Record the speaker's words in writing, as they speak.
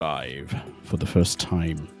live for the first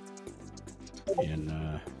time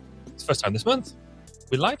in It's the first time this month.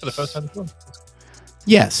 We're live for the first time this month.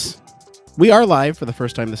 Yes, we are live for the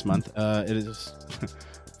first time this month. It is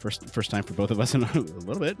first time for both of us in a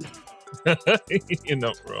little bit. You're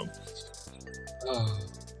not wrong.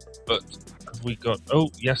 But we got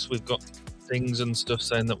we've got things and stuff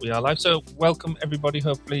saying that we are live. So welcome everybody.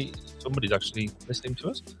 Hopefully somebody's actually listening to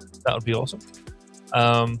us. That would be awesome.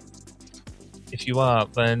 If you are,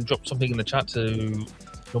 then drop something in the chat to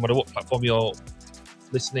no matter what platform you're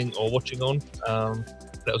listening or watching on.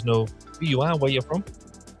 Let us know who you are, where you're from,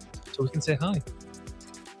 so we can say hi.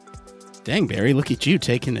 Dang, Barry, look at you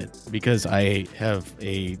taking it because I have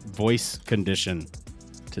a voice condition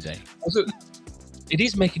today. Also, it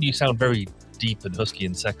is making you sound very deep and husky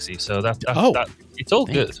and sexy, so that it's all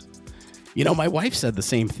thanks. good. You know, my wife said the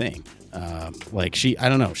same thing. She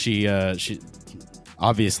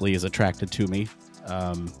obviously is attracted to me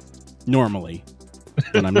normally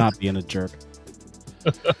when I'm not being a jerk.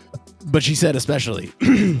 But she said especially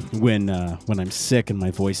when I'm sick and my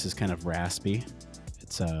voice is kind of raspy.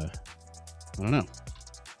 It's I don't know.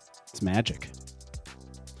 It's magic.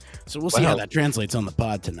 So we'll see how that translates on the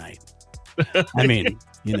pod tonight. I mean,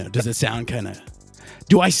 you know, does it sound kind of...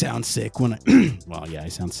 Do I sound sick when I... Well, yeah, I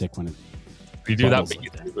sound sick when it... You do that, but you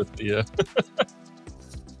do with the...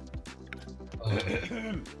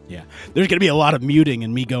 Yeah, there's going to be a lot of muting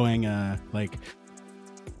and me going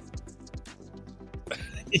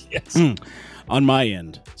yes. On my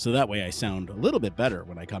end. So that way I sound a little bit better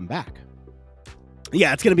when I come back.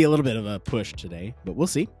 Yeah, it's going to be a little bit of a push today, but we'll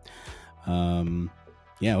see.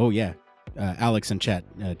 Alex in chat,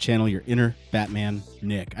 channel your inner Batman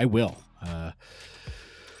Nick. I will.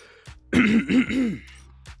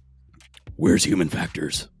 Where's Human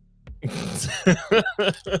Factors?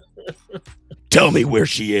 Tell me where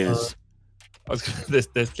she is. There's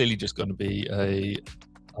clearly just going to be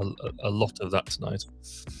a lot of that tonight.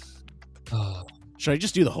 Should I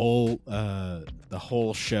just do the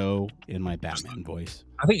whole show in my Batman voice?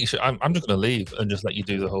 I think you should. I'm just going to leave and just let you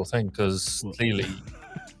do the whole thing because clearly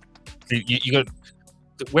you got.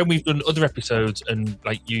 When we've done other episodes and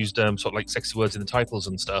like used sort of like sexy words in the titles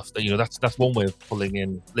and stuff, that that's one way of pulling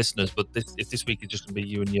in listeners. But if this week is just going to be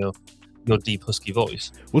you and your deep husky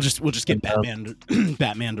voice, we'll just get Batman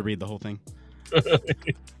to read the whole thing.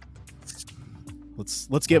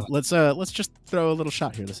 Let's just throw a little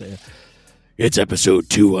shot here to say it's episode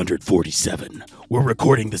 247. We're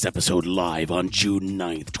recording this episode live on June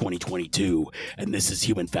 9th, 2022, and this is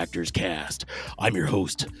Human Factors Cast. I'm your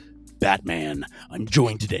host, Batman. I'm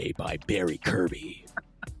joined today by Barry Kirby.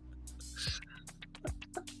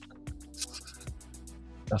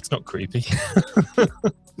 That's not creepy.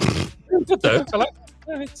 Good though. I like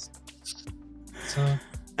it.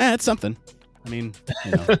 It's something. I mean,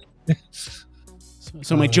 you know.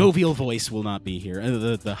 So my jovial voice will not be here.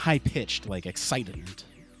 The high pitched like excitement.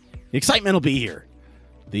 The excitement will be here.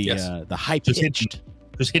 The high pitched,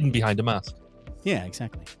 just hidden behind a mask. Yeah,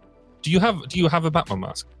 exactly. Do you have a Batman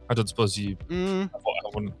mask? I don't suppose you.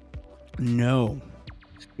 No.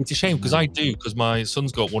 It's a shame because I do, because my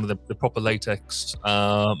son's got one of the proper latex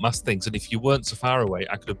mask things, and if you weren't so far away,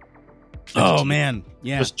 I could have. Oh man,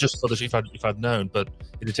 yeah. Just so that if I'd known, but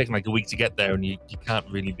it'd have taken like a week to get there, and you can't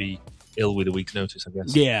really be ill with a week's notice, I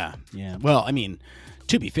guess. Yeah. Well, I mean,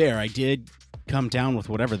 to be fair, I did come down with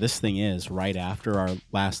whatever this thing is right after our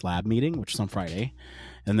last lab meeting, which is on Friday,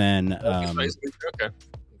 and then okay.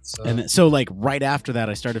 And then, so like right after that,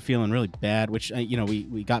 I started feeling really bad, which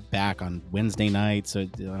we got back on Wednesday night, so I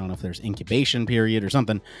don't know if there's incubation period or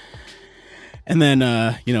something. And then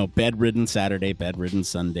bedridden Saturday, bedridden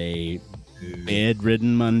Sunday,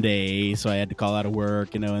 bedridden Monday, so I had to call out of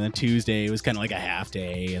work, and then Tuesday was kind of like a half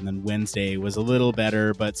day, and then Wednesday was a little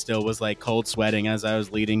better, but still was like cold sweating as I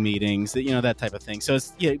was leading meetings, that type of thing. So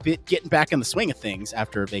it's getting back in the swing of things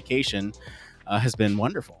after vacation has been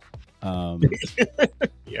wonderful.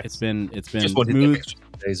 Yes. It's been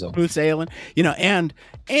smooth sailing, and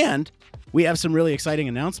we have some really exciting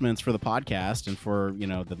announcements for the podcast and for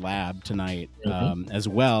the lab tonight, as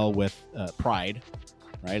well with Pride.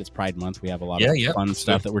 Right, it's Pride Month. We have a lot of fun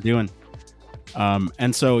stuff that we're doing,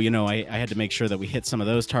 and so I had to make sure that we hit some of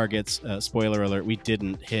those targets. Spoiler alert: we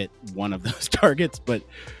didn't hit one of those targets, but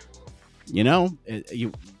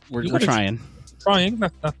we're trying.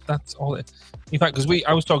 That's all it. In fact, because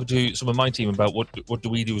I was talking to some of my team about what do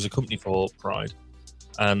we do as a company for Pride,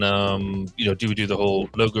 and do we do the whole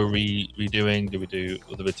logo redoing? Do we do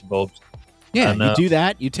other bits and bobs? Yeah, and, you do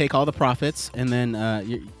that. You take all the profits, and then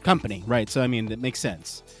your company, right? So I mean, that makes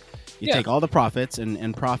sense. You take all the profits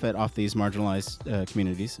and profit off these marginalized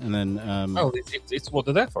communities, and then it's what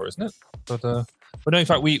they're there for, isn't it? But no, in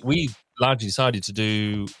fact, we largely decided to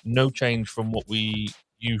do no change from what we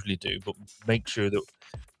usually do, but make sure that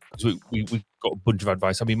we got a bunch of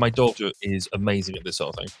advice. I mean, my daughter is amazing at this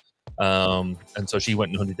sort of thing, and so she went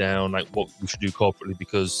and hunted down like what we should do corporately,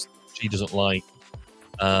 because she doesn't like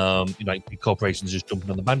like big corporations just jumping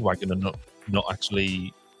on the bandwagon and not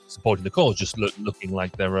actually supporting the cause, just looking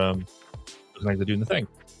like they're doing the thing.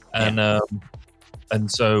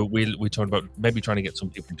 And so we talked about maybe trying to get some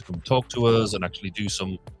people to come talk to us and actually do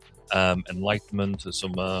some enlightenment,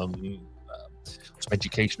 some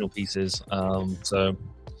educational pieces.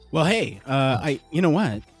 Well, hey, you know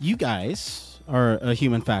what? You guys are a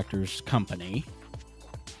human factors company.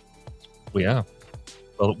 We are.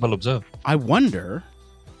 Well observed. I wonder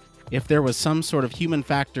if there was some sort of human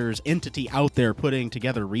factors entity out there putting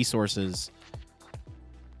together resources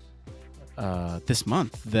this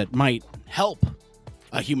month that might help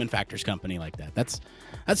a human factors company like that. That's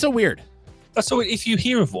so weird. So if you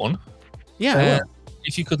hear of one,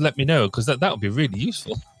 if you could let me know, because that would be really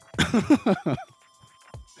useful.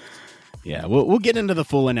 Yeah, we'll get into the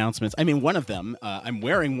full announcements. I mean, one of them, I'm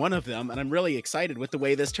wearing one of them, and I'm really excited with the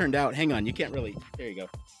way this turned out. Hang on, you can't really. There you go.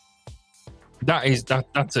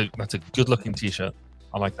 That's a good looking t-shirt.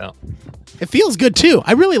 I like that. It feels good too.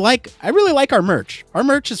 I really like our merch. Our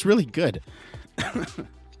merch is really good. Yeah,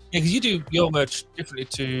 because you do your merch differently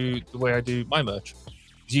to the way I do my merch.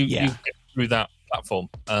 You get through that platform,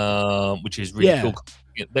 which is really cool.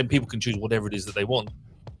 Then people can choose whatever it is that they want.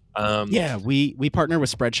 We partner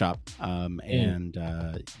with Spreadshop, and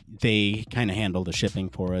they kind of handle the shipping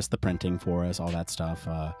for us, the printing for us, all that stuff.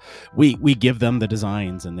 We give them the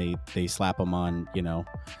designs, and they slap them on,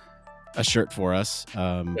 a shirt for us.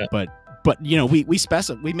 But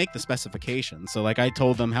we make the specifications. So like I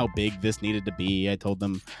told them how big this needed to be. I told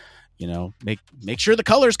them, make sure the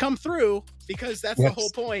colors come through, because that's the whole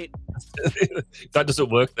point. If that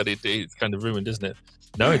doesn't work, then it's kind of ruined, isn't it?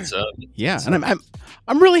 No, it's and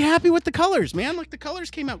I'm really happy with the colors, man. Like the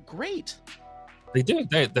colors came out great. They do.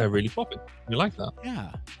 They're really popping. We like that.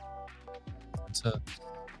 Yeah.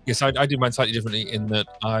 Yes, I do mine slightly differently in that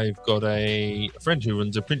I've got a friend who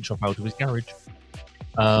runs a print shop out of his garage.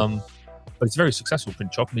 But it's a very successful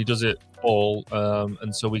print shop, and he does it all.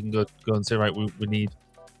 And so we can go and say, right, we need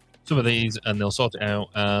some of these, and they'll sort it out,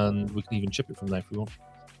 and we can even ship it from there if we want.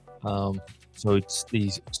 So it's the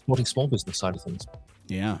supporting small business side of things.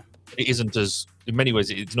 Yeah. It isn't in many ways,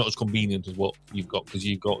 it's not as convenient as what you've got, because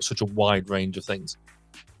you've got such a wide range of things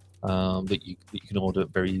that you can order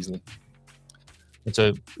very easily. And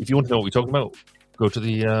so if you want to know what we're talking about, go to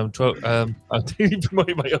the I'm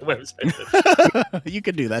promoting my own website. You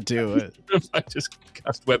can do that too. Just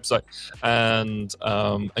cast website and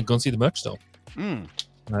go and see the merch store.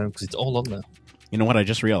 Because it's all on there. You know what? I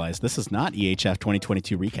just realized this is not EHF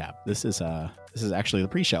 2022 recap. This is actually the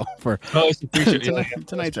pre-show for it's the pre-show.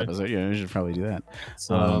 tonight's episode. Yeah, we should probably do that.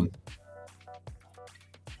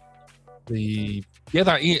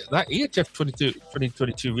 That EHF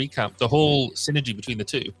 2022 recap, the whole synergy between the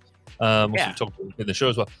two, which we talked about in the show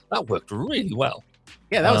as well, that worked really well.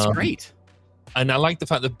 Yeah, that was great. And I like the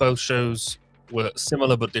fact that both shows were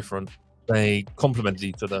similar but different. They complemented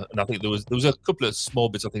each other, and I think there was a couple of small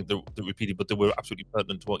bits I think that repeated, but they were absolutely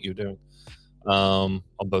pertinent to what you were doing on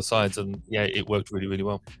both sides, and it worked really, really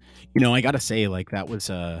well. I gotta say, like that was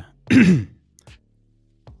I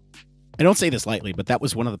don't say this lightly, but that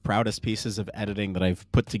was one of the proudest pieces of editing that I've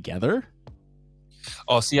put together.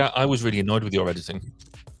 Oh, see, I was really annoyed with your editing.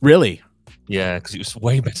 Really? Yeah, because it was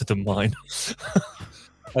way better than mine.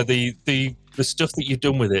 The stuff that you've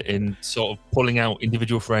done with it in sort of pulling out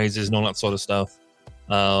individual phrases and all that sort of stuff,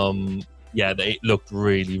 it looked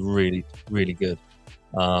really, really, really good.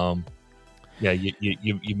 You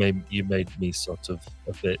made me sort of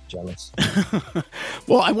a bit jealous.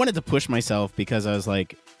 Well, I wanted to push myself because I was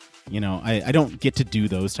like, I don't get to do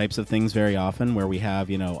those types of things very often where we have,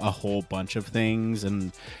 a whole bunch of things,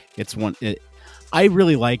 and I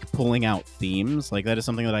really like pulling out themes. Like that is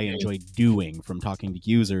something that I enjoy doing, from talking to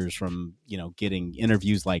users, from, getting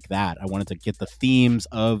interviews like that. I wanted to get the themes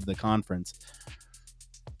of the conference.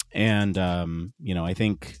 And, I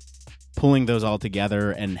think pulling those all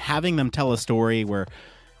together and having them tell a story where,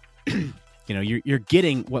 you're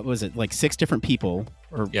getting, what was it, like 6 different people,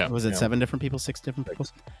 or was it 7 different people, 6 different people?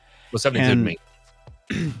 Well, 7 including me.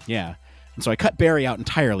 Yeah. And so I cut Barry out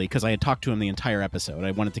entirely because I had talked to him the entire episode.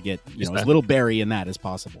 I wanted to get as little Barry in that as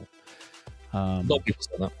possible. A lot of people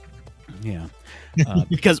say that. Yeah.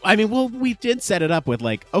 Because, we did set it up with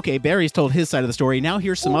like, okay, Barry's told his side of the story. Now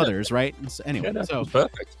here's some others, right? So, anyway, so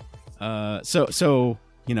perfect. So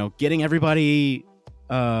getting everybody,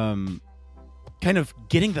 kind of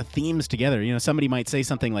getting the themes together. Somebody might say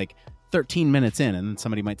something like 13 minutes in, and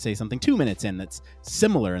somebody might say something 2 minutes in that's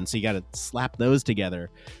similar, and so you got to slap those together,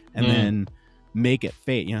 and then make it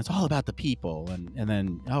fit. It's all about the people, and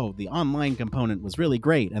then the online component was really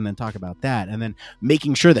great, and then talk about that, and then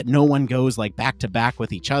making sure that no one goes like back to back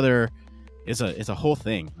with each other is a whole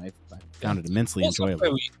thing. I found it immensely enjoyable.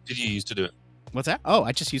 What software did you use to do it? What's that? Oh,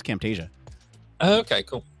 I just use Camtasia. Okay,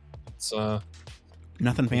 cool. It's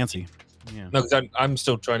nothing fancy. Yeah. No, because I'm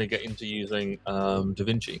still trying to get into using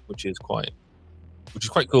DaVinci, which is quite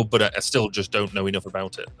cool, but I still just don't know enough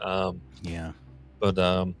about it. Yeah. But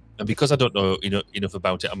and because I don't know enough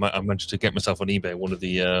about it, I managed to get myself on eBay one of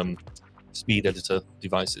the speed editor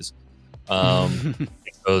devices.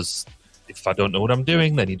 Because if I don't know what I'm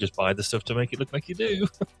doing, then you just buy the stuff to make it look like you do.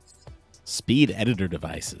 Speed editor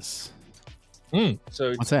devices.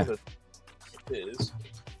 So what's that? It is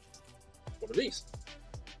one of these.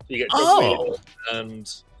 So you get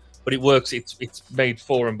but it works. It's made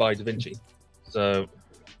for and by DaVinci. So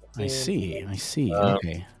I see.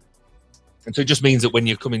 Okay. And so it just means that when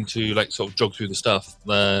you're coming to like sort of jog through the stuff,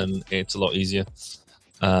 then it's a lot easier.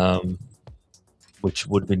 Which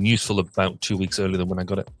would have been useful about 2 weeks earlier than when I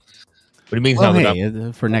got it. But it means now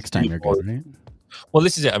that for next time you're good, right? Well,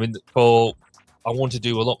 this is it. I mean, I want to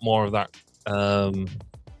do a lot more of that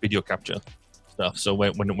video capture stuff. So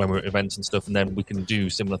when we're at events and stuff, and then we can do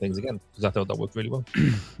similar things again, because I thought that worked really well.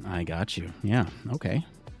 I got you. Yeah. Okay.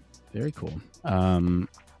 Very cool.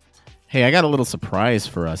 Hey, I got a little surprise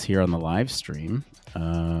for us here on the live stream.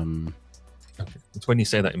 Okay. It's when you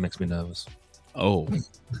say that it makes me nervous. Oh.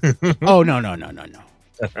 Oh, no. No.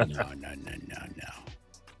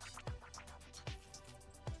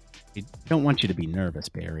 I don't want you to be nervous,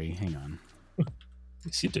 Barry. Hang on.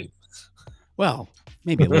 Yes, you do. Well,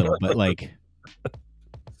 maybe a little, but like,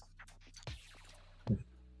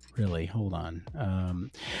 really, hold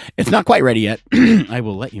on. It's not quite ready yet. I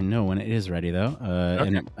will let you know when it is ready, though.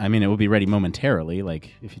 Okay. And it will be ready momentarily.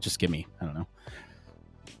 Like, if you just give me, I don't know,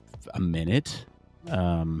 a minute.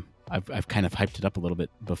 I've kind of hyped it up a little bit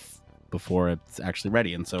before it's actually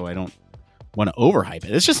ready, and so I don't want to overhype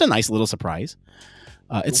it. It's just a nice little surprise.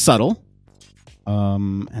 It's subtle,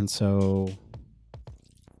 and so.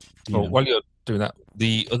 While you're doing that,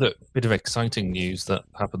 the other bit of exciting news that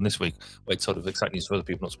happened this week, well, it's sort of exciting news for other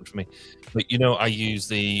people, not so much for me, but I use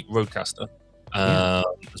the Rodecaster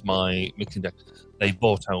as my mixing deck. They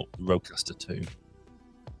bought out the Rodecaster 2,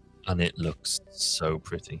 and it looks so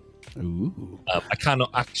pretty. Ooh. I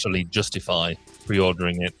cannot actually justify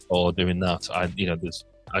pre-ordering it or doing that. I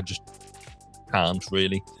just can't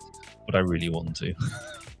really, but I really want to.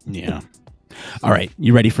 Yeah. All right,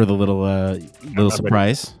 you ready for the little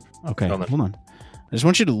surprise? Ready. Okay, hold on. I just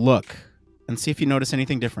want you to look and see if you notice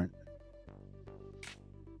anything different.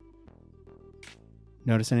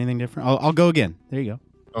 Notice anything different? I'll go again. There you go.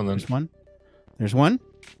 Oh, There's one. There's one.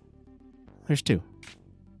 There's two.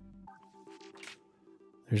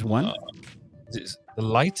 There's one. Is it the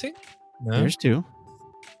lighting? No. There's two.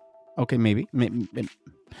 Okay, maybe.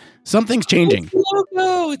 Something's changing. It's the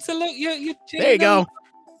logo. It's the logo. You're there you go.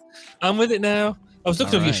 I'm with it now. I was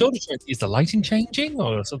looking over your shoulder. Is the lighting changing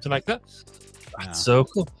or something like that? That's so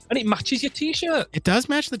cool. And it matches your T-shirt. It does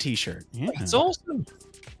match the T-shirt. Yeah. It's awesome.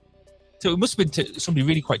 So it must have been somebody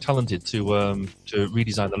really quite talented to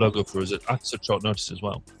redesign the logo for us at such short notice as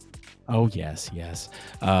well. Oh, yes.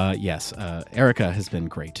 Erica has been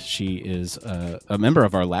great. She is a member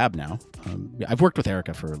of our lab now. I've worked with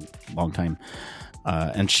Erica for a long time.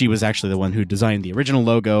 And she was actually the one who designed the original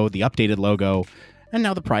logo, the updated logo, and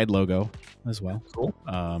now the Pride logo as well. Cool.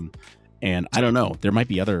 And I don't know. There might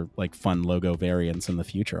be other like fun logo variants in the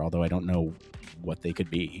future, although I don't know what they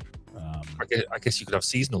could be. I guess you could have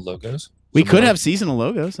seasonal logos. We could have seasonal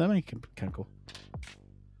logos. That might be kind of cool.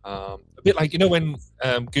 A bit like when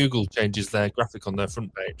Google changes their graphic on their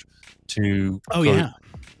front page to. Oh yeah.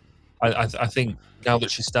 I think now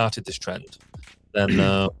that she started this trend, then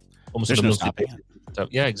almost there's no stopping it. So,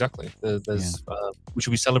 yeah, exactly. We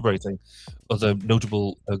should be celebrating other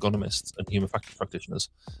notable ergonomists and human factors practitioners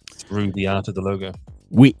through the art of the logo.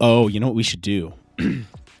 You know what we should do?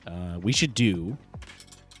 We should do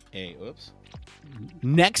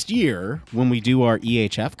next year when we do our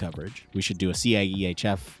EHF coverage. We should do a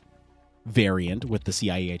CIEHF variant with the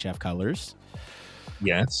CIEHF colors.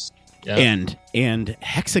 Yes. Yeah. And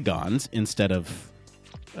hexagons instead of.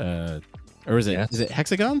 Or is it is it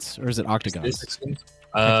hexagons or is it octagons?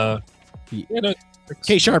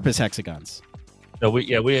 K-sharp is hexagons. No,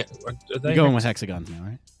 we're going with hexagons now,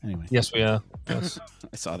 right? Anyway. Yes, we are. Yes.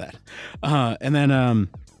 I saw that. And then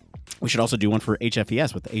We should also do one for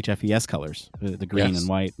HFES with the HFES colors, the green Yes. and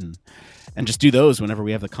white, and just do those whenever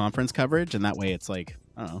we have the conference coverage, and that way it's like,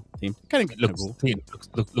 I don't know, theme. Kind It of looks cool. theme,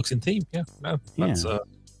 looks in theme. Yeah, no, that's Yeah.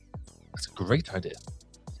 that's a great idea.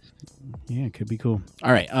 Yeah, it could be cool.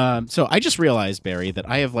 All right. So I just realized, Barry, that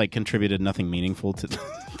I have like contributed nothing meaningful to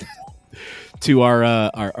to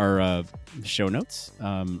our show notes,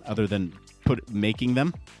 other than making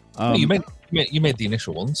them. Well, you made the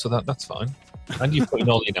initial one, so that's fine. And you've put in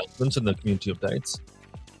all the announcements and the community updates.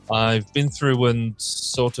 I've been through and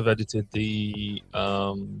sort of edited the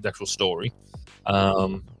actual story.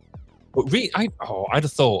 But I'd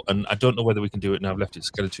have thought, and I don't know whether we can do it now. I've left it. It's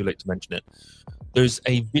kind of too late to mention it. There's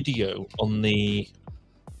a video on the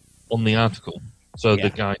article. So Yeah.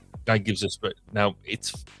 the guy gives us, but now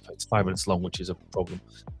it's 5 minutes long, which is a problem.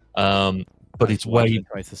 But it's way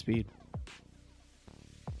twice the speed.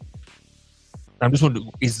 I'm just wondering,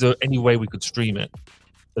 is there any way we could stream it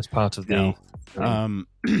as part of the? No.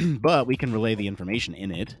 But we can relay the information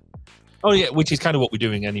in it. Oh yeah, which is kind of what we're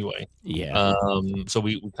doing anyway. Yeah. So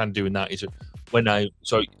we kind of doing that is when you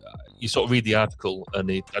sort of read the article,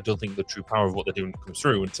 and I don't think the true power of what they're doing comes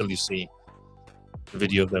through until you see the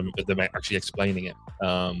video of them actually explaining it.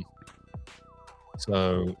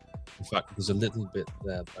 So in fact, there's a little bit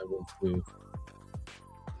there that I want to.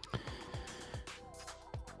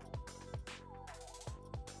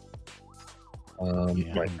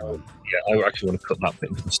 Right. I actually want to cut that bit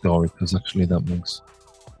into the story because actually that makes.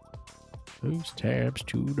 Those tabs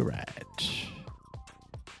to the right.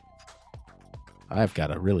 I've got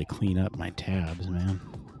to really clean up my tabs, man.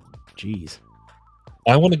 Jeez.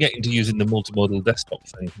 I want to get into using the multimodal desktop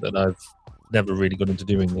thing that I've never really got into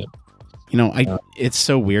doing yet. You know, it's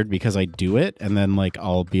so weird because I do it and then like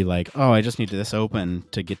I'll be like, oh, I just need this open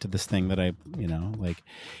to get to this thing that I, like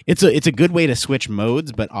it's a good way to switch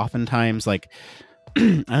modes, but oftentimes like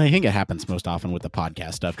I think it happens most often with the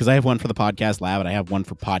podcast stuff because I have one for the podcast lab and I have one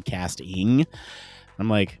for podcasting. I'm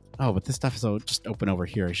like, oh, but this stuff is just open over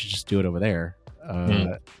here. I should just do it over there.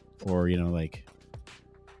 Or, like,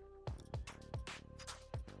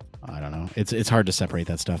 I don't know. It's hard to separate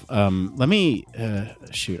that stuff. Let me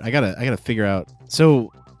shoot. I gotta figure out.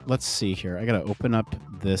 So let's see here. I gotta open up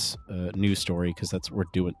this news story because we're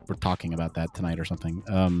talking about that tonight or something.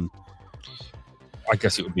 I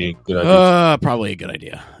guess it would be a good idea. Probably a good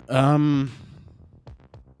idea.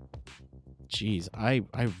 Geez, I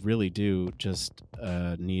really do just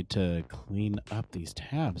need to clean up these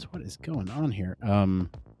tabs. What is going on here?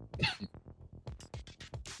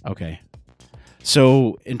 Okay.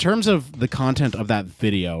 So in terms of the content of that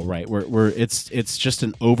video, right, it's just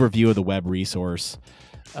an overview of the web resource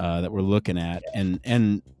that we're looking at,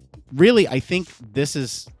 and really, I think this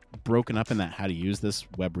is broken up in that how to use this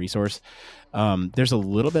web resource. There's a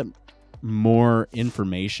little bit more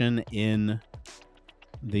information in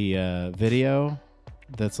the video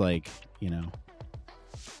that's like,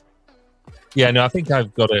 Yeah, no, I think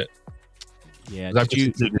I've got it. Yeah, I've just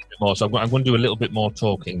included a bit more, so I'm going to do a little bit more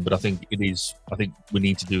talking, but I think we need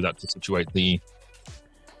to do that to situate the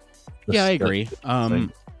yeah, I agree.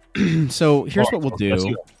 So here's what we'll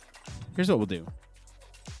do.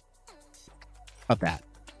 About that.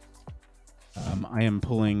 I am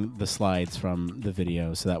pulling the slides from the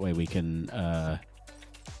video so that way we can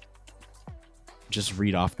just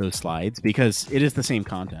read off those slides because it is the same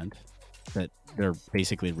content that they're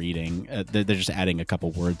basically reading. They're just adding a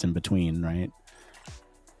couple words in between, right?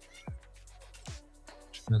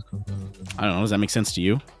 I don't know. Does that make sense to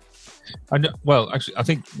you? I know. Well, actually, I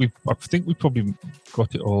think we probably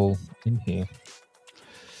got it all in here.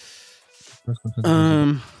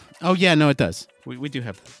 Oh yeah, no, it does. We do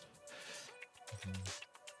have.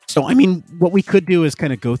 So I mean, what we could do is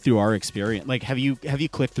kind of go through our experience. Like, have you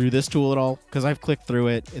clicked through this tool at all? Because I've clicked through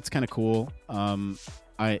it. It's kind of cool.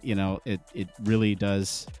 It really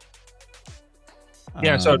does.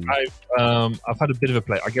 Yeah. So I've had a bit of a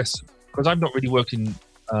play, I guess, because I'm not really working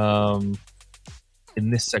in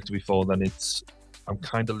this sector before. Then I'm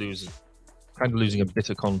kind of losing a bit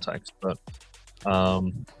of context, but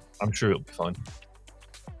I'm sure it'll be fine.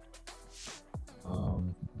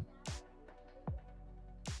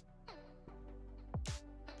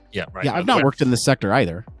 Yeah, right. Yeah, I've not worked in this sector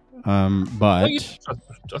either. But I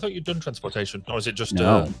thought you'd done transportation, or is it just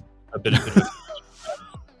no. a bit of?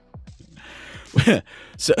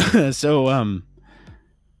 So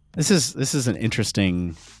this is an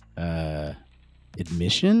interesting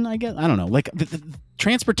admission, I guess. I don't know. Like the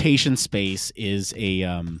transportation space is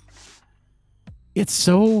it's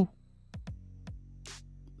so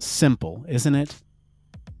simple, isn't it?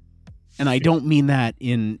 And I don't mean that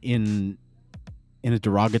in a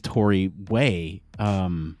derogatory way.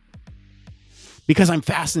 because I'm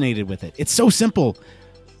fascinated with it. It's so simple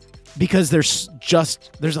because there's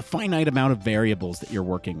a finite amount of variables that you're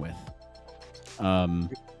working with. In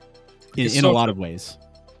a lot of ways.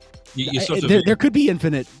 There could be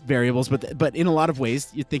infinite variables, but in a lot of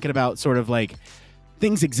ways, you're thinking about sort of like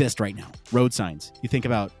things exist right now. Road signs. You think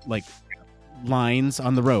about like lines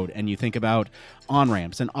on the road, and you think about on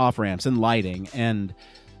ramps and off ramps and lighting and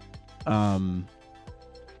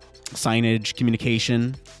signage,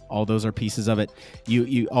 communication. All those are pieces of it.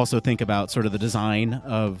 You also think about sort of the design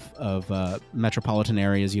of metropolitan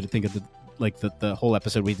areas. You think of the whole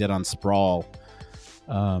episode we did on sprawl.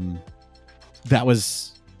 That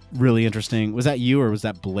was really interesting. Was that you or was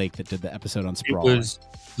that Blake that did the episode on sprawl? It was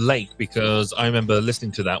Blake, because I remember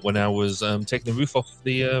listening to that when I was taking the roof off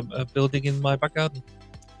the building in my back garden.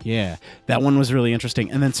 Yeah, that one was really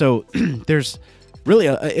interesting. And then so there's really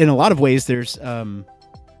in a lot of ways there's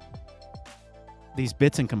these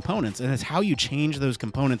bits and components, and it's how you change those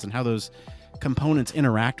components and how those components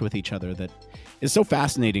interact with each other that is so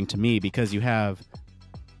fascinating to me, because you have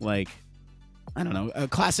like, I don't know, a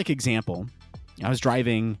classic example. I was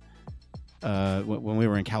driving when we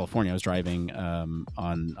were in California. I was driving on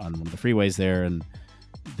one of the freeways there, and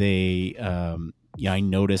I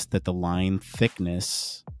noticed that the line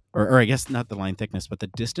thickness, or I guess not the line thickness, but the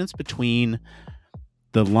distance between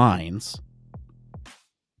the lines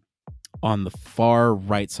on the far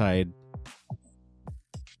right side.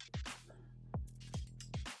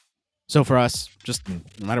 So for us, just no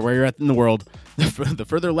matter where you're at in the world, the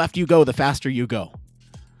further left you go, the faster you go.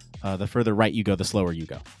 The further right you go, the slower you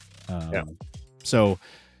go. So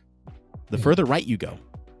the further right you go,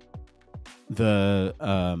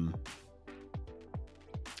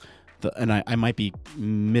 and I might be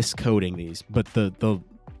miscoding these, but the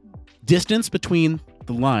distance between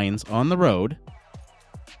the lines on the road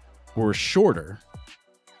were shorter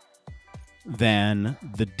than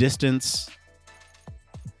the distance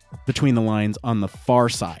between the lines on the far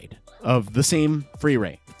side of the same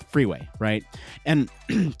freeway, right? And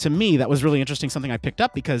to me, that was really interesting, something I picked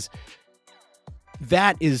up, because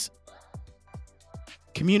that is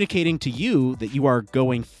communicating to you that you are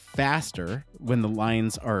going faster when the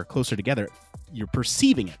lines are closer together. You're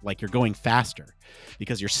perceiving it like you're going faster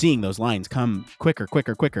because you're seeing those lines come quicker.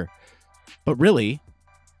 But really,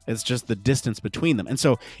 it's just the distance between them. And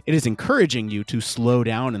so it is encouraging you to slow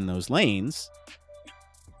down in those lanes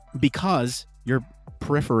because your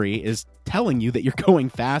periphery is telling you that you're going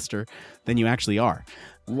faster than you actually are.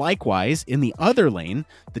 Likewise, in the other lane,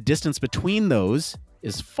 the distance between those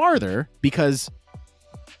is farther because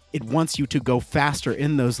it wants you to go faster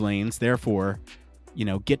in those lanes. Therefore,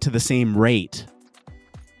 get to the same rate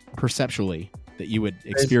perceptually that you would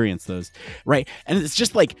experience those. Right. And it's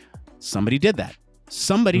just like somebody did that.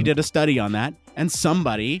 Somebody did a study on that, and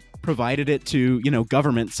somebody provided it to,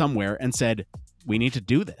 government somewhere and said, we need to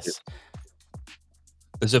do this.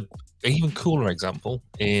 There's an even cooler example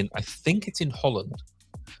I think it's in Holland,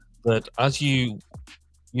 that as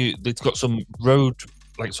it's got some road,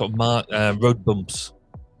 like sort of road bumps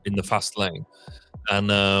in the fast lane.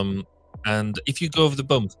 And if you go over the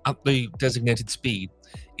bumps at the designated speed,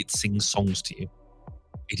 it sings songs to you.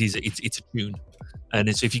 It's a tune.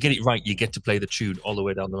 And so if you get it right, you get to play the tune all the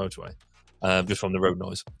way down the motorway, just from the road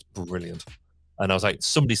noise. It's brilliant. And I was like,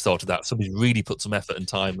 somebody's thought of that. Somebody's really put some effort and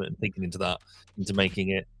time and thinking into making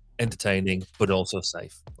it entertaining, but also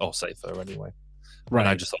safe, or safer anyway. Right. And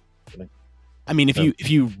I just thought, I mean, if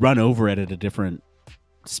you run over it at a different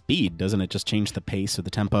speed, doesn't it just change the pace or the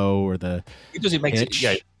tempo or the? It does. It makes pitch?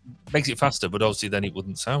 It makes it faster, but obviously then it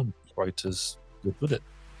wouldn't sound quite as good, would it?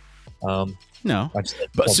 No,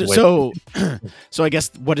 but so I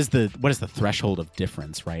guess what is the threshold of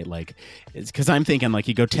difference, right? Like, it's because I'm thinking like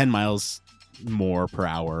you go 10 miles more per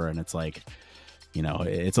hour, and it's like,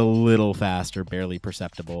 it's a little faster, barely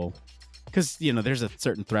perceptible, because there's a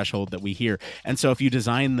certain threshold that we hear, and so if you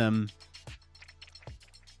design them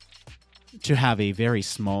to have a very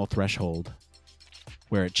small threshold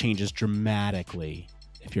where it changes dramatically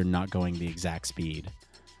if you're not going the exact speed.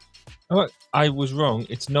 Oh, I was wrong.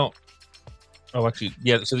 It's not. Oh, actually,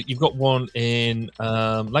 yeah. So you've got one in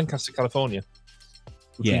Lancaster, California.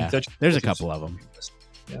 Yeah, there's a couple of them.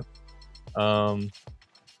 Yeah.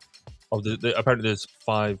 Apparently there's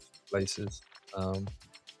 5 places.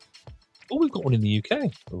 We've got one in the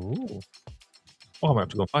UK. Oh, I might have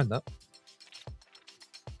to go and find that.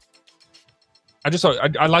 I just thought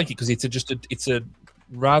I like it because it's a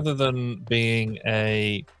rather than being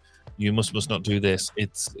a you must not do this.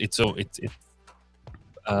 It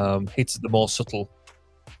hits the more subtle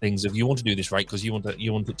things of you want to do this right because you want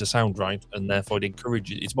it to sound right, and therefore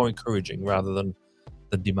it's more encouraging rather than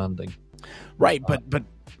demanding. Right, but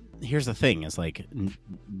here's the thing: is like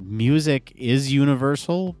music is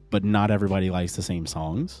universal, but not everybody likes the same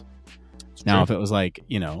songs. Now, if it was like,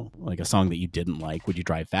 like a song that you didn't like, would you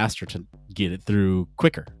drive faster to get it through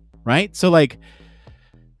quicker? Right. So like,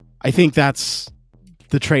 I think that's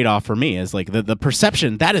the trade-off for me is like the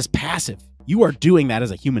perception that is passive. You are doing that as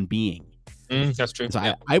a human being. That's true. So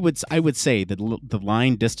yeah. I would say that the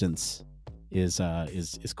line distance is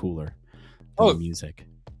cooler than the music.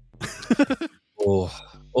 Oh,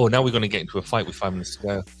 now we're going to get into a fight with 5 minutes to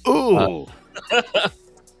go. Oh.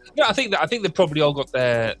 Yeah, I think they've probably all got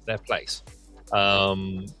their place.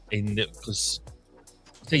 Because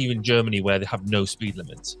say you're in Germany where they have no speed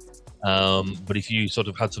limits, but if you sort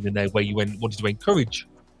of had something there where you wanted to encourage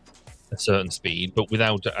a certain speed, but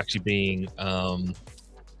without actually being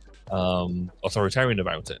authoritarian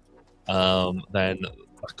about it, then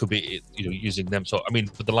that could be using them. So I mean,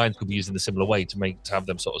 but the lines could be used in a similar way to have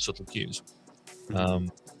them sort of subtle cues. I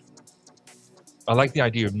like the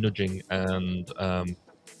idea of nudging and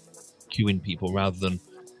cueing people rather than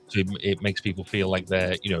it makes people feel like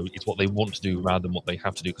they're it's what they want to do rather than what they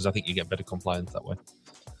have to do, because I think you get better compliance that way.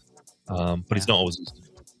 But it's not always easy to do.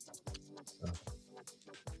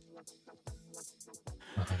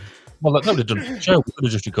 Well, that would have done the show. We could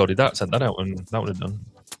have just recorded that, sent that out, and that would have done.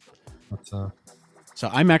 But, so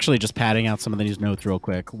I'm actually just padding out some of these notes real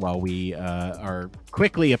quick while we are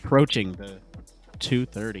quickly approaching the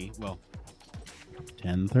 2:30. Well,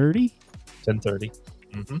 10:30. 10:30.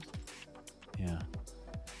 Mm-hmm. Yeah.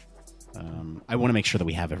 I want to make sure that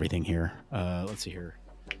we have everything here. Let's see here.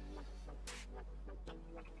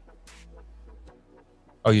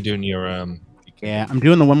 Oh, you're doing your Yeah, I'm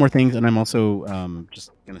doing the one more thing, and I'm also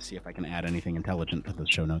just gonna see if I can add anything intelligent to the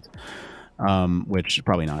show notes. Which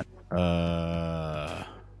probably not.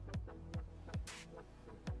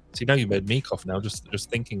 See, now you made me cough. Now, just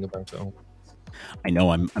thinking about it all. I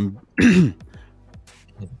know. I'm.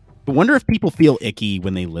 I wonder if people feel icky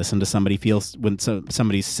when they listen to somebody when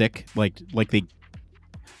somebody's sick. Like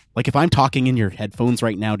if I'm talking in your headphones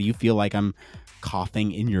right now, do you feel like I'm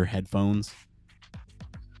coughing in your headphones?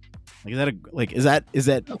 Like is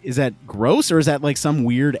that gross, or is that like some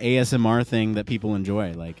weird ASMR thing that people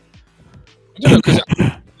enjoy? Like, I don't know, because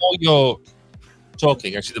the more you're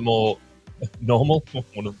talking, actually, the more normal,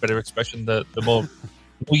 one of a better expression, the more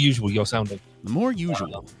usual you're sounding. The more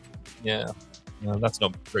usual. Yeah. No, that's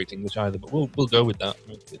not great English either, but we'll go with that.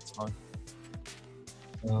 It's fine.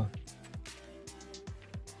 Oh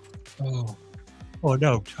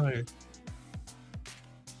no, I'm tired.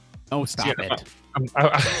 Oh, stop it!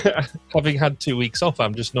 I, having had 2 weeks off,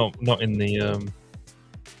 I'm just not in the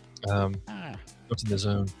not in the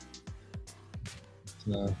zone.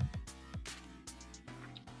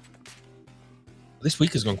 This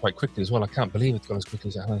week has gone quite quickly as well. I can't believe it's gone as quickly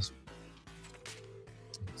as it has.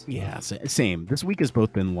 Yeah, same. This week has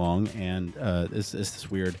both been long, and this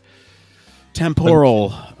weird temporal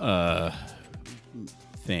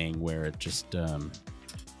thing where it just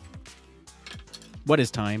what is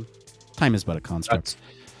time? Time is but a construct.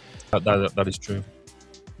 That is true.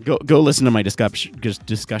 Go listen to my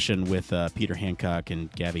discussion with Peter Hancock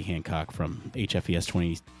and Gabby Hancock from HFES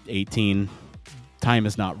 2018. Time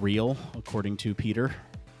is not real, according to Peter.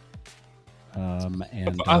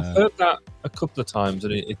 And I've heard that a couple of times,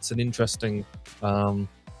 and it's an interesting.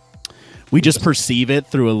 We just perceive it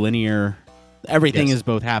through a linear. Everything has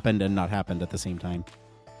both happened and not happened at the same time,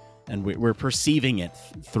 and we're perceiving it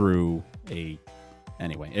through a.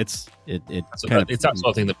 Anyway, it's that sort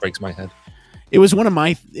of thing that breaks my head. It was one of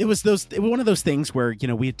those things where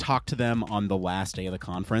we had talked to them on the last day of the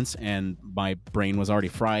conference, and my brain was already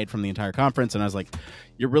fried from the entire conference, and I was like,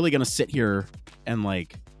 "You're really gonna sit here and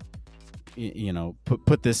like."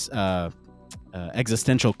 Put this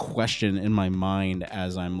existential question in my mind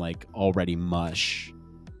as I'm like already mush.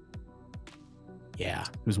 Yeah,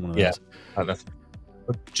 it was one of those. Yeah,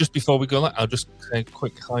 but just before we go, I'll just say a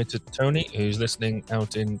quick hi to Tony, who's listening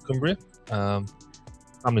out in Cumbria.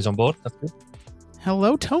 Family's on board. That's good.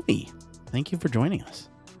 Hello, Tony. Thank you for joining us.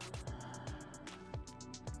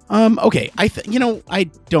 Okay, I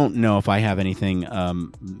don't know if I have anything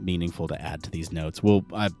meaningful to add to these notes.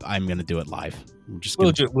 I'm going to do it live.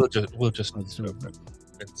 We'll just.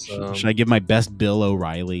 Should I give my best Bill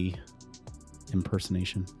O'Reilly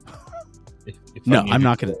impersonation? No, I'm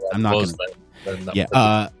not gonna.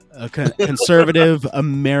 Yeah, a conservative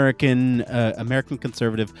American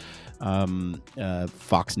conservative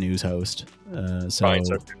Fox News host. So right,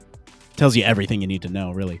 tells you everything you need to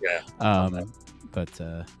know, really. Yeah. But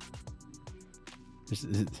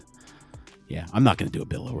yeah, I'm not going to do a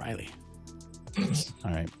Bill O'Reilly.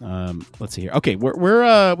 All right. Let's see here. Okay,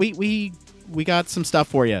 we got some stuff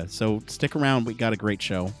for you, so stick around. We got a great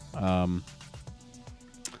show.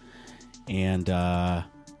 And I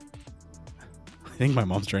think my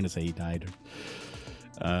mom's trying to say he died.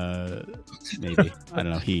 Maybe. I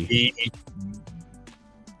don't know. He.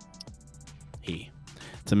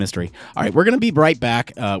 It's a mystery. All right, we're gonna be right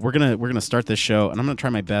back. We're gonna start this show, and I'm gonna try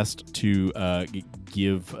my best to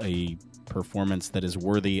give a performance that is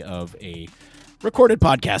worthy of a recorded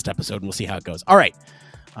podcast episode, and we'll see how it goes. All right.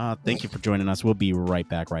 Thank you for joining us. We'll be right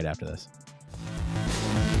back right after this.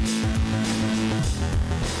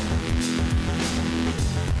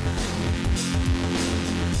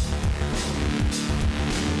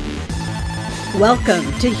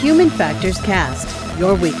 Welcome to Human Factors Cast,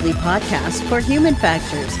 your weekly podcast for human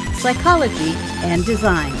factors, psychology, and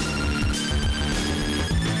design.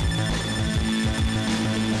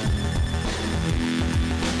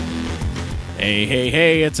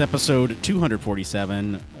 Hey, it's episode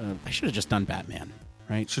 247. I should have just done Batman,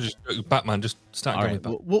 right? Should just Batman. Just start. All right,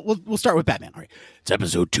 we'll start with Batman. All right, it's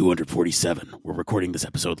episode 247. We're recording this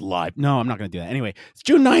episode live. No, I'm not going to do that. Anyway, it's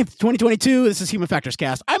June 9th, 2022. This is Human Factors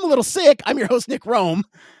Cast. I'm a little sick. I'm your host, Nick Rome.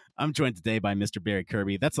 I'm joined today by Mr. Barry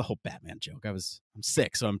Kirby. That's the whole Batman joke. I'm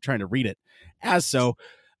sick, so I'm trying to read it as so.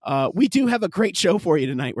 We do have a great show for you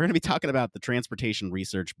tonight. We're going to be talking about the Transportation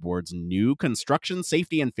Research Board's new construction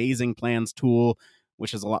safety and phasing plans tool,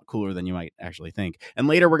 which is a lot cooler than you might actually think. And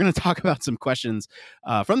later, we're going to talk about some questions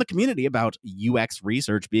from the community about UX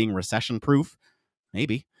research being recession-proof,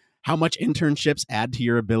 maybe. How much internships add to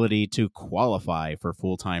your ability to qualify for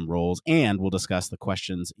full-time roles, and we'll discuss the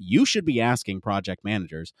questions you should be asking project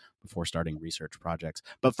managers before starting research projects.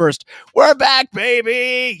 But first, we're back,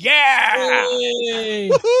 baby! Yeah!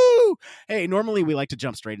 Woohoo! Hey, normally we like to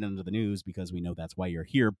jump straight into the news because we know that's why you're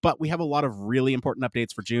here, but we have a lot of really important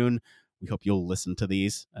updates for June. We hope you'll listen to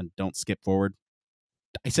these and don't skip forward.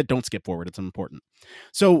 I said don't skip forward. It's important.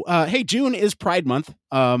 So, hey, June is Pride Month.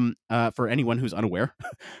 For anyone who's unaware,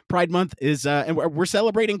 Pride Month is, and we're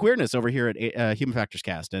celebrating queerness over here at Human Factors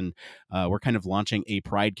Cast, and we're kind of launching a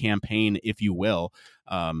Pride campaign, if you will.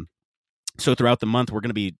 So throughout the month, we're going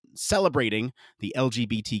to be celebrating the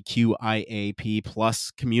LGBTQIAP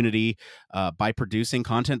plus community by producing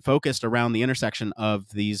content focused around the intersection of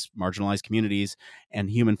these marginalized communities and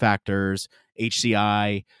human factors,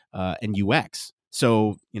 HCI, and UX.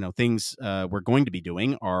 So, things we're going to be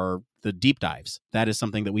doing are the deep dives. That is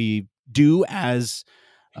something that we do as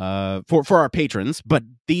for our patrons, but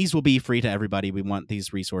these will be free to everybody. We want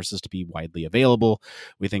these resources to be widely available.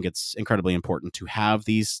 We think it's incredibly important to have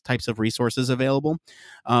these types of resources available.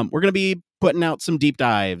 We're going to be putting out some deep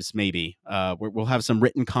dives, maybe. We'll have some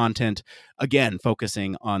written content, again,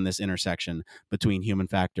 focusing on this intersection between human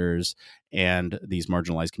factors and these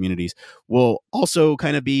marginalized communities. We'll also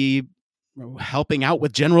kind of be helping out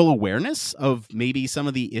with general awareness of maybe some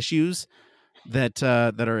of the issues that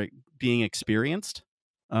are being experienced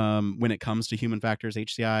when it comes to human factors,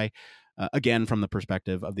 HCI, again, from the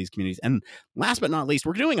perspective of these communities. And last but not least,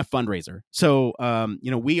 we're doing a fundraiser. So,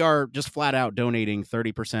 we are just flat out donating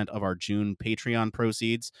 30% of our June Patreon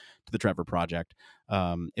proceeds to the Trevor Project.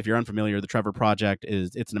 If you're unfamiliar, the Trevor Project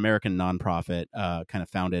it's an American nonprofit kind of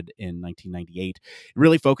founded in 1998. It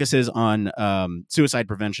really focuses on suicide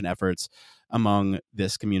prevention efforts among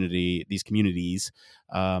these communities,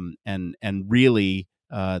 and really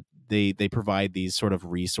they provide these sort of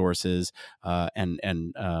resources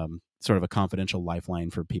and sort of a confidential lifeline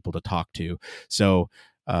for people to talk to. So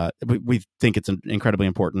we think it's incredibly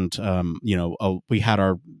important. We had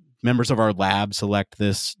our members of our lab select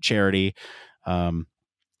this charity. We're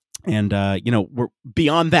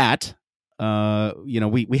beyond that.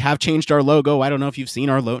 We have changed our logo. I don't know if you've seen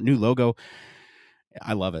our new logo.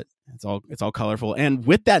 I love it. It's all colorful. And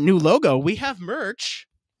with that new logo, we have merch.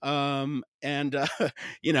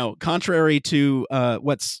 Contrary to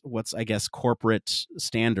what's I guess corporate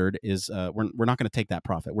standard is, we're not going to take that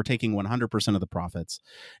profit. We're taking 100% of the profits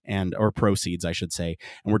or proceeds, I should say,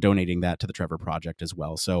 and we're donating that to the Trevor Project as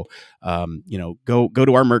well. So, go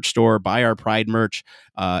to our merch store, buy our Pride merch.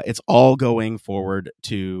 It's all going forward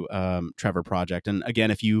to Trevor Project. And again,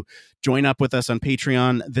 if you join up with us on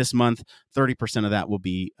Patreon this month, 30% of that will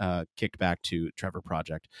be kicked back to Trevor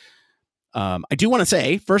Project. I do want to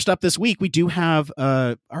say, first up this week, we do have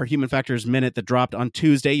our Human Factors Minute that dropped on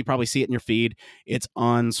Tuesday. You probably see it in your feed. It's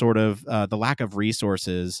on sort of the lack of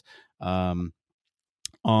resources on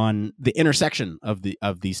the intersection of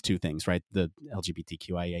these two things, right? The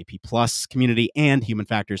LGBTQIAP plus community and human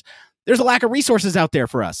factors. There's a lack of resources out there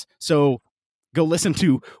for us. So go listen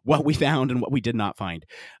to what we found and what we did not find.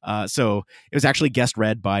 So it was actually guest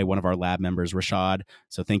read by one of our lab members, Rashad.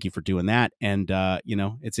 So thank you for doing that. And,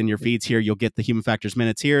 it's in your feeds here. You'll get the Human Factors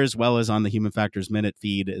Minutes here, as well as on the Human Factors Minute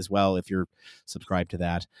feed as well, if you're subscribed to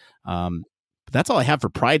that. But that's all I have for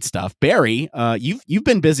Pride stuff. Barry, you've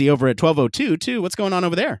been busy over at 1202 too. What's going on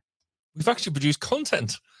over there? We've actually produced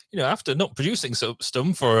content. After not producing stuff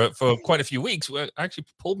for quite a few weeks, I actually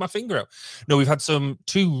pulled my finger out. No, we've had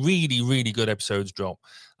two really, really good episodes drop.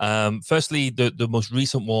 Firstly, the most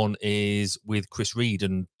recent one is with Chris Reed,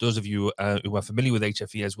 and those of you who are familiar with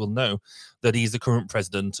HFES will know that he's the current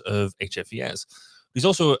president of HFES. He's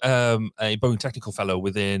also a Boeing Technical Fellow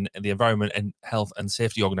within the Environment and Health and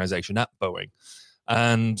Safety Organization at Boeing.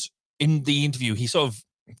 And in the interview, he sort of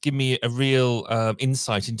give me a real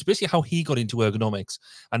insight into basically how he got into ergonomics,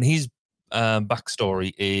 and his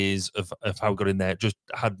backstory is of how he got in there. Just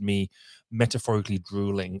had me metaphorically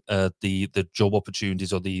drooling the job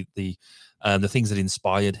opportunities or the things that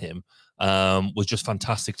inspired him. Was just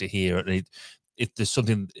fantastic to hear. And if there's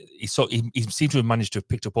something he seemed to have managed to have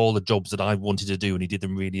picked up all the jobs that I wanted to do, and he did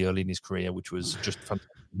them really early in his career, which was just fantastic.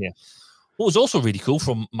 Yeah. What was also really cool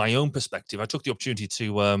from my own perspective, I took the opportunity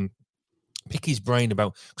to pick his brain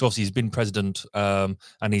about, because obviously he's been president, and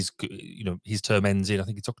his term ends in, I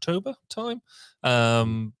think it's October time,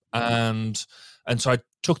 and so I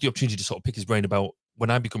took the opportunity to sort of pick his brain about, when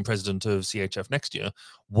I become president of CHF next year,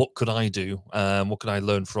 what could I do? What could I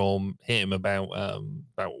learn from him about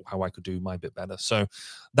how I could do my bit better? So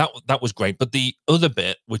that was great. But the other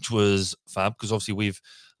bit, which was fab, because obviously we've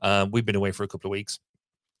been away for a couple of weeks.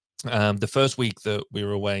 The first week that we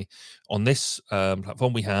were away on this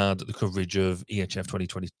platform, we had the coverage of EHF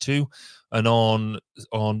 2022, and on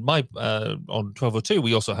 1202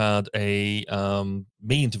 we also had me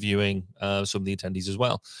interviewing some of the attendees as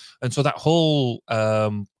well. And so that whole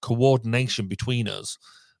coordination between us,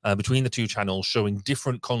 between the two channels, showing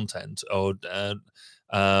different content or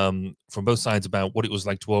from both sides about what it was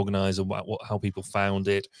like to organize and how people found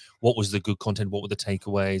it, what was the good content, what were the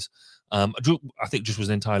takeaways. I think just was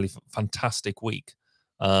an entirely fantastic week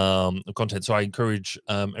of content. So I encourage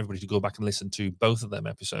everybody to go back and listen to both of them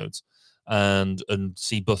episodes and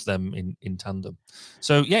see both of them in tandem.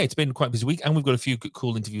 So yeah, it's been quite a busy week, and we've got a few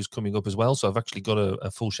cool interviews coming up as well. So I've actually got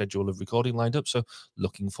a full schedule of recording lined up. So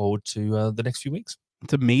looking forward to the next few weeks.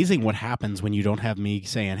 It's amazing what happens when you don't have me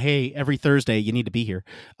saying, hey, every Thursday you need to be here.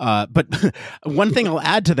 But one thing I'll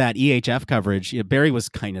add to that EHF coverage, Barry was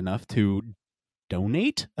kind enough to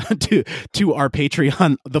donate to our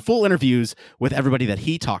Patreon the full interviews with everybody that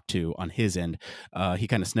he talked to on his end. He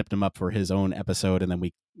kind of snipped them up for his own episode, and then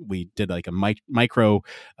we did like a micro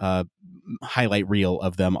highlight reel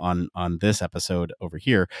of them on this episode over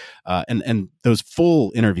here, and those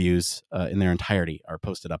full interviews in their entirety are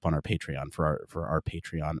posted up on our Patreon for our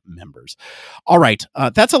Patreon members. All right,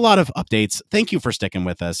 that's a lot of updates. Thank you for sticking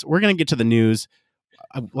with us. We're going to get to the news.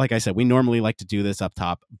 Like I said, we normally like to do this up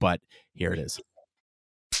top, but here it is.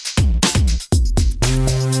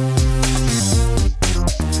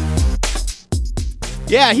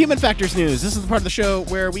 Yeah, Human Factors News. This is the part of the show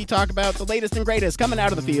where we talk about the latest and greatest coming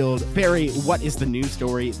out of the field. Barry, what is the news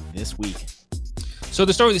story this week? So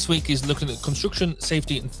the story this week is looking at Construction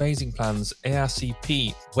Safety and Phasing Plans,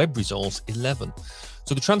 ARCP Web Resource 11.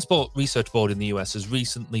 So the Transport Research Board in the US has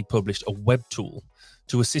recently published a web tool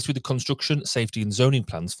to assist with the construction, safety and zoning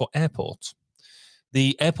plans for airports.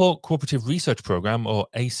 The Airport Cooperative Research Program, or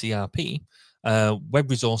ACRP, Web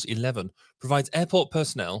Resource 11, provides airport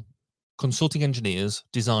personnel, consulting engineers,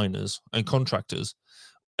 designers, and contractors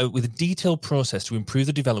with a detailed process to improve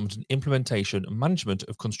the development and implementation and management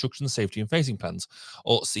of construction safety and phasing plans,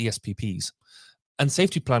 or CSPPs, and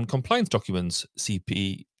safety plan compliance documents,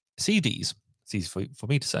 CDs, it's easy for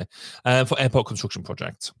me to say, for airport construction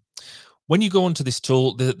projects. When you go onto this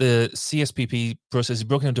tool, the CSPP process is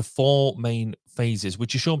broken into 4 main phases,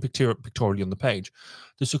 which is shown pictorially on the page.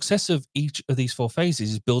 The success of each of these 4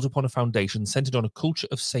 phases is built upon a foundation centered on a culture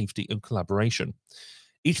of safety and collaboration.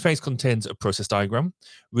 Each phase contains a process diagram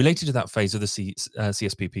related to that phase of the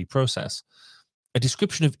CSPP process, a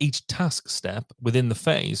description of each task step within the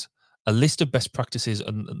phase, a list of best practices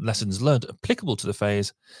and lessons learned applicable to the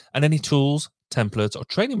phase, and any tools, templates, or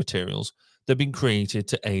training materials that have been created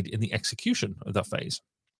to aid in the execution of that phase.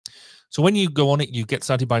 So when you go on it, you get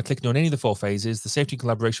started by clicking on any of the 4 phases, the Safety and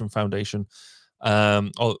Collaboration Foundation,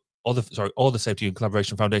 or the Safety and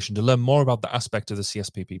Collaboration Foundation, to learn more about the aspect of the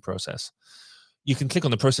CSPP process. You can click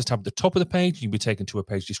on the process tab at the top of the page. You'll be taken to a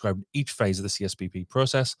page describing each phase of the CSPP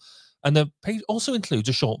process. And the page also includes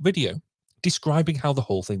a short video describing how the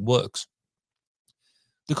whole thing works.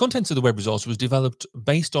 The contents of the web resource was developed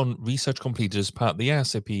based on research completed as part of the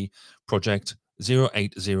ASAP project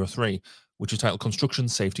 0803, which was titled Construction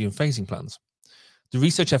Safety and Phasing Plans. The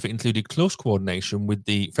research effort included close coordination with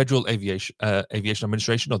the Federal Aviation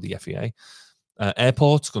Administration, or the FAA,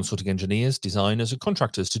 airports, consulting engineers, designers, and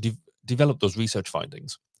contractors to develop those research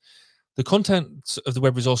findings. The contents of the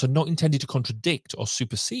web resource are not intended to contradict or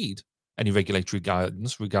supersede any regulatory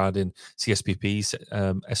guidance regarding CSPPs,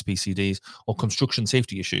 SPCDs, or construction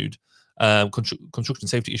safety issued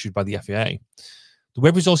by the FAA. The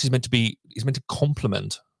web resource is meant to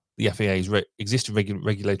complement the FAA's existing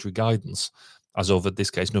regulatory guidance as of, in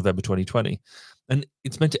this case, November 2020, and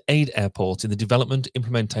it's meant to aid airports in the development,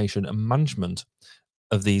 implementation, and management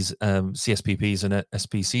of these CSPPs and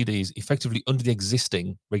SPCDs effectively under the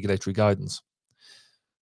existing regulatory guidance.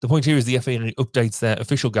 The point here is the FAA updates their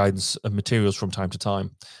official guidance and materials from time to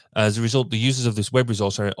time. As a result, the users of this web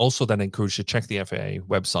resource are also then encouraged to check the FAA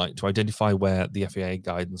website to identify where the FAA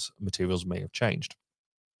guidance materials may have changed.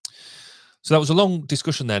 So that was a long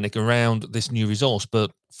discussion there, Nick, around this new resource. But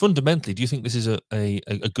fundamentally, do you think this is a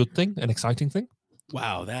good thing, an exciting thing?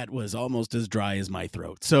 Wow, that was almost as dry as my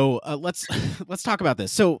throat. So let's talk about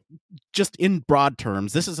this. So, just in broad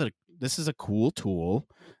terms, this is a cool tool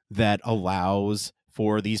that allows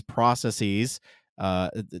for these processes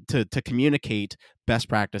to communicate best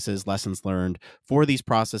practices, lessons learned for these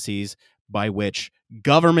processes by which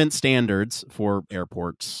government standards for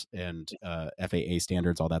airports and FAA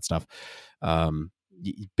standards, all that stuff.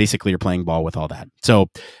 Basically, you're playing ball with all that. So,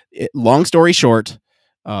 long story short,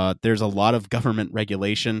 there's a lot of government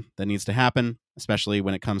regulation that needs to happen, especially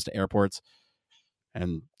when it comes to airports.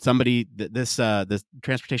 And this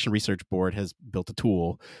Transportation Research Board has built a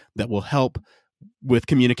tool that will help with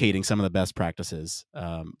communicating some of the best practices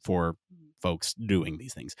for folks doing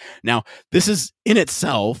these things. Now, this is in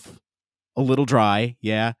itself a little dry.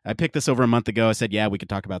 Yeah, I picked this over a month ago. I said, yeah, we could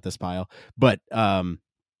talk about this pile, but I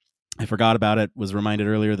forgot about it. Was reminded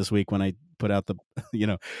earlier this week when I put out the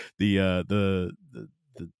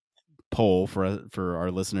poll for our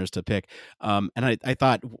listeners to pick. And I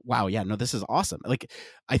thought, wow, yeah, no, this is awesome. Like,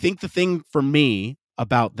 I think the thing for me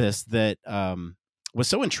about this that was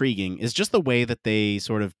so intriguing is just the way that they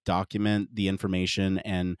sort of document the information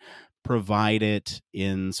and provide it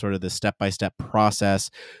in sort of the step-by-step process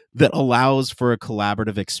that allows for a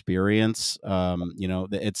collaborative experience.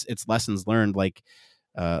 It's lessons learned, like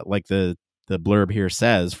the blurb here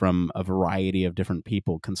says, from a variety of different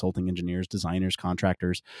people: consulting engineers, designers,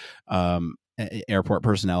 contractors, airport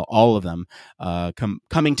personnel, all of them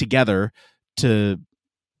coming together to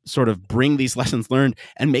sort of bring these lessons learned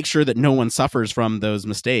and make sure that no one suffers from those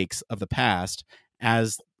mistakes of the past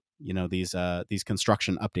as these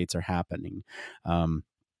construction updates are happening.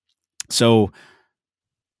 So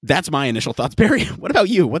that's my initial thoughts. Barry, what about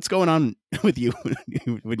you? What's going on with you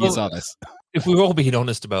when you saw this? If we were all being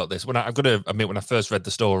honest about this, I've got to admit, when I first read the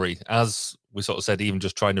story, as we sort of said, even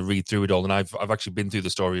just trying to read through it all, and I've actually been through the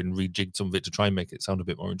story and rejigged some of it to try and make it sound a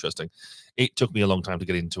bit more interesting. It took me a long time to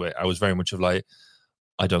get into it. I was very much of like,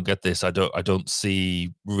 I don't get this. I don't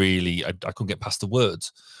see really. I couldn't get past the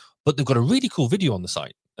words. But they've got a really cool video on the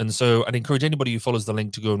site. And so I'd encourage anybody who follows the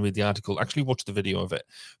link to go and read the article, actually watch the video of it,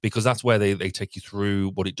 because that's where they take you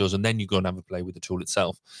through what it does. And then you go and have a play with the tool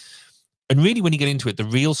itself. And really, when you get into it, the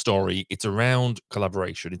real story, it's around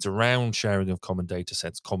collaboration. It's around sharing of common data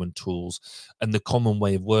sets, common tools, and the common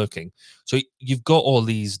way of working. So you've got all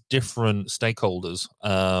these different stakeholders.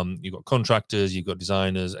 You've got contractors, you've got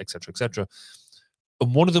designers, et cetera, et cetera.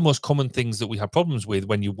 And one of the most common things that we have problems with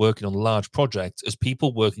when you're working on large projects is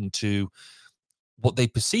people working to what they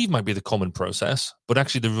perceive might be the common process, but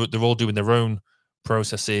actually they're all doing their own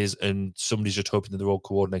processes, and somebody's just hoping that they're all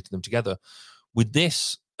coordinating them together. With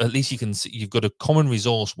this, at least you can see you've got a common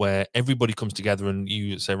resource where everybody comes together and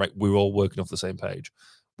you say, right, we're all working off the same page.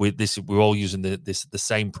 With this, we're all using the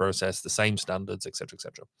same process, the same standards, et cetera, et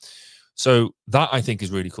cetera. So that, I think, is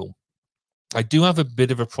really cool. I do have a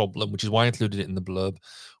bit of a problem, which is why I included it in the blurb,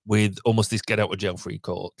 with almost this get out of jail free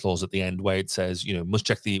clause at the end, where it says, must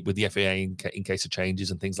check with the FAA in case of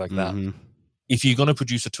changes and things like that. If you're going to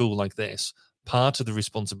produce a tool like this, part of the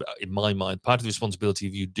responsibility, in my mind, part of the responsibility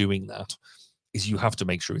of you doing that is you have to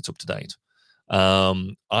make sure it's up to date.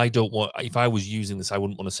 I don't want, if I was using this, I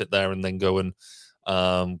wouldn't want to sit there and then go and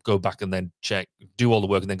go back and then check, do all the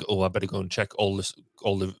work and then go, oh, I better go and check all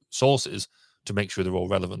the sources to make sure they're all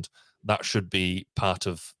relevant. That should be part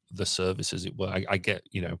of the service, as it were. I get,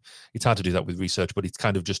 it's hard to do that with research, but it's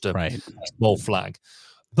kind of just a small flag.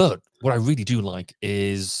 But what I really do like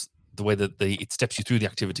is the way that it steps you through the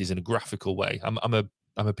activities in a graphical way. I'm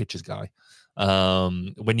a pictures guy.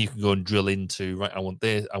 When you can go and drill into, right, I want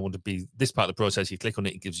to be this part of the process. You click on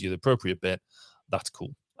it, it gives you the appropriate bit. That's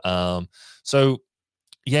cool. So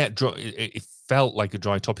yeah, it felt like a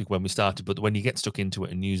dry topic when we started, but when you get stuck into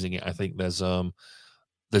it and using it, I think there's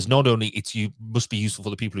not only you must be useful for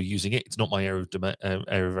the people who are using it. It's not my area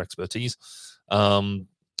of expertise,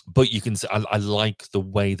 but you can say I like the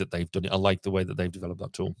way that they've done it. I like the way that they've developed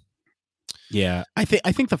that tool. Yeah, I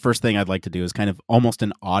think the first thing I'd like to do is kind of almost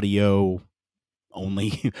an audio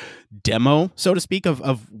only demo, so to speak,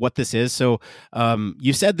 of what this is. So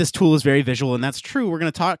you said this tool is very visual, and that's true. We're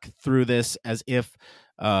going to talk through this as if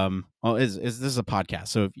this is a podcast,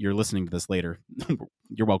 so if you're listening to this later,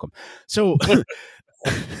 you're welcome. So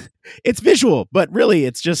it's visual, but really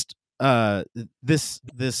it's just this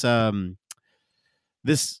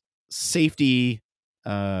safety,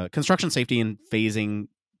 construction safety and phasing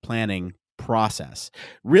planning process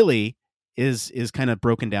really is kind of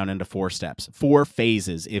broken down into 4 steps, 4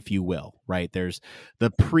 phases, if you will, right? There's the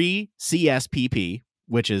pre-CSPP,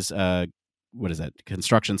 which is what is that?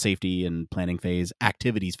 Construction safety and planning phase,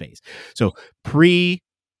 activities phase. So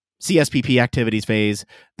pre-CSPP activities phase,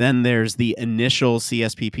 then there's the initial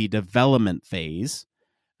CSPP development phase,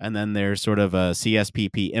 and then there's sort of a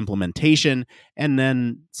CSPP implementation, and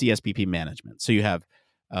then CSPP management. So you have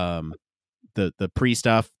the pre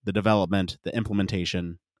stuff, the development, the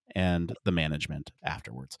implementation, and the management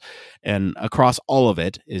afterwards. And across all of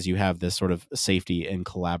it is you have this sort of safety and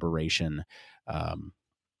collaboration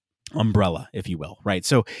umbrella, if you will, right?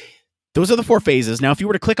 So those are the 4 phases. Now, if you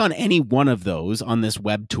were to click on any one of those on this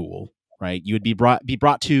web tool, right, you would be brought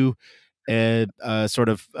to a sort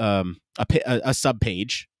of a sub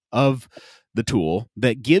page of the tool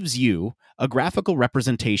that gives you a graphical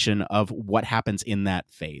representation of what happens in that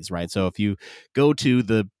phase, right? So if you go to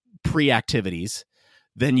the pre-activities,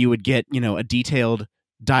 then you would get, a detailed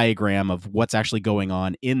diagram of what's actually going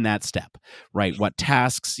on in that step, right? What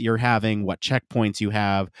tasks you're having, what checkpoints you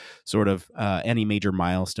have, sort of any major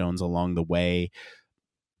milestones along the way.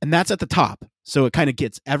 And that's at the top. So it kind of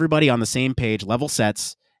gets everybody on the same page, level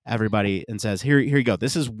sets everybody and says, here you go.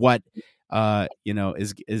 This is what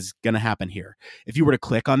is going to happen here. If you were to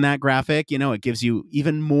click on that graphic, it gives you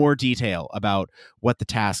even more detail about what the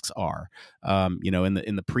tasks are. In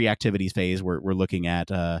the pre-activities phase, we're looking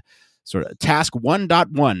at sort of task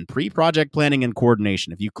 1.1, pre-project planning and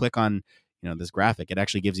coordination. If you click on this graphic, it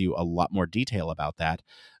actually gives you a lot more detail about that,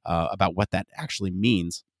 about what that actually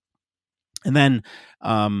means. And then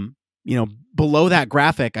below that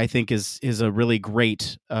graphic, I think is a really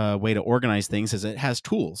great way to organize things, is it has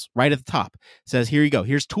tools right at the top. It says, here you go.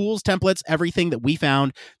 Here's tools, templates, everything that we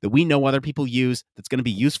found that we know other people use that's going to be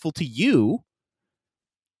useful to you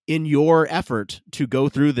in your effort to go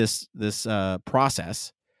through this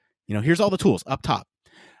process. Here's all the tools up top.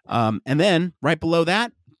 And then right below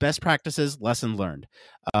that, best practices, lesson learned.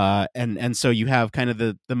 And so you have kind of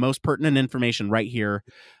the most pertinent information right here.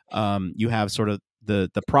 You have sort of the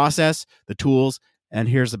process, the tools, and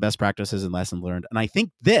here's the best practices and lesson learned. And I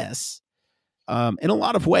think this, in a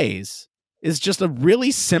lot of ways, is just a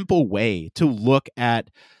really simple way to look at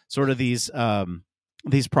sort of these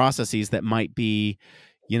processes that might be,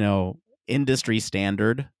 industry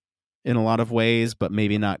standard in a lot of ways, but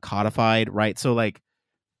maybe not codified, right? So like,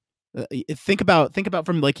 think about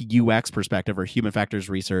from like a UX perspective or human factors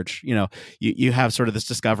research. You have sort of this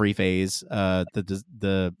discovery phase,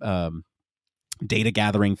 the data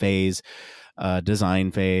gathering phase, design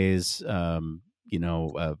phase, sort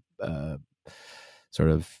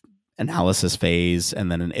of analysis phase,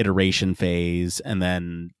 and then an iteration phase, and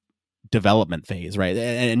then development phase, right?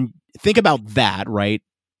 And think about that, right?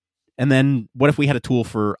 And then what if we had a tool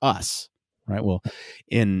for us? Right. Well,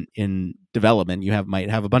 in development, you might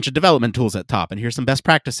have a bunch of development tools at top, and here's some best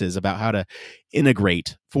practices about how to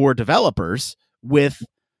integrate for developers with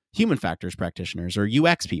human factors practitioners or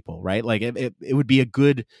UX people, right? Like it would be a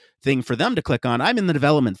good thing for them to click on. I'm in the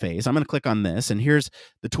development phase. I'm going to click on this, and here's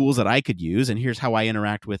the tools that I could use, and here's how I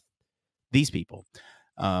interact with these people.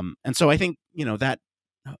 And so I think that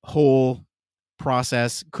whole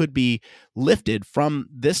process could be lifted from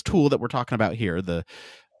this tool that we're talking about here, the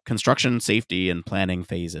construction safety and planning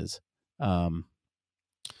phases, and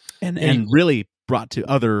really brought to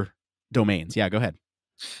other domains. Yeah, go ahead.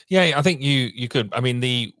 Yeah, I think you could. I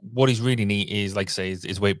mean, what is really neat is, like I say,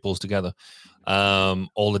 is where it pulls together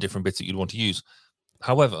all the different bits that you'd want to use.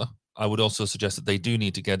 However, I would also suggest that they do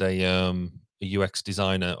need to get a UX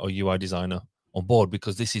designer or UI designer on board,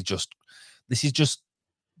 because this is just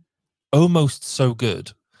almost so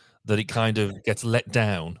good that it kind of gets let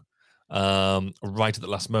down right at the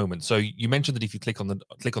last moment. So you mentioned that if you click on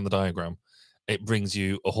the diagram it brings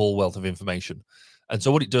you a whole wealth of information. And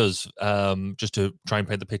so what it does, just to try and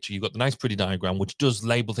paint the picture, you've got the nice pretty diagram, which does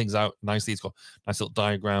label things out nicely. It's got nice little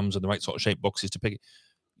diagrams and the right sort of shape boxes to pick it.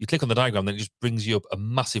 You click on the diagram, then it just brings you up a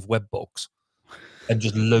massive web box and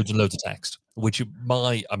just loads and loads of text, which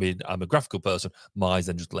I'm a graphical person, my eyes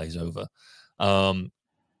then just glaze over.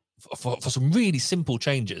 For some really simple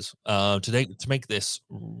changes to make this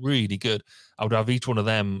really good, I would have each one of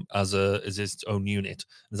them as its own unit.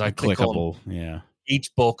 As I click on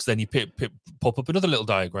each box, then you pop up another little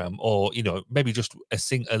diagram, or maybe just a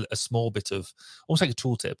small bit of almost like a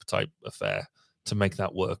tooltip type affair to make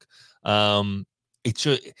that work.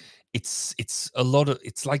 It's a lot of,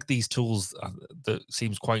 it's like these tools that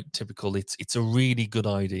seems quite typical. It's a really good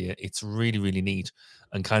idea. It's really, really neat,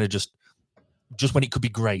 and kind of just when it could be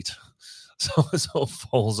great, so it sort of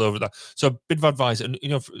falls over that. So a bit of advice, and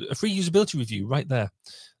a free usability review right there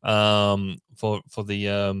for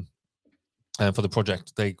the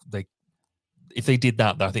project. They if they did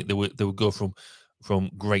that, I think they would go from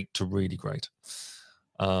great to really great.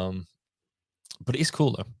 But it is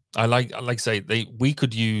cool though. I like to say we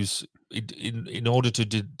could use in order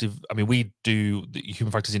to we do the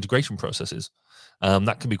human factors integration processes.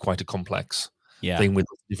 That can be quite a complex thing with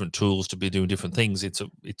different tools to be doing different things. It's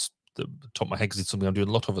the top of my head because it's something I'm doing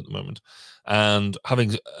a lot of at the moment. And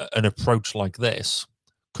having an approach like this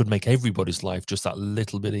could make everybody's life just that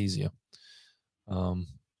little bit easier. I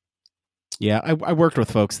worked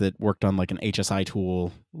with folks that worked on like an HSI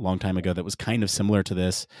tool a long time ago that was kind of similar to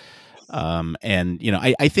this. And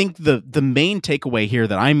I think the main takeaway here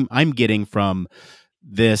that I'm getting from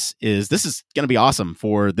this is going to be awesome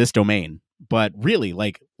for this domain, but really,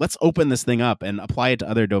 like, let's open this thing up and apply it to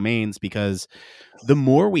other domains, because the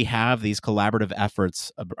more we have these collaborative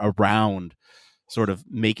efforts around sort of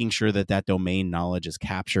making sure that domain knowledge is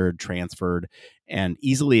captured, transferred, and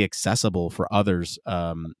easily accessible for others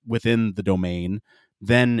within the domain,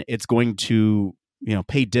 then it's going to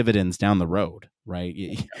pay dividends down the road, right?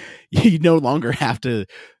 You no longer have to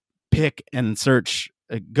pick and search,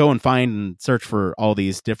 go and find and search for all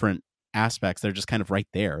these different aspects. They're just kind of right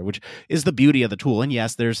there, which is the beauty of the tool. And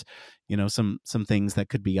yes, there's some things that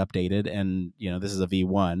could be updated, and this is a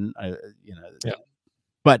V1,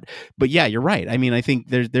 but yeah, you're right. I mean, I think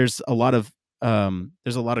there's a lot of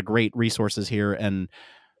great resources here, and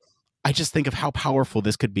I just think of how powerful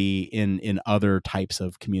this could be in other types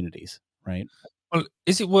of communities, right? Well,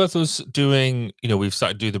 is it worth us doing, we've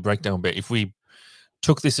started to do the breakdown bit. If we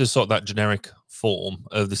took this as sort of that generic form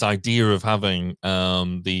of this idea of having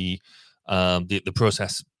the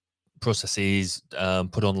processes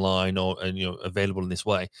put online or available in this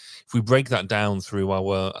way, if we break that down through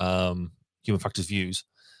our human factors views,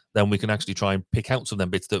 then we can actually try and pick out some of them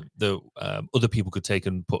bits that other people could take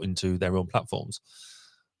and put into their own platforms.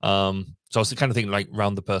 So I was kind of thinking like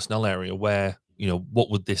around the personnel area where,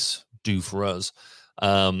 what would this do for us?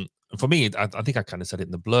 And for me, I think I kind of said it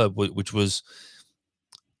in the blurb, which was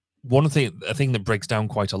a thing that breaks down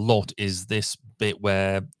quite a lot is this bit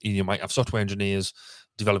where you might have software engineers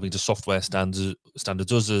developing to software standards,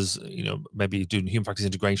 us as maybe doing human factors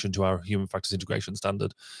integration to our human factors integration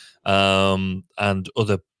standard, and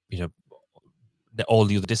other all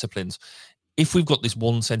the other disciplines. If we've got this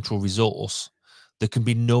one central resource, there can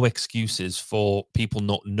be no excuses for people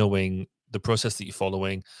not knowing the process that you're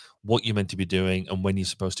following, what you're meant to be doing, and when you're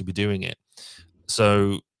supposed to be doing it.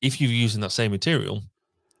 So if you're using that same material,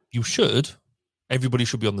 everybody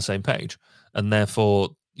should be on the same page, and therefore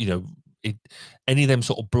any of them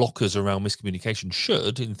sort of blockers around miscommunication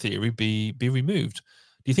should, in theory, be removed.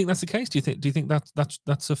 Do you think that's the case? Do you think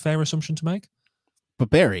that's a fair assumption to make? But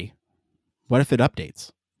Barry, what if it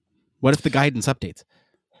updates? What if the guidance updates?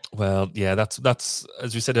 Well, yeah, that's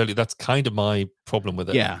as we said earlier, that's kind of my problem with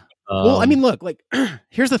it. Yeah. Well, I mean, look, like,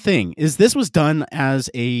 here's the thing: is this was done as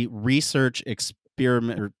a research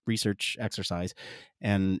experiment or research exercise,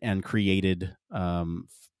 and created,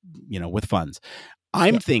 with funds.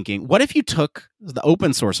 I'm thinking, what if you took the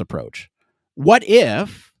open source approach? What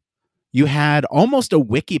if you had almost a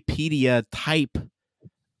Wikipedia type,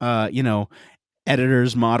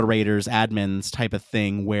 editors, moderators, admins type of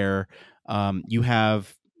thing, where you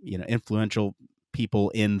have influential people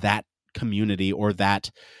in that community or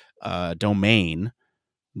that domain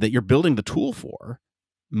that you're building the tool for,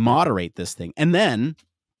 moderate this thing, and then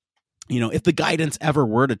if the guidance ever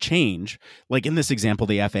were to change, like in this example,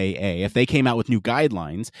 the FAA, if they came out with new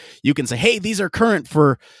guidelines, you can say, hey, these are current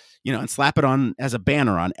for, and slap it on as a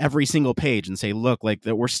banner on every single page and say, look, like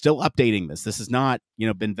that we're still updating this. This has not,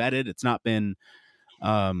 been vetted. It's not been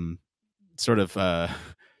sort of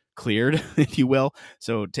cleared, if you will.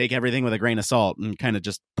 So take everything with a grain of salt, and kind of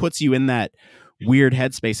just puts you in that weird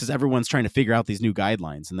headspace as everyone's trying to figure out these new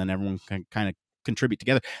guidelines, and then everyone can kind of contribute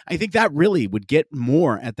together. I think that really would get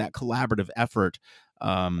more at that collaborative effort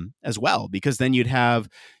as well, because then you'd have,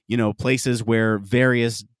 places where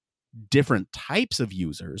various different types of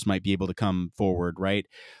users might be able to come forward, right?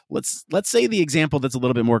 Let's say the example that's a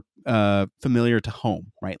little bit more familiar to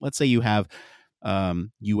home, right? Let's say you have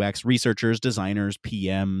UX researchers, designers,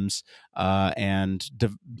 PMs, and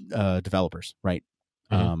developers, right?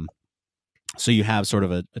 Mhm. So you have sort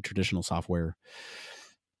of a traditional software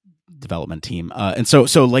development team, and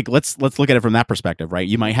so like let's look at it from that perspective, right?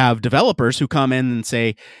 You might have developers who come in and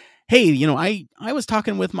say, hey, I was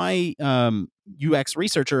talking with my UX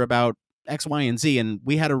researcher about X, Y, and Z, and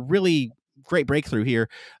we had a really great breakthrough here.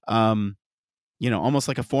 Almost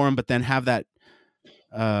like a forum, but then have that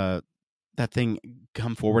thing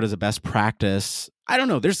come forward as a best practice. I don't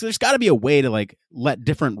know. There's got to be a way to like let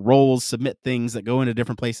different roles submit things that go into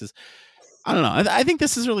different places. I don't know. I think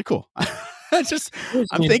this is really cool. I'm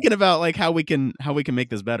thinking about like how we can make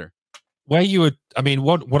this better. Where you would, I mean,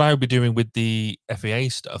 what I would be doing with the FAA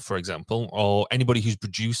stuff, for example, or anybody who's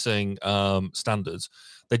producing standards,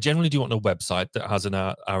 they generally do want a website that has an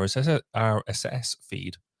RSS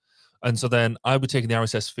feed. And so then I would take the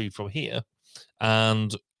RSS feed from here,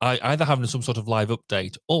 and I either having some sort of live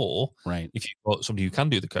update, or right, if you've got somebody who can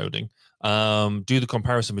do the coding, do the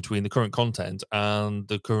comparison between the current content and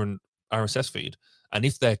the current RSS feed. And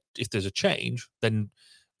if there's a change, then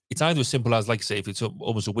it's either as simple as, like I say, if it's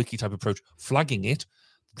almost a wiki type approach, flagging it,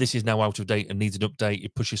 this is now out of date and needs an update.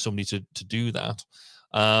 It pushes somebody to do that.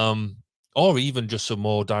 Or even just some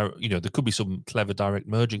more direct, there could be some clever direct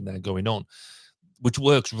merging there going on, which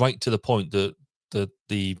works right to the point that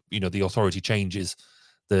the authority changes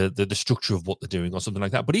the structure of what they're doing or something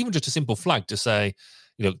like that. But even just a simple flag to say,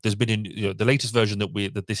 there's been the latest version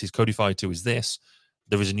that this is codified to is this.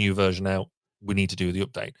 There is a new version out. We need to do the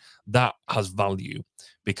update. That has value,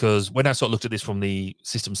 because when I sort of looked at this from the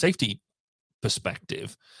system safety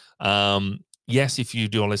perspective, yes, if you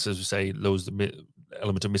do all this, as we say, lowers the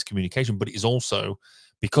element of miscommunication, but it is also,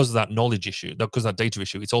 because of that knowledge issue, because of that data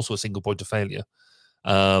issue, it's also a single point of failure.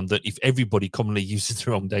 That if everybody commonly uses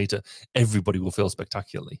their own data, everybody will fail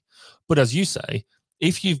spectacularly. But as you say,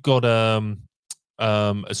 if you've got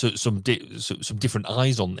some different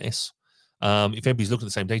eyes on this, if everybody's looking at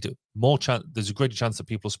the same data, there's a greater chance that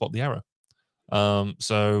people spot the error.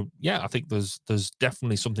 So yeah, I think there's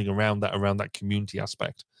definitely something around that community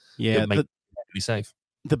aspect. Yeah, that makes it really safe.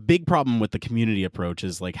 The big problem with the community approach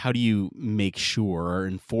is like, how do you make sure or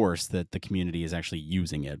enforce that the community is actually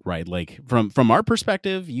using it, right? Like from our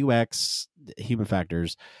perspective, UX, human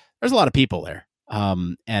factors, there's a lot of people there.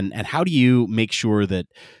 And how do you make sure that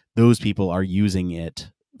those people are using it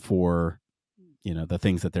for, the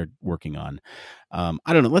things that they're working on?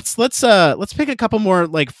 I don't know. Let's pick a couple more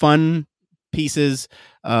like fun pieces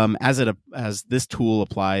as this tool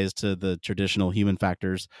applies to the traditional human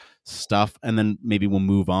factors stuff, and then maybe we'll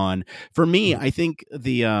move on. For me, I think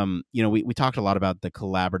the we talked a lot about the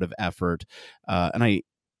collaborative effort, and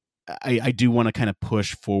I do want to kind of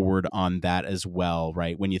push forward on that as well,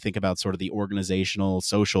 right? When you think about sort of the organizational,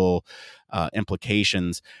 social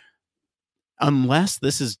implications, unless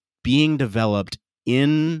this is being developed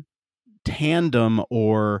in tandem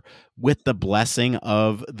or with the blessing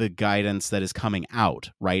of the guidance that is coming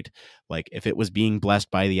out, right? Like if it was being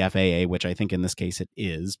blessed by the FAA, which I think in this case it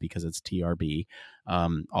is, because it's TRB,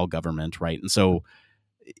 all government, right? And so,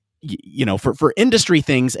 for industry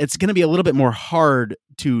things, it's going to be a little bit more hard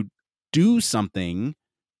to do something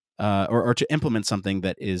or to implement something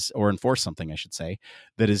that is, or enforce something, I should say,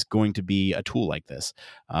 that is going to be a tool like this.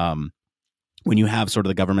 When you have sort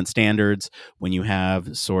of the government standards, when you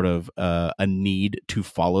have sort of a need to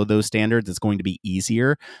follow those standards, it's going to be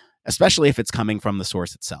easier, especially if it's coming from the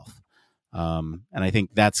source itself. And I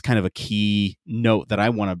think that's kind of a key note that I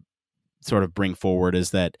want to sort of bring forward,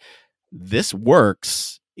 is that this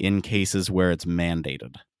works in cases where it's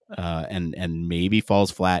mandated, and maybe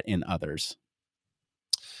falls flat in others.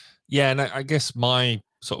 Yeah, and I guess my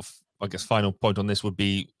sort of, final point on this would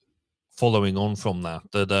be following on from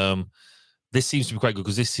that this seems to be quite good,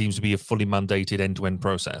 because this seems to be a fully mandated end-to-end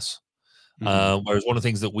process. Mm-hmm. Whereas one of the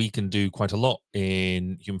things that we can do quite a lot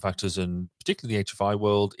in human factors, and particularly the HFI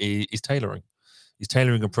world, is tailoring. Is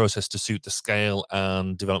tailoring a process to suit the scale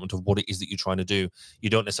and development of what it is that you're trying to do. You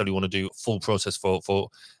don't necessarily want to do a full process for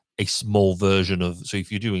a small version of. So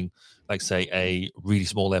if you're doing, like, say, a really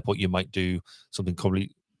small airport, you might do something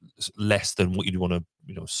probably less than what you'd want a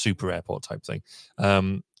super airport type thing.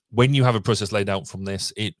 When you have a process laid out from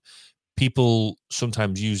this, people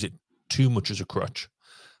sometimes use it too much as a crutch,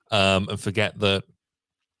 and forget that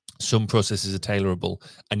some processes are tailorable,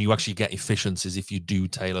 and you actually get efficiencies if you do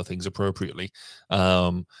tailor things appropriately.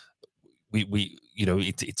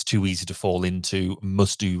 It's too easy to fall into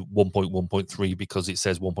must do 1.1.3 because it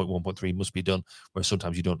says 1.1.3 must be done, where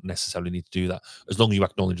sometimes you don't necessarily need to do that, as long as you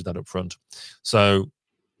acknowledge that up front. So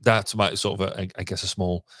that's my sort of I guess a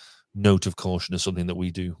small note of caution, is something that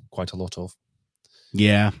we do quite a lot of.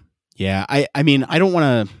 Yeah. I mean, I don't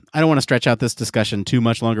want to stretch out this discussion too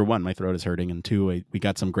much longer. One, my throat is hurting, and two, we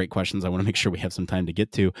got some great questions I want to make sure we have some time to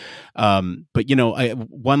get to. But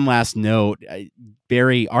one last note,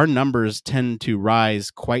 Barry, our numbers tend to rise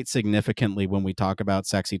quite significantly when we talk about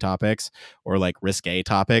sexy topics or like risque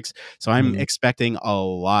topics. So I'm expecting a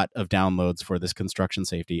lot of downloads for this construction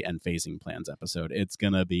safety and phasing plans episode. It's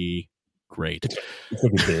gonna be great. It's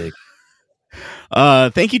gonna be big.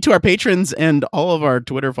 Thank you to our patrons and all of our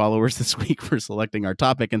Twitter followers this week for selecting our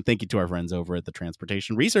topic. And thank you to our friends over at the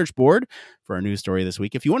Transportation Research Board for our news story this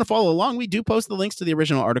week. If you want to follow along, we do post the links to the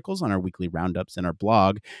original articles on our weekly roundups and our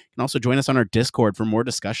blog. You can also join us on our Discord for more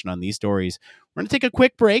discussion on these stories. We're going to take a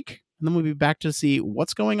quick break, and then we'll be back to see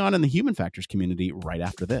what's going on in the human factors community right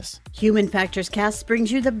after this. Human Factors Cast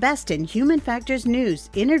brings you the best in human factors news,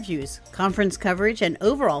 interviews, conference coverage, and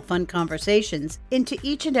overall fun conversations into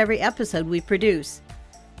each and every episode we produce.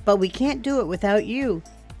 But we can't do it without you.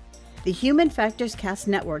 The Human Factors Cast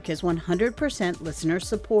network is 100% listener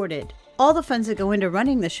supported. All the funds that go into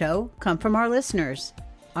running the show come from our listeners.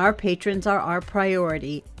 Our patrons are our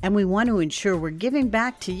priority, and we want to ensure we're giving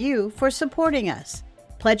back to you for supporting us.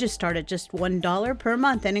 Pledges start at just $1 per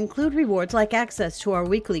month and include rewards like access to our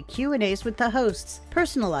weekly Q&As with the hosts,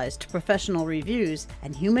 personalized professional reviews,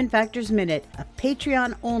 and Human Factors Minute, a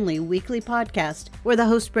Patreon-only weekly podcast where the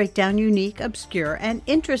hosts break down unique, obscure, and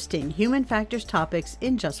interesting human factors topics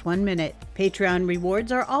in just 1 minute. Patreon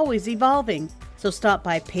rewards are always evolving, so stop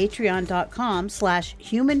by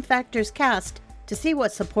patreon.com/humanfactorscast to see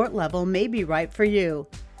what support level may be right for you.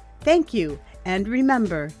 Thank you, and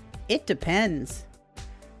remember, it depends.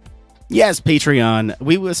 Yes, Patreon.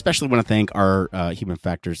 We especially want to thank our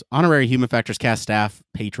honorary Human Factors Cast staff,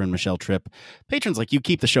 patron Michelle Tripp. Patrons like you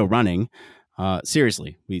keep the show running.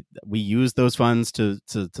 Seriously, we use those funds to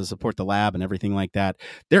support the lab and everything like that.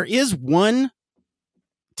 There is one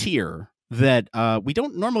tier that we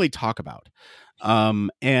don't normally talk about,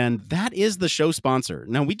 and that is the show sponsor.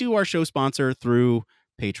 Now, we do our show sponsor through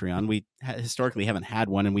Patreon. We historically haven't had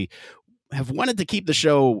one, and we have wanted to keep the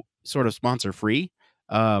show sort of sponsor free.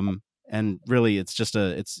 And really, it's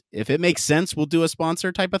if it makes sense, we'll do a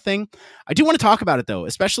sponsor type of thing. I do want to talk about it, though,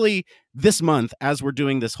 especially this month as we're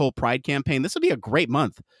doing this whole Pride campaign. This would be a great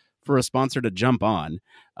month for a sponsor to jump on,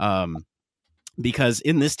 because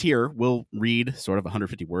in this tier, we'll read sort of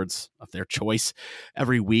 150 words of their choice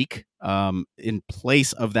every week in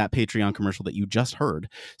place of that Patreon commercial that you just heard.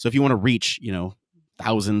 So if you want to reach,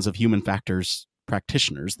 thousands of human factors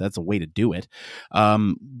practitioners, that's a way to do it.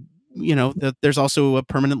 There's also a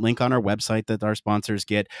permanent link on our website that our sponsors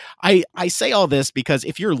get. I say all this because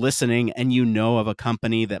if you're listening and you know of a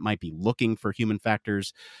company that might be looking for human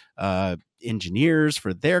factors engineers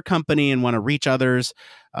for their company and want to reach others,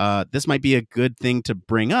 this might be a good thing to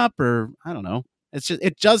bring up, or I don't know.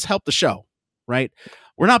 It does help the show, right?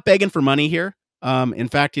 We're not begging for money here. In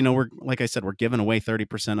fact, we're, like I said, we're giving away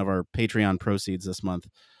 30% of our Patreon proceeds this month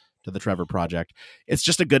to the Trevor Project. It's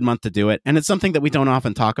just a good month to do it, and it's something that we don't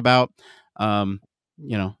often talk about.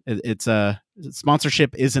 It's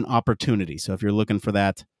sponsorship is an opportunity. So if you're looking for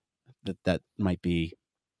that might be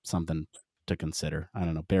something to consider. I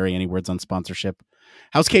don't know, Barry. Any words on sponsorship?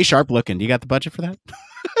 How's K Sharp looking? Do you got the budget for that?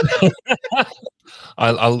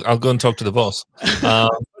 I'll go and talk to the boss.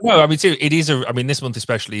 No, I mean, it is this month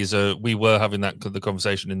especially we were having the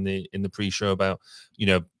conversation in the pre-show about,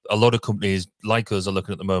 a lot of companies like us are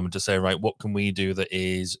looking at the moment to say, right, what can we do that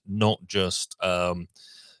is not just,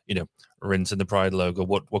 rinse in the Pride logo?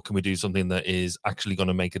 What can we do? Something that is actually going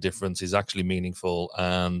to make a difference, is actually meaningful,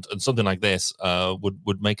 and something like this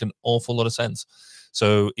would make an awful lot of sense.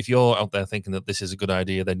 So if you're out there thinking that this is a good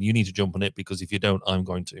idea, then you need to jump on it, because if you don't, I'm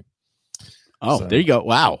going to. Oh, so there you go.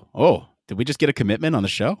 Wow. Oh, did we just get a commitment on the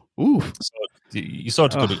show? Ooh. So you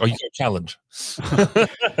sort of you got a challenge.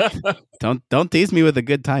 Don't tease me with a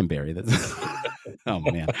good time, Barry. Oh,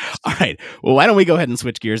 man. All right. Well, why don't we go ahead and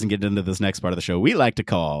switch gears and get into this next part of the show we like to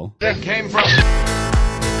call... It came from...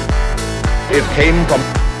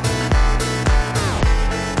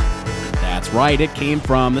 That's right. It came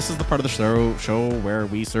from... This is the part of the show where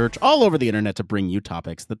we search all over the internet to bring you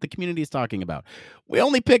topics that the community is talking about. We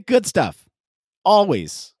only pick good stuff.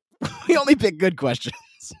 Always. We only pick good questions.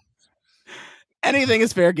 Anything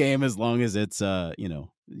is fair game as long as it's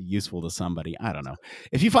useful to somebody. I don't know.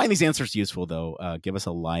 If you find these answers useful, though, give us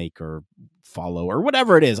a like or follow or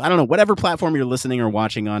whatever it is. I don't know. Whatever platform you're listening or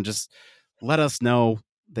watching on, just let us know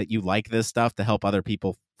that you like this stuff to help other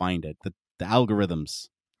people find it. The algorithms.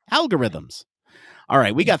 All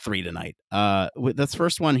right, we got 3 tonight. This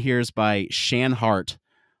first one here is by Shan Hart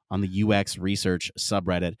on the UX research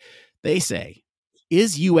subreddit. They say,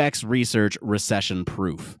 is UX research recession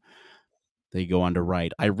proof? They go on to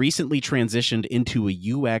write, I recently transitioned into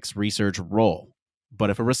a UX research role, but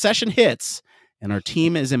if a recession hits and our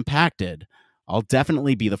team is impacted, I'll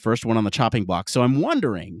definitely be the first one on the chopping block. So I'm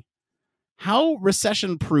wondering how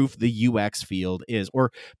recession proof the UX field is,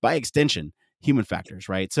 or by extension, human factors,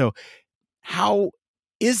 right? So how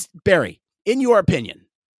is, Barry, in your opinion,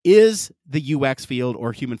 is the UX field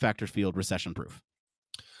or human factors field recession proof?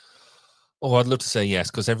 Oh, I'd love to say yes,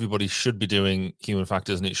 because everybody should be doing human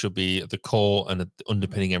factors and it should be at the core and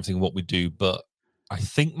underpinning everything what we do. But I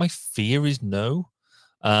think my fear is no.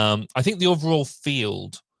 I think the overall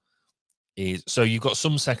field is, so you've got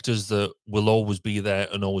some sectors that will always be there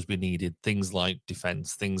and always be needed. Things like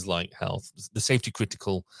defense, things like health, the safety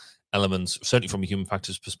critical elements, certainly from a human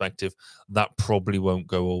factors perspective, that probably won't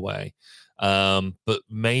go away. But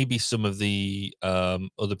maybe some of the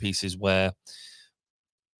other pieces where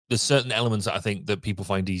there's certain elements that I think that people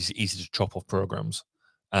find easy to chop off programs,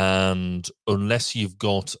 and unless you've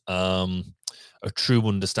got a true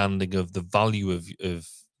understanding of the value of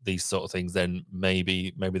these sort of things, then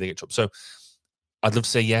maybe they get chopped. So I'd love to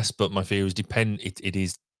say yes, but my fear is it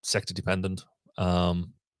is sector dependent. I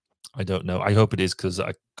don't know. I hope it is, because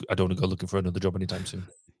I don't want to go looking for another job anytime soon.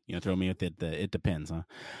 Throw me with it depends,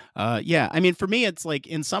 huh? Yeah, I mean, for me, it's like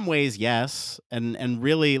in some ways, yes, and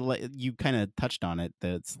really, you kind of touched on it.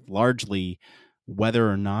 That's largely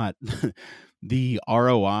whether or not the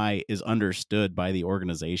ROI is understood by the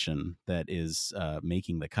organization that is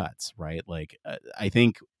making the cuts, right? Like, I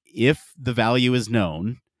think if the value is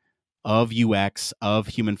known of UX, of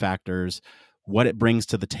human factors, what it brings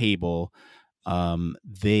to the table,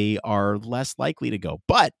 they are less likely to go.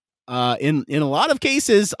 But in a lot of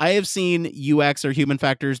cases, I have seen UX or human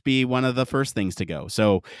factors be one of the first things to go.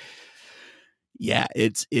 So yeah,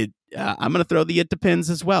 I'm going to throw the it depends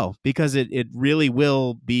as well, because it really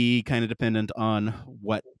will be kind of dependent on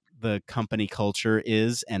what the company culture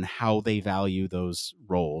is and how they value those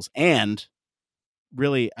roles. And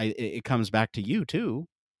really, it comes back to you too,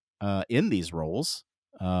 in these roles.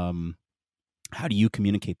 How do you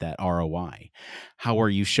communicate that ROI? How are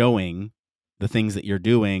you showing the things that you're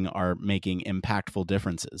doing are making impactful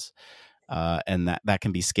differences? And that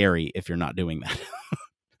can be scary if you're not doing that.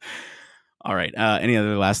 All right. Any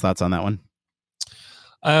other last thoughts on that one?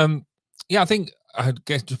 Yeah, I think I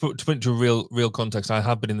guess to put into real context, I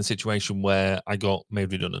have been in the situation where I got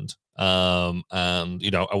made redundant. And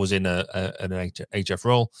I was in an HF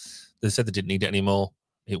role. They said they didn't need it anymore.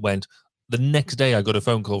 It went. The next day, I got a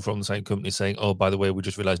phone call from the same company saying, "Oh, by the way, we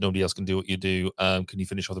just realized nobody else can do what you do. Can you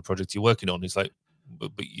finish all the projects you're working on?" It's like,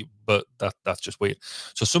 but that's just weird.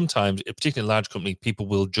 So sometimes, particularly in a large company, people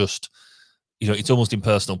will just, it's almost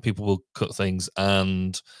impersonal. People will cut things,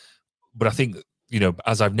 but I think,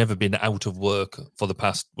 as I've never been out of work for the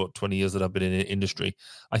past 20 years that I've been in the industry,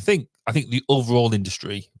 I think the overall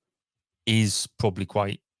industry is probably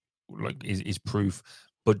quite is proof.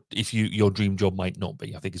 But if your dream job might not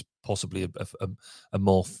be, I think it's possibly a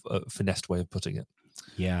more finessed way of putting it.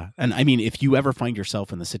 Yeah. And I mean, if you ever find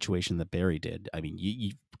yourself in the situation that Barry did, I mean,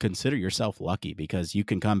 you consider yourself lucky, because you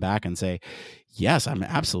can come back and say, yes, I'm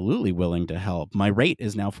absolutely willing to help. My rate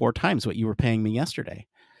is now 4 times what you were paying me yesterday.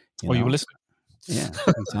 You were listening. Yeah,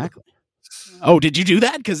 exactly. Oh, did you do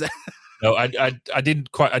that? Because no, I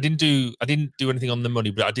didn't quite. I didn't do anything on the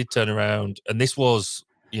money, but I did turn around, and this was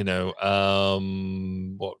 18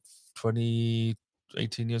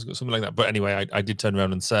 years ago, something like that. But anyway, I did turn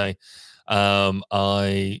around and say, I'm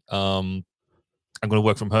going to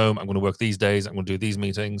work from home. I'm going to work these days. I'm going to do these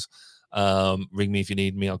meetings. Ring me if you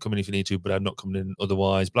need me. I'll come in if you need to, but I'm not coming in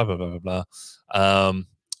otherwise. Blah blah blah blah blah.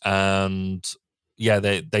 And yeah,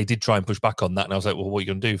 they did try and push back on that, and I was like, well, what are you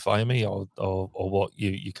going to do? Fire me or what?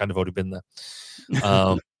 You kind of already been there.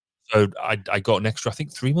 So I got an extra, I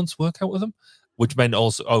think, 3 months work out with them, which meant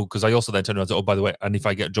also, because I also then turned around and said, oh, by the way, and if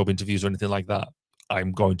I get job interviews or anything like that,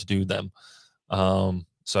 I'm going to do them.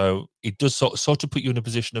 So it does sort of put you in a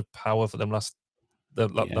position of power for them that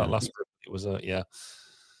last group. It was yeah.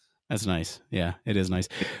 That's nice. Yeah, it is nice.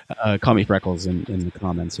 Call me Freckles in the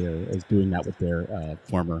comments here is doing that with their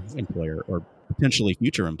former employer or potentially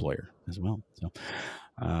future employer as well. So,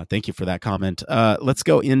 Thank you for that comment. Let's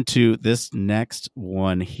go into this next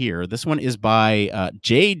one here. This one is by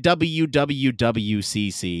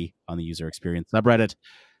JWWWCC on the user experience subreddit.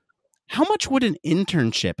 How much would an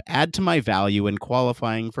internship add to my value in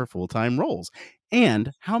qualifying for full-time roles?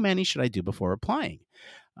 And how many should I do before applying?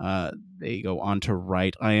 They go on to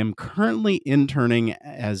write, I am currently interning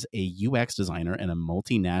as a UX designer in a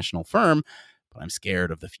multinational firm, but I'm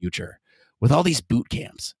scared of the future. With all these boot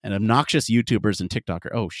camps and obnoxious YouTubers and TikToker.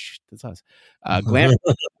 Oh, that's us.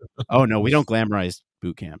 Oh, no, we don't glamorize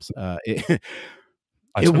boot camps. It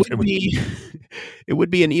would be it would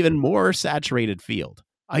be an even more saturated field.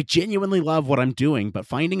 I genuinely love what I'm doing, but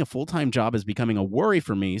finding a full-time job is becoming a worry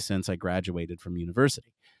for me since I graduated from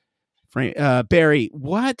university. Barry,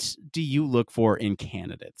 what do you look for in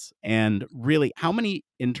candidates? And really, how many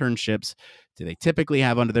internships do they typically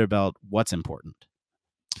have under their belt? What's important?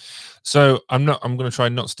 So I'm going to try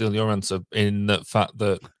and not steal your answer in the fact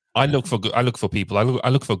that I look for people. I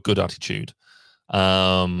look for good attitude.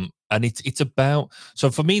 And it's about, so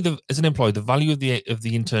for me, as an employee, the value of the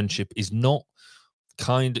internship is not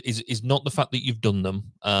is not the fact that you've done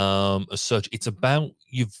them as such. It's about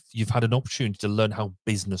you've had an opportunity to learn how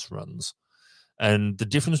business runs, and the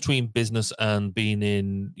difference between business and being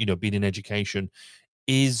in education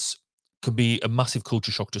can be a massive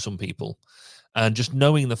culture shock to some people. And just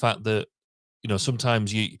knowing the fact that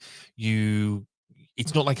sometimes you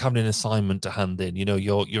it's not like having an assignment to hand in.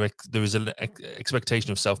 There is an expectation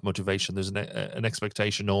of self-motivation. There's an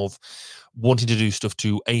expectation of wanting to do stuff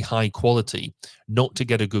to a high quality, not to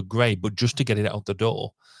get a good grade, but just to get it out the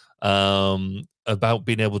door. About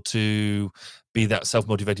being able to be that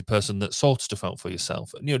self-motivated person that sorts stuff out for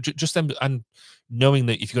yourself. And, just them, and knowing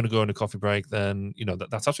that if you're going to go on a coffee break, then,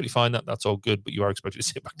 that's absolutely fine. That's all good, but you are expected to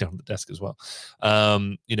sit back down at the desk as well.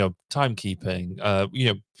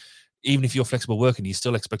 Timekeeping, even if you're flexible working, you're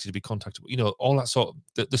still expected to be contactable. All that sort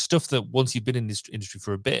of the stuff that once you've been in this industry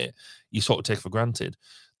for a bit, you sort of take for granted.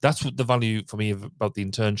 That's what the value for me about the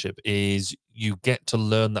internship is. You get to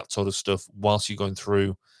learn that sort of stuff whilst you're going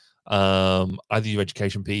through either your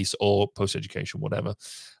education piece or post-education, whatever.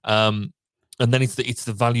 And then it's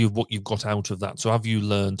the value of what you've got out of that. So have you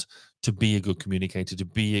learned to be a good communicator, to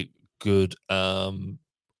be a good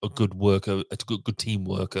worker, a good team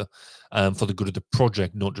worker, for the good of the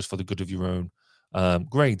project, not just for the good of your own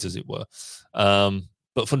grades, as it were.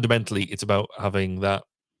 But fundamentally, it's about having the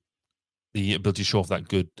ability to show off that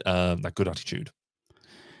good attitude.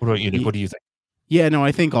 What about you, Nick? What do you think? Yeah, no,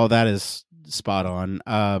 I think all that is spot on.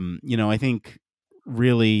 I think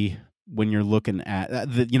really when you're looking at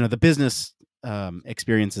the business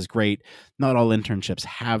experience is great. Not all internships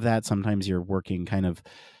have that. Sometimes you're working kind of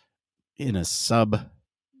in a subsect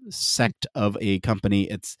of a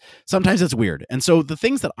company. Sometimes it's weird. And so the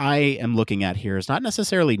things that I am looking at here is not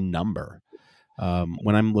necessarily number.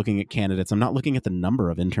 When I'm looking at candidates, I'm not looking at the number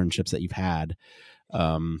of internships that you've had.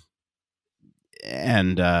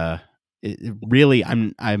 Really,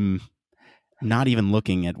 I'm not even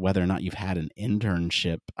looking at whether or not you've had an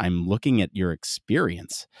internship. I'm looking at your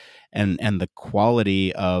experience and the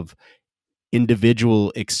quality of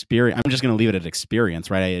individual experience. I'm just going to leave it at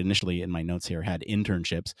experience, right? I initially in my notes here had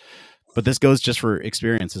internships, but this goes just for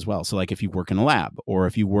experience as well. So like if you work in a lab or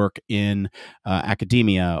if you work in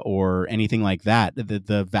academia or anything like that,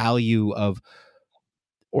 the value of,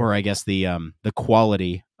 or I guess the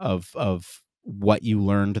quality of what you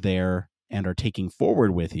learned there and are taking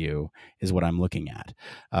forward with you is what I'm looking at.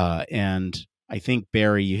 And I think,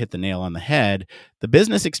 Barry, you hit the nail on the head. The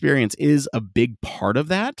business experience is a big part of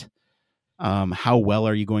that. How well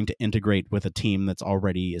are you going to integrate with a team that's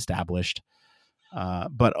already established?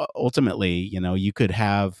 But ultimately, you could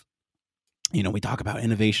have, we talk about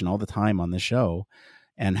innovation all the time on this show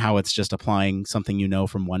and how it's just applying something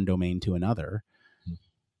from one domain to another.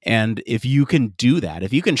 And if you can do that,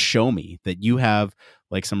 if you can show me that you have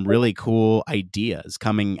like some really cool ideas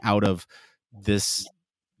coming out of this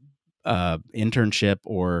internship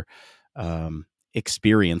or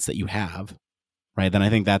experience that you have, right, then I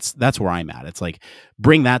think that's where I'm at. It's like,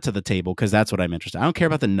 bring that to the table because that's what I'm interested in. I don't care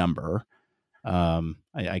about the number.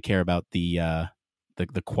 I care about the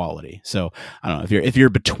quality. So I don't know if you're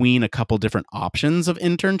between a couple different options of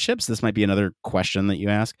internships, this might be another question that you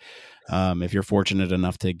ask. If you're fortunate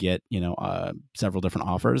enough to get, several different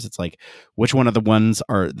offers, it's like, which one of the ones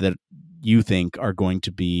that you think are going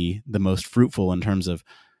to be the most fruitful in terms of,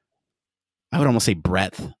 I would almost say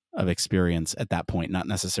breadth of experience at that point, not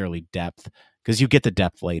necessarily depth, because you get the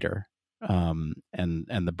depth later. And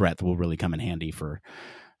the breadth will really come in handy for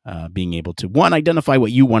being able to, one, identify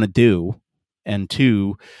what you want to do and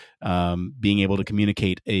two, being able to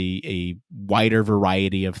communicate a wider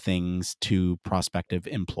variety of things to prospective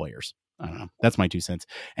employers. I don't know. That's my 2 cents.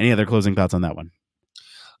 Any other closing thoughts on that one?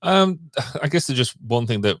 I guess there's just one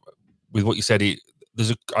thing that, with what you said,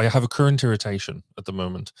 I have a current irritation at the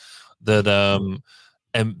moment that a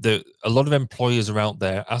lot of employers are out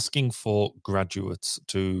there asking for graduates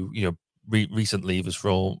to, recent leavers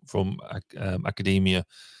from academia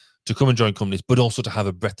to come and join companies, but also to have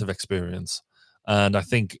a breadth of experience. And I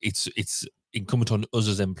think it's incumbent on us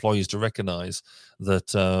as employers to recognize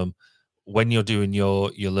that when you're doing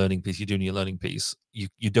your learning piece,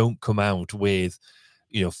 you don't come out with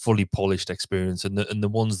fully polished experience, and the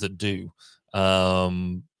ones that do,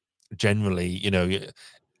 generally,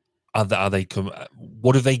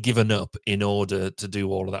 what have they given up in order to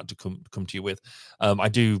do all of that to come to you with? I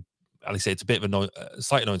do, at least say, it's a bit of a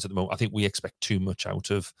slight annoyance at the moment. I think we expect too much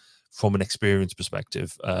from an experience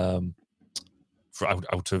perspective, out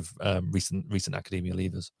of recent academia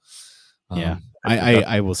leavers.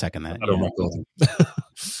 I will second that. I don't know.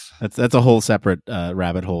 That's a whole separate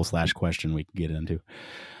rabbit hole / question we can get into.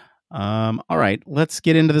 All right, let's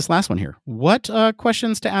get into this last one here. What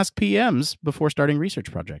questions to ask PMs before starting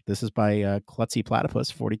research project? This is by Klutzy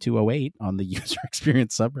Platypus 4208 on the user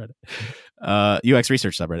experience subreddit, UX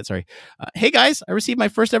research subreddit. Sorry. Hey guys, I received my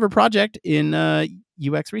first ever project in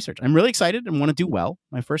UX research. I'm really excited and want to do well.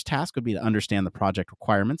 My first task would be to understand the project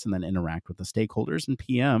requirements and then interact with the stakeholders and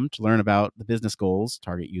PM to learn about the business goals,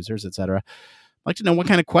 target users, etc. I'd like to know what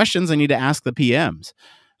kind of questions I need to ask the PMs.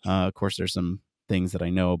 Of course, there's some things that I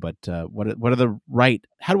know, but what are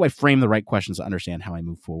how do I frame the right questions to understand how I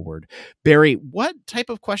move forward? Barry, what type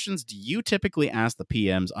of questions do you typically ask the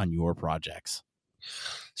PMs on your projects?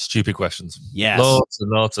 Stupid questions. Yes. Lots and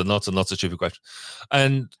lots and lots and lots of stupid questions.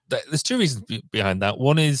 And there's two reasons behind that.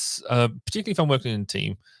 One is, particularly if I'm working in a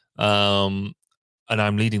team, and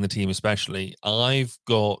I'm leading the team especially, I've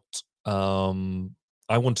got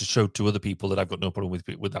I want to show to other people that I've got no problem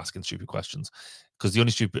with asking stupid questions, because the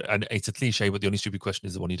only stupid, and it's a cliche, but the only stupid question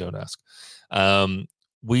is the one you don't ask.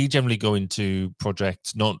 We generally go into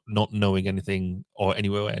projects not knowing anything or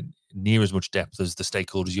anywhere near as much depth as the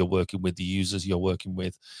stakeholders you're working with, the users you're working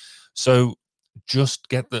with. So just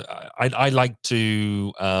get I like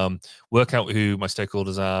to work out who my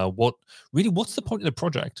stakeholders are. What's the point of the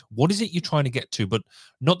project? What is it you're trying to get to? But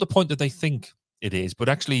not the point that they think it is, but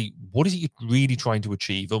actually, what is it you're really trying to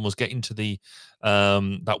achieve? Almost get into the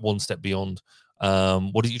that one step beyond.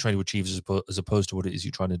 What are you trying to achieve as opposed to what it is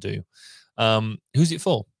you're trying to do? Who's it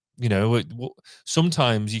for?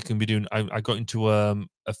 Sometimes you can be doing. I got into a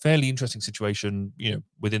fairly interesting situation,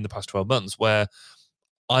 within the past 12 months, where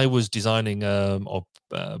I was designing or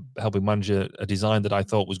helping manage a design that I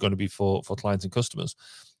thought was going to be for clients and customers.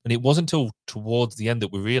 And it wasn't until towards the end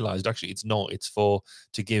that we realized actually it's not. It's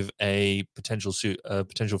to give a potential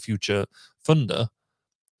future funder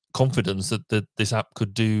confidence that this app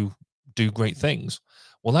could do great things.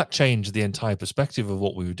 Well, that changed the entire perspective of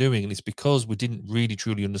what we were doing, and it's because we didn't really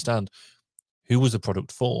truly understand who was the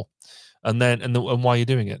product for, and why you're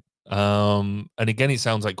doing it. And again, it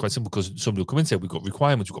sounds like quite simple because somebody will come in and say, we've got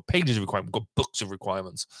requirements, we've got pages of requirements, we've got books of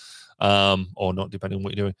requirements, or not, depending on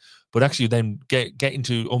what you're doing. But actually then get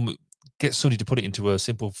somebody to put it into a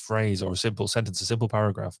simple phrase or a simple sentence, a simple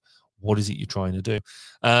paragraph. What is it you're trying to do?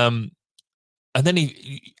 And then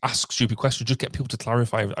he asks stupid questions, just get people to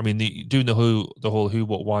clarify. I mean, doing the whole who,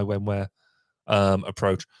 what, why, when, where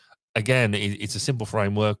approach. Again, it's a simple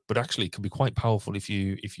framework, but actually it can be quite powerful if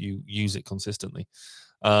you use it consistently.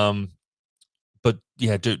 But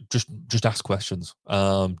yeah, just ask questions,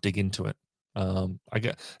 dig into it. I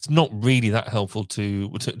get it's not really that helpful to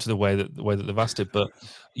the way that they've asked it, but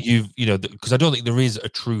because I don't think there is a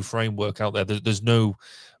true framework out there. There's no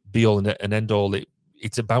be all and end all.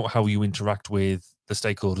 It's about how you interact with the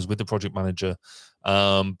stakeholders, with the project manager,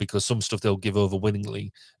 because some stuff they'll give over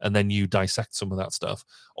willingly, and then you dissect some of that stuff,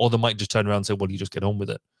 or they might just turn around and say, "Well, you just get on with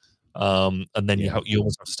it," and then you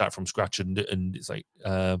almost have to start from scratch, and it's like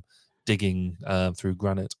digging through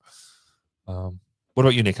granite. What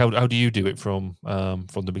about you, Nick? How do you do it from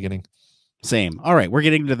the beginning? Same. All right, we're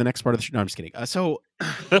getting to the next part of the show. No, I'm just kidding. So,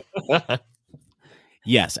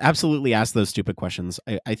 yes, absolutely ask those stupid questions.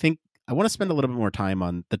 I think I want to spend a little bit more time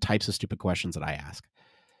on the types of stupid questions that I ask.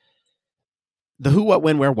 The who, what,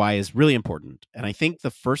 when, where, why is really important. And I think the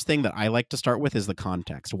first thing that I like to start with is the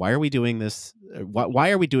context. Why are we doing this? Why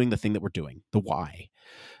are we doing the thing that we're doing? The why.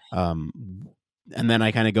 And then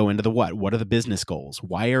I kind of go into the what. What are the business goals?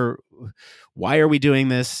 Why are we doing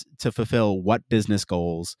this to fulfill what business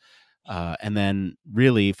goals? And then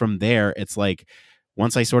really from there, it's like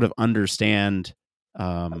once I sort of understand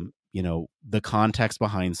the context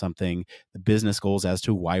behind something, the business goals as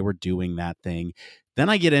to why we're doing that thing. Then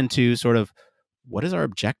I get into sort of, what is our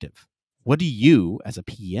objective? What do you as a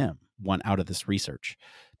PM want out of this research?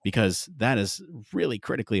 Because that is really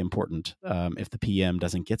critically important. If the PM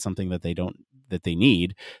doesn't get something that they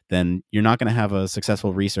need, then you're not going to have a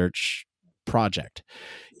successful research project.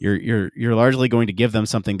 You're largely going to give them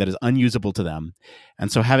something that is unusable to them.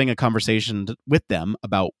 And so having a conversation with them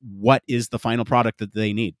about what is the final product that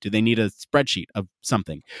they need. Do they need a spreadsheet of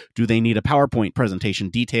something? Do they need a PowerPoint presentation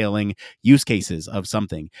detailing use cases of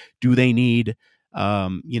something? Do they need a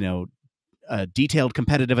detailed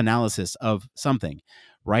competitive analysis of something,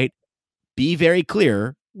 right? Be very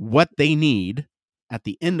clear what they need at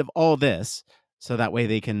the end of all this, so that way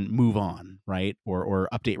they can move on, right? Or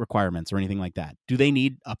update requirements or anything like that. Do they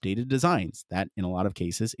need updated designs? That in a lot of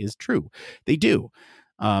cases is true. They do.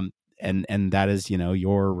 And that is,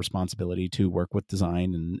 your responsibility to work with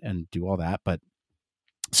design and do all that. But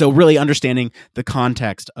so really understanding the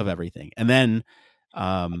context of everything. And then,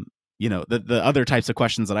 the other types of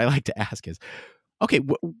questions that I like to ask is, okay,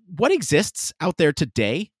 what exists out there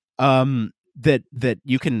today that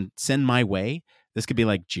you can send my way? This could be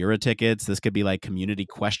like Jira tickets. This could be like community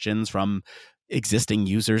questions from existing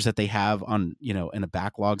users that they have on, in a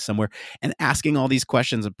backlog somewhere, and asking all these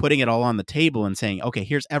questions and putting it all on the table and saying, okay,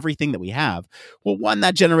 here's everything that we have. Well, one,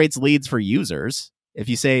 that generates leads for users. If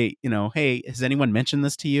you say, hey, has anyone mentioned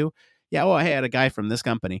this to you? Yeah. Oh, I had a guy from this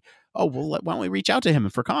company. Oh, well, why don't we reach out to him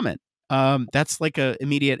for comment? That's like a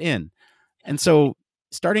immediate in. And so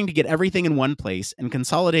starting to get everything in one place and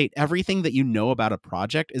consolidate everything that you know about a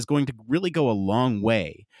project is going to really go a long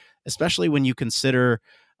way, especially when you consider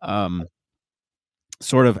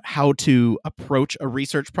sort of how to approach a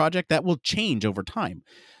research project that will change over time.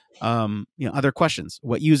 Other questions.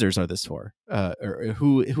 What users are this for? Or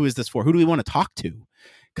who is this for? Who do we want to talk to?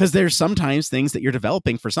 Because there's sometimes things that you're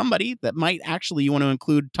developing for somebody that might actually you want to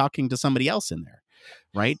include talking to somebody else in there.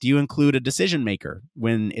 Right? Do you include a decision maker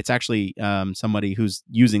when it's actually somebody who's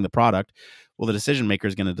using the product? Well, the decision maker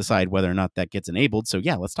is going to decide whether or not that gets enabled. So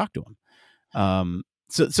yeah, let's talk to them.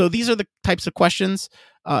 So these are the types of questions,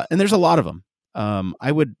 and there's a lot of them.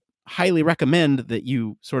 I would highly recommend that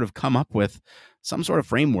you sort of come up with some sort of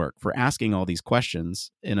framework for asking all these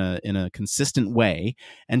questions in a consistent way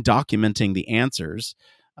and documenting the answers.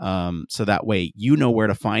 So that way you know where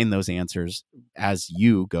to find those answers as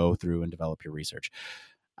you go through and develop your research.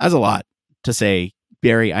 That's a lot to say,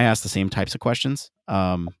 Barry. I ask the same types of questions.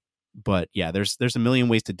 But yeah, there's a million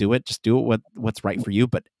ways to do it. Just do it what's right for you,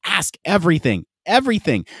 but ask everything.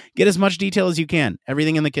 Get as much detail as you can.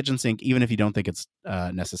 Everything in the kitchen sink, even if you don't think it's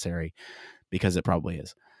necessary, because it probably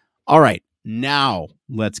is. All right. Now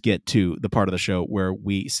let's get to the part of the show where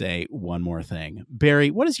we say one more thing. Barry,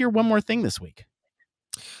 what is your one more thing this week?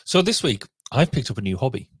 So this week, I've picked up a new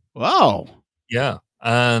hobby. Wow. Yeah.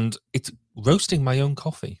 And it's roasting my own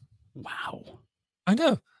coffee. Wow. I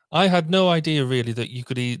know. I had no idea really that you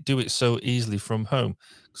could do it so easily from home.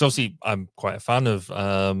 Because obviously I'm quite a fan of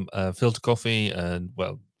filter coffee and,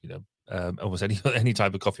 almost any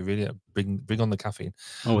type of coffee really. Bring on the caffeine.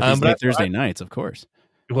 Oh, with these Thursday nights, of course.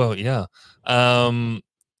 Well, yeah.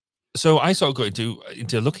 So I sort of got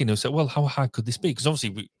into looking and said, well, how hard could this be? Because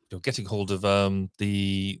obviously, getting hold of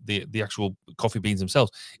the actual coffee beans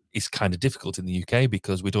themselves is kind of difficult in the UK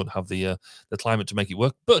because we don't have the climate to make it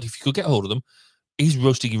work. But if you could get hold of them, is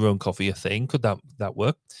roasting your own coffee a thing? Could that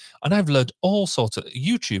work? And I've learned all sorts of.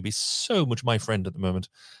 YouTube is so much my friend at the moment.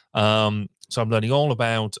 So I'm learning all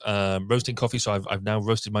about roasting coffee. So I've now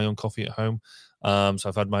roasted my own coffee at home. So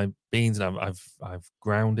I've had my beans and I've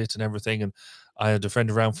ground it and everything. And I had a friend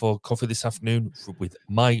around for coffee this afternoon with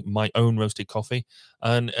my own roasted coffee,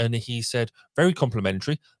 and he said very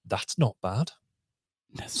complimentary. That's not bad.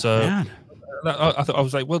 That's not bad. I thought, I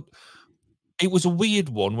was like, well, it was a weird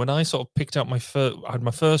one when I sort of picked out I had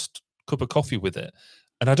my first cup of coffee with it,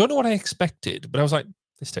 and I don't know what I expected, but I was like,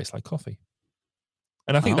 this tastes like coffee.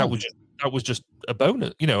 And I think that was just a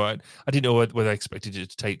bonus. I didn't know whether I expected it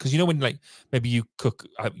to take, because when maybe you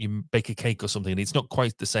bake a cake or something, and it's not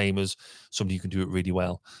quite the same as somebody who can do it really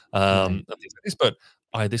well. Right. And things like this, but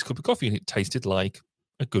I had this cup of coffee and it tasted like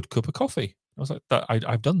a good cup of coffee. I was like,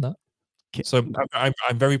 I've done that. So I'm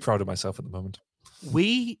very proud of myself at the moment.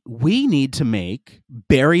 We need to make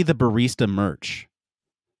Barry the Barista merch.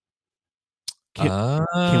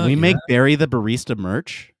 Can we make Barry the Barista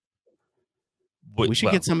merch? We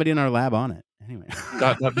should get somebody in our lab on it. Anyway,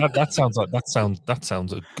 that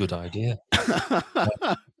sounds a good idea.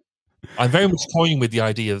 I'm very much toying with the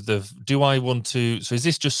idea of do I want to? So is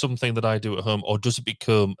this just something that I do at home, or does it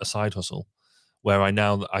become a side hustle where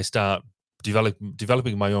I start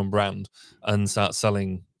developing my own brand and start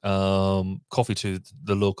selling coffee to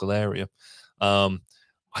the local area.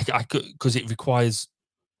 I could, because it requires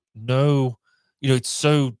no, it's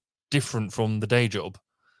so different from the day job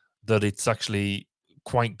that it's actually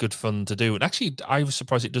quite good fun to do. And actually, I was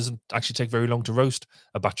surprised it doesn't actually take very long to roast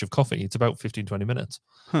a batch of coffee. It's about 15-20 minutes.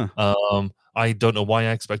 Huh. I don't know why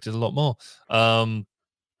I expected a lot more. And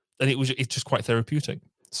it's just quite therapeutic.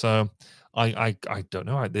 So I don't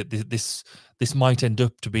know. This might end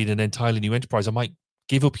up to being an entirely new enterprise. I might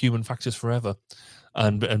give up human factors forever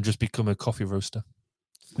and just become a coffee roaster.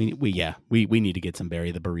 We need to get some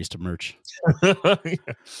Barry the Barista merch.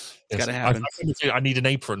 It's gotta happen. I need an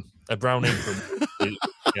apron, a brown apron.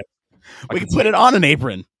 Yeah. We can put it on an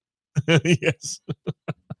apron. Yes.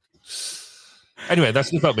 Anyway,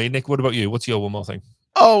 that's about me. Nick, what about you? What's your one more thing?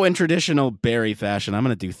 Oh, in traditional Barry fashion, I'm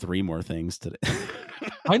going to do 3 more things today.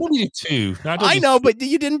 I know you do 2. I know, but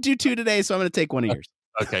you didn't do 2 today, so I'm going to take one of yours.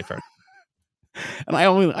 Okay, fair. And I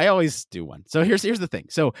always do one. So here's the thing.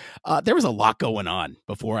 So there was a lot going on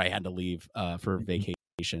before I had to leave for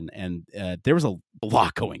vacation, and there was a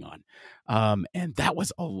lot going on, and that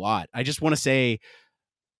was a lot. I just want to say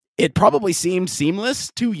it probably seemed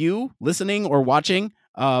seamless to you listening or watching,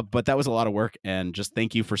 but that was a lot of work. And just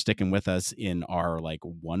thank you for sticking with us in our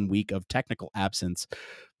 1 week of technical absence.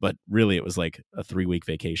 But really, it was like a 3-week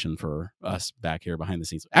vacation for us back here behind the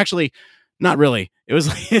scenes. Actually, not really. It was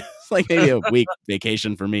like maybe a week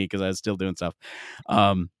vacation for me because I was still doing stuff.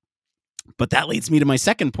 But that leads me to my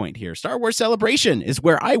second point here. Star Wars Celebration is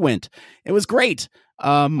where I went. It was great.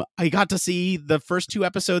 I got to see the first 2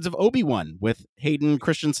 episodes of Obi-Wan with Hayden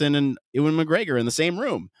Christensen and Ewan McGregor in the same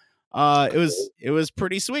room. It was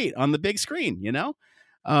pretty sweet on the big screen,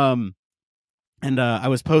 And I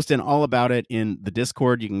was posting all about it in the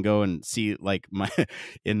Discord. You can go and see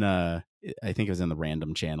I think it was in the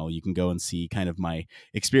random channel. You can go and see kind of my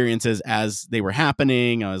experiences as they were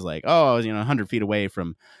happening. I was like, 100 feet away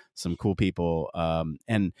from some cool people.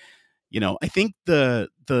 And I think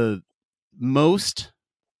the most,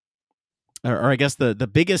 or I guess the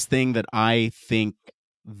biggest thing that I think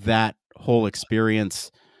that whole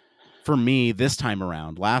experience for me this time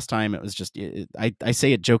around, last time it was just, I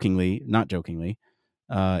say it jokingly, not jokingly.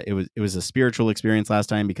 It was a spiritual experience last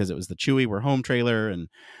time because it was the Chewie We're Home trailer, and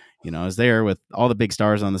I was there with all the big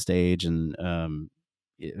stars on the stage, and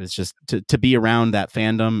it was just to be around that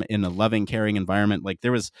fandom in a loving, caring environment. Like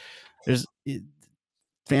fandom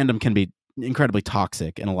can be incredibly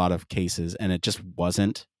toxic in a lot of cases, and it just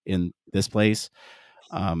wasn't in this place.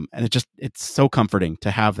 And it's so comforting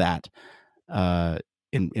to have that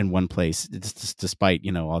in one place, it's despite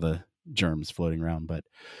all the germs floating around. But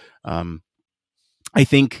I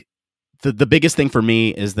think the biggest thing for me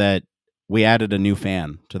is that we added a new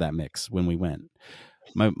fan to that mix when we went.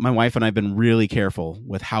 My wife and I have been really careful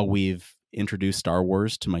with how we've introduced Star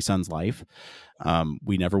Wars to my son's life.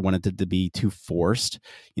 We never wanted it to be too forced.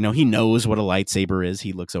 He knows what a lightsaber is.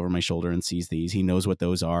 He looks over my shoulder and sees these. He knows what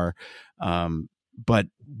those are. But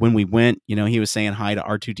when we went, he was saying hi to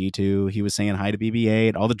R2-D2. He was saying hi to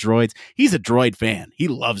BB-8, all the droids. He's a droid fan. He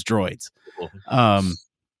loves droids.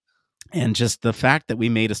 And just the fact that we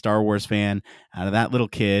made a Star Wars fan out of that little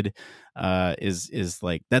kid is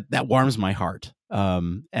like that warms my heart.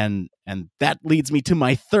 And that leads me to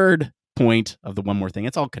my third point of the one more thing.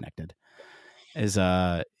 It's all connected. Is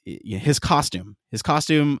his costume.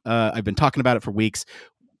 I've been talking about it for weeks.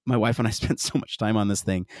 My wife and I spent so much time on this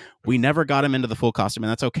thing. We never got him into the full costume, and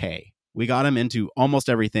that's okay. We got him into almost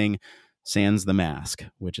everything, sans the mask,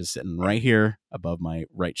 which is sitting right here above my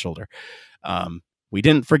right shoulder. We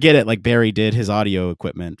didn't forget it like Barry did his audio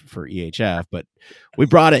equipment for EHF, but we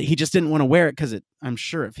brought it. He just didn't want to wear it because I'm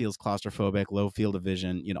sure it feels claustrophobic, low field of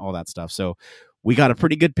vision, all that stuff. So we got a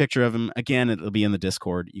pretty good picture of him. Again, it'll be in the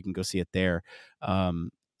Discord. You can go see it there. And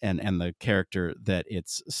the character that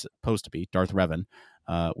it's supposed to be, Darth Revan,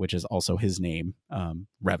 which is also his name,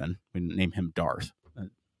 Revan. We name him Darth.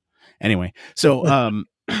 Anyway, so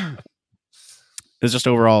it was just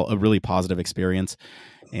overall a really positive experience.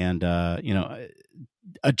 And,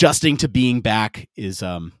 adjusting to being back is,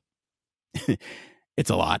 it's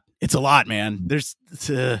a lot. It's a lot, man.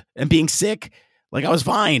 And being sick, like I was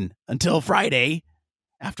fine until Friday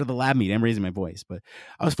after the lab meeting. I'm raising my voice, but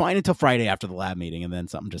I was fine until Friday after the lab meeting. And then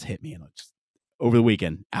something just hit me, and just over the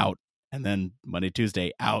weekend out. And then Monday,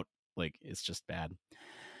 Tuesday out. Like, it's just bad.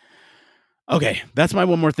 Okay, that's my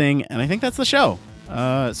one more thing, and I think that's the show.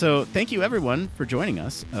 So thank you, everyone, for joining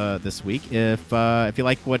us this week. If you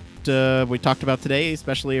like what we talked about today,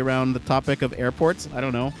 especially around the topic of airports, I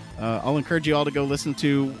don't know. I'll encourage you all to go listen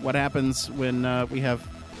to what happens when we have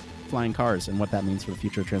flying cars and what that means for the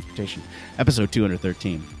future of transportation. Episode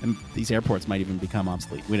 213. And these airports might even become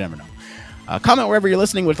obsolete. We never know. Comment wherever you're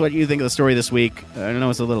listening with what you think of the story this week. I know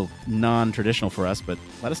it's a little non-traditional for us, but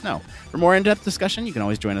let us know. For more in-depth discussion, you can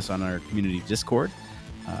always join us on our community Discord.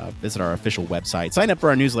 Visit our official website. Sign up for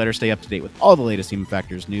our newsletter. Stay up to date with all the latest Human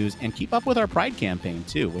Factors news. And keep up with our Pride campaign,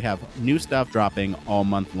 too. We have new stuff dropping all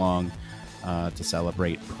month long to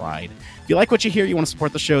celebrate Pride. If you like what you hear, you want to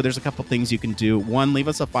support the show, there's a couple things you can do. One, leave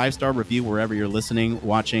us a 5-star review wherever you're listening,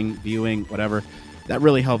 watching, viewing, whatever. That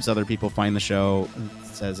really helps other people find the show.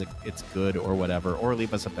 Says it's good or whatever, or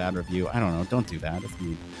leave us a bad review. I don't know. Don't do that. It's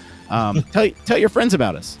mean. Tell your friends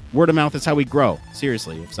about us. Word of mouth is how we grow.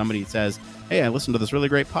 Seriously, if somebody says, "Hey, I listened to this really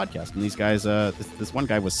great podcast," and these guys, this one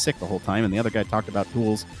guy was sick the whole time, and the other guy talked about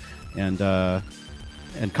tools and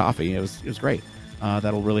coffee. It was great.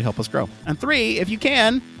 That'll really help us grow. And 3, if you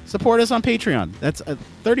can, support us on Patreon. That's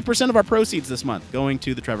 30% of our proceeds this month going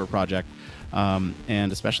to the Trevor Project.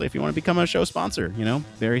 And especially if you want to become a show sponsor,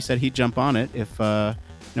 Barry said he'd jump on it if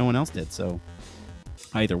no one else did. So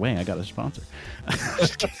either way, I got a sponsor.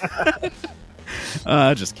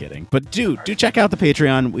 Just kidding. But do check out the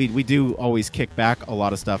Patreon. We do always kick back a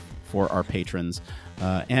lot of stuff for our patrons.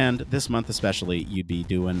 And this month especially, you'd be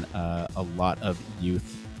doing a lot of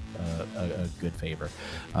youth a good favor.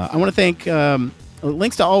 I want to thank...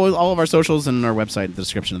 links to all of our socials and our website in the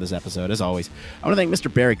description of this episode. As always, I want to thank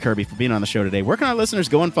Mr. Barry Kirby for being on the show today. Where can our listeners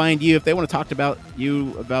go and find you if they want to talk about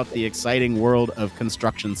the exciting world of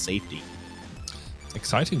construction safety?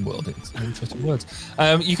 Exciting world. Interesting words.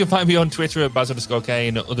 You can find me on Twitter at Baz_K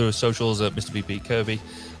and other socials at Mr. VP Kirby.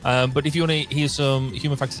 But if you want to hear some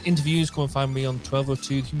Human Factors interviews, go and find me on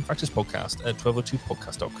 1202 Human Factors Podcast at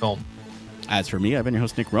 1202podcast.com. As for me, I've been your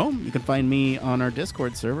host, Nick Rome. You can find me on our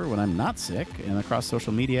Discord server when I'm not sick and across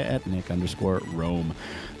social media at Nick_Rome.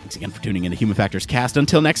 Thanks again for tuning in to Human Factors Cast.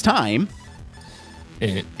 Until next time,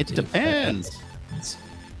 it depends.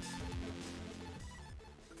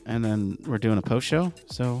 And then we're doing a post show,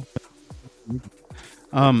 so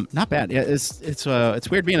not bad. Yeah, it's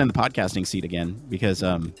weird being in the podcasting seat again because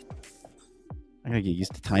I gotta get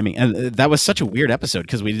used to timing. And that was such a weird episode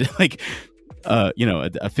because we did a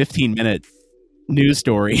 15-minute news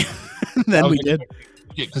story. Then we did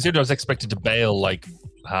because I was expected to bail like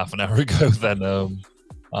half an hour ago. Then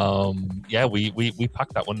we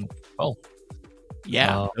packed that one well.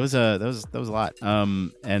 Yeah, that was a lot.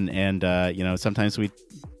 And sometimes we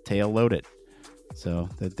tail load it, so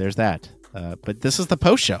there's that. But this is the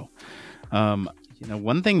post show.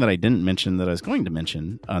 One thing that I didn't mention that I was going to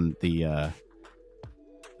mention on the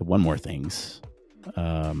one more things.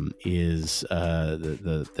 Is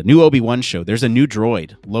the new Obi-Wan show. There's a new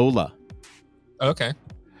droid, Lola. Okay.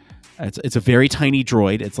 It's a very tiny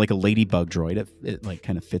droid. It's like a ladybug droid. It like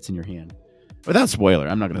kind of fits in your hand. Without spoiler,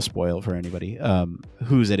 I'm not going to spoil for anybody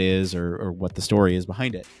whose it is or what the story is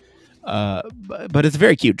behind it. But it's a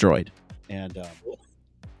very cute droid, and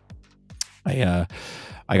I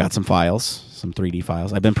got some files, some 3D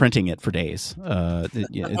files. I've been printing it for days.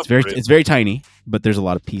 It's very tiny, but there's a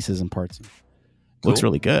lot of pieces and parts. Cool. Looks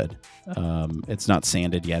really good. It's not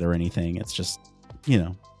sanded yet or anything. It's just,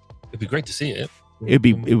 It'd be great to see it.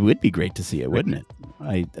 It would be great to see it, wouldn't it?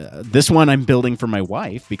 This one I'm building for my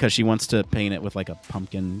wife because she wants to paint it with like a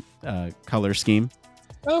pumpkin color scheme.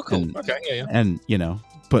 Oh, cool. And, okay, yeah. And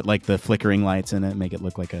put like the flickering lights in it, make it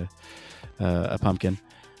look like a pumpkin.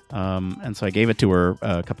 And so I gave it to her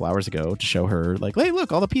a couple hours ago to show her, like, hey,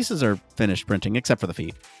 look, all the pieces are finished printing except for the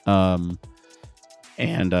feet.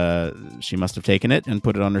 And she must have taken it and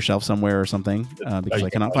put it on her shelf somewhere or something because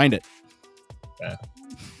I cannot find it. Yeah.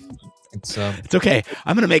 It's okay.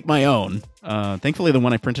 I'm going to make my own. Thankfully, the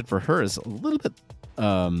one I printed for her is a little bit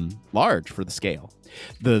large for the scale.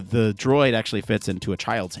 The droid actually fits into a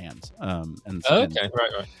child's hands. And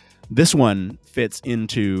right. This one fits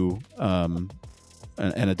into an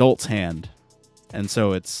adult's hand. And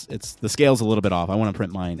so it's the scale's a little bit off. I want to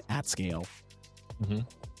print mine at scale. Mm-hmm.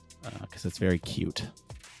 Because it's very cute.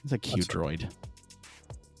 It's a cute droid.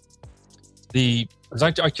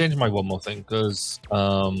 I changed my one more thing because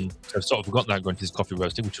I've sort of forgotten that going to this coffee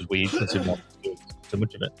roasting, which was weird because I didn't want to do so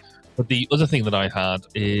much of it. But the other thing that I had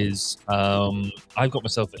is I've got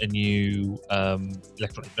myself a new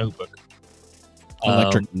electronic notebook.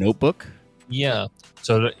 Electric notebook? Yeah.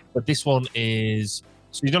 But this one is...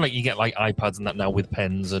 So you get like iPads and that now with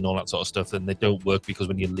pens and all that sort of stuff, and they don't work because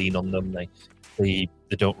when you lean on them, they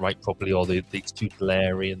don't write properly, or it's too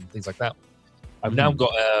glary and things like that. I've now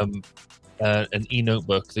got an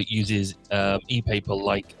e-notebook that uses e-paper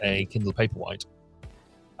like a Kindle Paperwhite,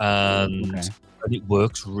 and it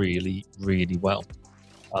works really, really well.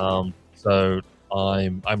 So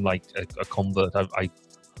I'm like a convert. A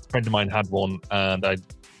friend of mine had one, and I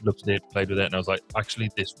looked at it, played with it, and I was like, actually,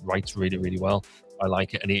 this writes really, really well. I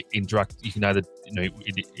like it, and it interacts. You can either,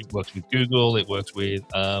 it works with Google, it works with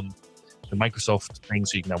the Microsoft thing,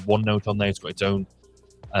 so you can have OneNote on there. It's got its own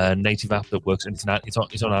native app that works, and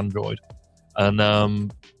it's on Android. And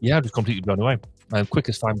I'm just completely blown away.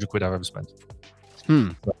 Quickest 500 quid I've ever spent.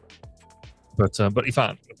 But in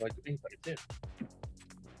fact, it did.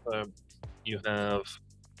 You have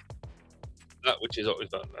that, which is always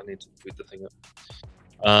fun. I need to tweet the thing up.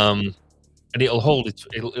 And it'll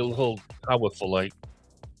hold power for like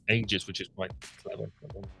ages, which is quite clever.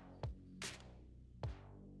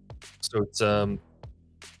 So it's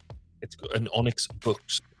got an Onyx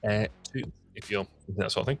Books Air 2, if you're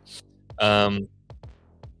that sort of thing. And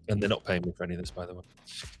they're not paying me for any of this, by the way.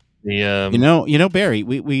 Barry,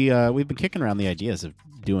 we've been kicking around the ideas of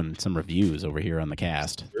doing some reviews over here on the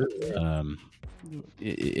cast.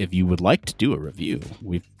 If you would like to do a review,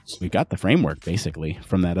 we've got the framework basically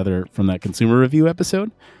from that consumer review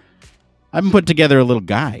episode. I've been putting together a little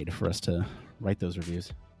guide for us to write those reviews.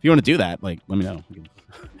 If you want to do that, let me know.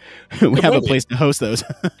 We have a place to host those.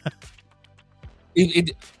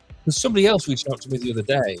 Somebody else reached out to me the other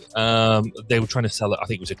day. They were trying to sell it. I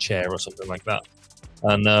think it was a chair or something like that.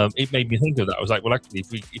 And it made me think of that. I was like, well, actually,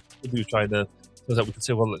 if we were trying to, we could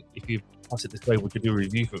say, well, if you pass it this way, we could do a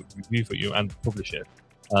review for you and publish it.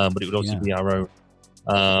 But it would also be our own.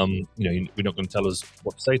 We're not going to tell us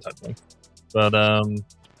what to say type thing. But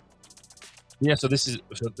so this is.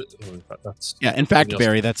 That's. Yeah, in fact,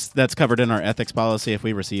 Barry, that's covered in our ethics policy. If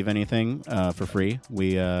we receive anything for free,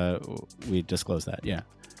 we disclose that. Yeah.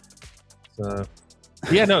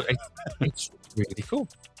 It's really cool.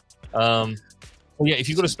 If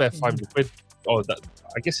you've got to spare 500 quid,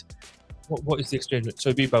 I guess, what is the exchange rate? So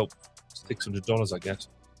it'd be about $600, I guess.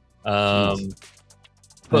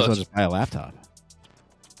 Might as well just buy a laptop.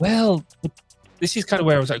 Well, this is kind of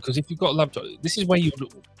where I was at, because if you've got a laptop, this is where you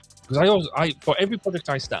look. Because for every project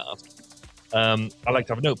I start, I like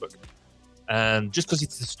to have a notebook. And just because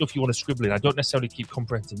it's the stuff you want to scribble in, I don't necessarily keep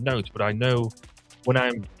comprehensive notes, but I know when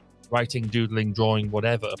I'm writing, doodling, drawing,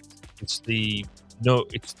 whatever, it's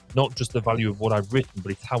not just the value of what I've written,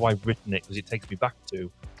 but it's how I've written it, because it takes me back to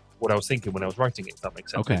what I was thinking when I was writing it, if that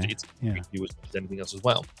makes sense. Okay. It's you as much as anything else as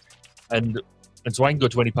well. And so I can go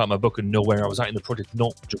to any part of my book and know where I was at in the project,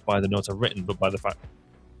 not just by the notes I've written, but by the fact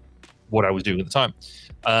what I was doing at the time.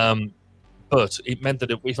 But it meant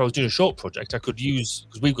that if I was doing a short project, I could use,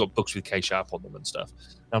 because we've got books with K-sharp on them and stuff.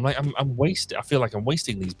 And I'm like, I feel like I'm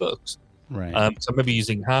wasting these books. Right. So maybe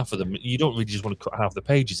using half of them. You don't really just want to cut half the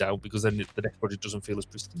pages out, because then the next project doesn't feel as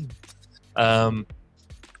pristine.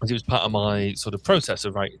 It was part of my sort of process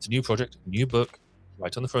of, right, it's a new project, new book,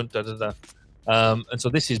 right on the front, and so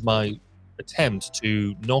this is my attempt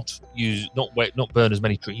to not burn as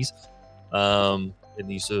many trees in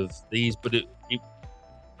the use of these. But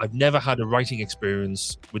I've never had a writing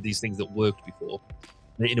experience with these things that worked before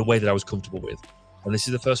in a way that I was comfortable with. And this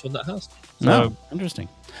is the first one that has. So, interesting.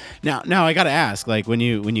 Now I got to ask, like, when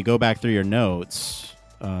you go back through your notes,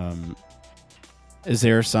 is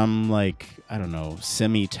there some, like, I don't know,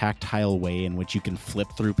 semi-tactile way in which you can flip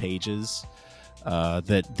through pages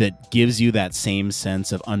that gives you that same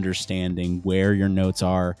sense of understanding where your notes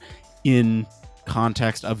are in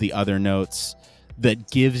context of the other notes,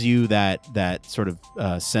 that gives you that sort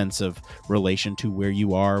of sense of relation to where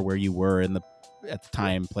you are, where you were at the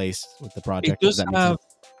time, place with the project? It does have,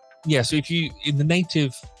 so if you, in the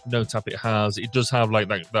native notes app, it does have like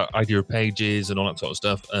that idea of pages and all that sort of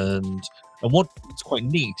stuff. And what's quite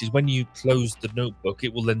neat is when you close the notebook,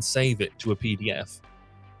 it will then save it to a PDF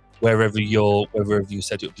wherever you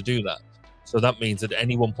set it up to do that. So that means that at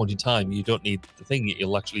any one point in time, you don't need the thing;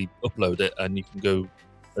 you'll actually upload it, and you can go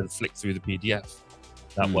and flick through the PDF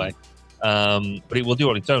that way. But it will do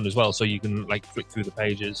it on its own as well, so you can like flick through the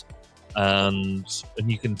pages, and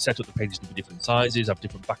you can set up the pages to be different sizes, have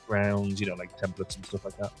different backgrounds, like templates and stuff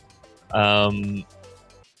like that.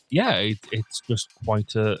 It's just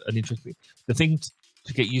quite an interesting the thing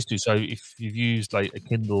to get used to. So if you've used like a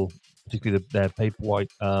Kindle, particularly their Paperwhite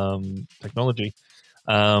technology,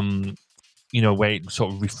 where it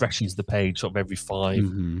sort of refreshes the page sort of every 5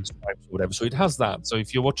 swipes or whatever. So it has that. So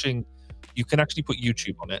if you're watching, you can actually put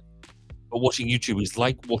YouTube on it. But watching YouTube is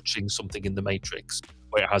like watching something in the Matrix,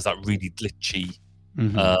 where it has that really glitchy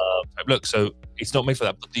type look. So it's not made for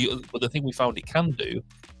that. But the thing we found it can do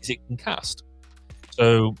is it can cast.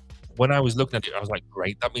 So when I was looking at it, I was like,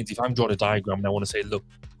 great. That means if I'm drawing a diagram and I want to say, look,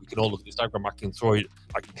 we can all look at this diagram, I can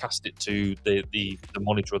cast it to the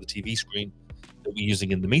monitor or the TV screen that we're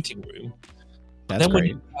using in the meeting room. That's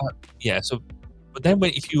great. But then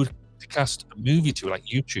if you were to cast a movie to like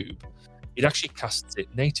YouTube, it actually casts it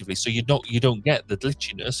natively, so you don't get the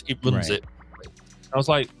glitchiness. It runs Right. it. I was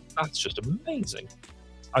like, that's just amazing.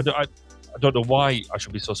 I don't know why I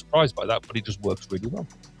should be so surprised by that, but it just works really well.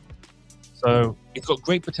 So it's got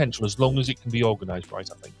great potential as long as it can be organised right,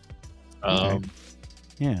 I think. Okay.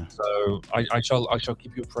 Yeah. So I shall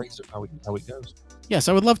keep you appraised of how it goes. Yes,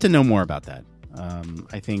 I would love to know more about that.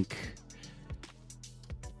 I think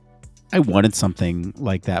I wanted something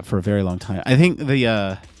like that for a very long time. I think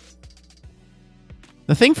the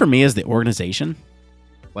thing for me is the organization.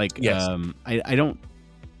 Like, Yes.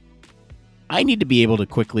 I need to be able to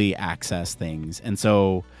quickly access things. And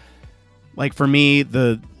so, like, for me,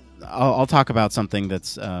 I'll talk about something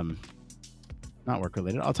that's not work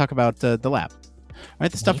related. I'll talk about the lab.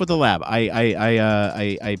 Right, the stuff with the lab.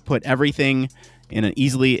 I put everything in an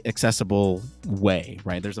easily accessible way.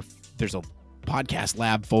 Right, there's a podcast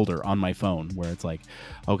lab folder on my phone where it's like,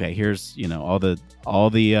 okay, here's all the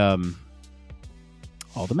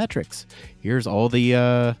metrics. Here's all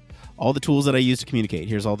the tools that I use to communicate.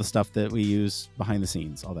 Here's all the stuff that we use behind the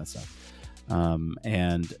scenes. All that stuff,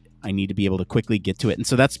 and I need to be able to quickly get to it. And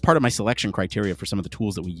so that's part of my selection criteria for some of the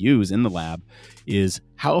tools that we use in the lab is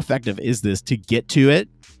how effective is this to get to it?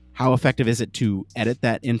 How effective is it to edit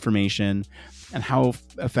that information? And how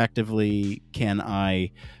effectively can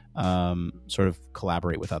I sort of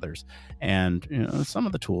collaborate with others? And some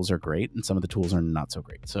of the tools are great and some of the tools are not so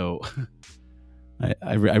great. So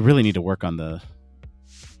I really need to work on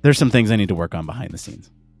there's some things I need to work on behind the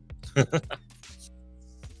scenes.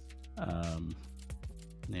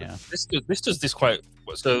 Yeah. This does this quite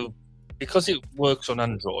so because it works on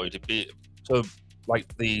Android. So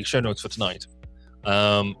like the show notes for tonight,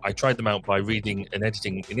 I tried them out by reading and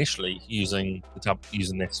editing initially using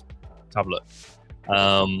this tablet,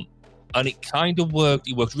 and it kind of worked.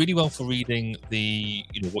 It worked really well for reading the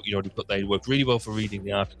what you already put there. It worked really well for reading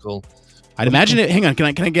the article. I'd imagine it. Hang on, can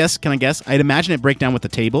I guess? I'd imagine it break down with the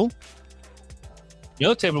table. Yeah,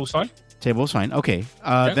 the table was fine. Table was fine. Okay.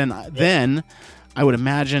 Then I would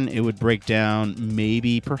imagine it would break down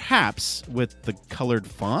perhaps with the colored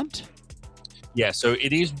font. Yeah, so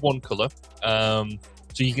it is one color. So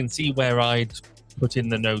you can see where I'd put in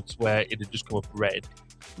the notes where it had just come up red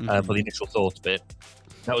for the initial thought bit.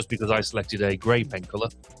 That was because I selected a grey pen color,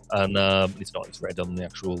 and it's red on the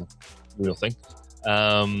actual real thing.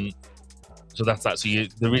 So that's that. So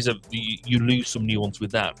you lose some nuance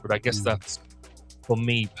with that, but I guess that's for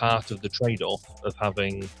me part of the trade-off of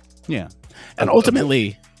having. Yeah, and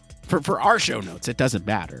ultimately, for our show notes, it doesn't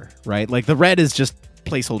matter, right? Like the red is just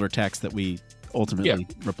placeholder text that we ultimately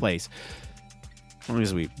replace. As long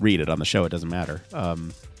as we read it on the show, it doesn't matter.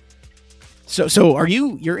 So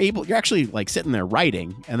you're actually like sitting there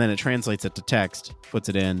writing, and then it translates it to text, puts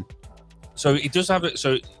it in. So it does have it.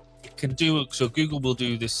 So it can do. So Google will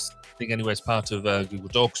do this thing anyway as part of Google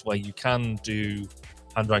Docs, where you can do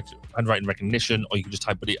handwriting recognition, or you can just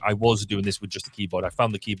type. But I was doing this with just the keyboard. I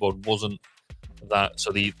found the keyboard wasn't that.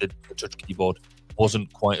 So the touch keyboard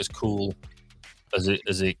wasn't quite as cool as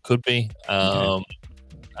it could be. And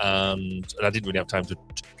I didn't really have time to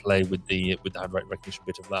play with the handwriting recognition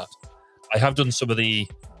bit of that. I have done some of the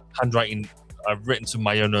handwriting. I've written some of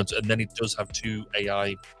my own notes, and then it does have two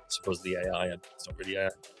AI. Supposedly AI, it's not really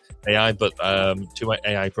AI, but two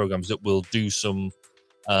AI programs that will do some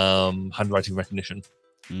handwriting recognition.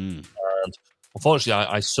 And unfortunately,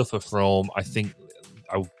 I suffer from. I think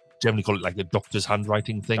I would generally call it like a doctor's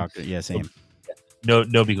handwriting thing. Yeah, same. No,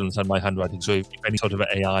 nobody can understand my handwriting. So if any sort of an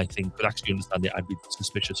AI thing could actually understand it, I'd be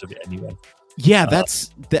suspicious of it anyway. Yeah,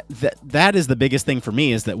 that is the biggest thing for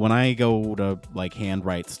me is that when I go to like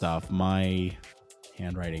handwrite stuff, my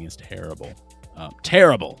handwriting is terrible,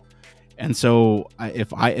 terrible. And so if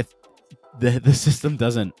the system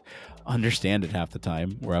doesn't understand it half the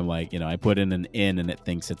time, where I'm like, I put in an N and it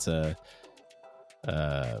thinks it's a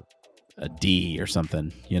D or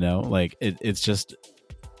something, like it's just.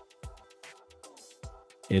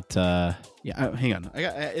 Hang on.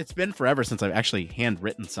 It's been forever since I've actually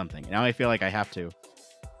handwritten something. Now I feel like I have to.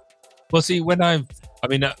 Well, see,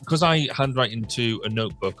 because I handwrite into a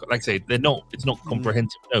notebook, like I say, it's not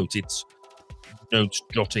comprehensive notes, it's notes,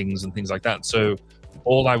 jottings, and things like that. So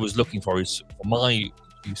all I was looking for for my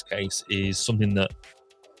use case, is something that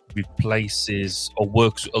replaces or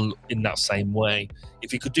works in that same way.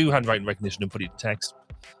 If you could do handwriting recognition and put it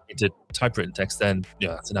into typewritten text, then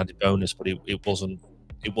that's an added bonus. But it wasn't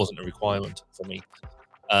a requirement for me.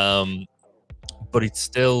 But it's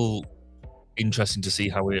still interesting to see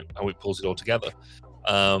how it pulls it all together.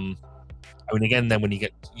 Again, then when you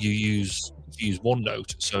use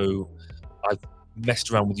OneNote, so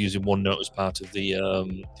messed around with using OneNote as part of the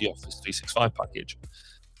Office 365 package.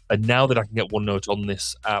 And now that I can get OneNote on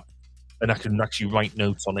this app, and I can actually write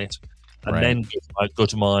notes on it, and Right. then go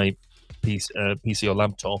to my PC or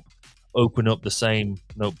laptop, open up the same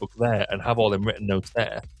notebook there, and have all them written notes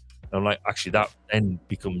there. And I'm like, actually, that then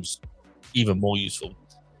becomes even more useful.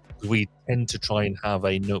 We tend to try and have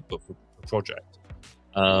a notebook for a project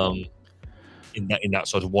in that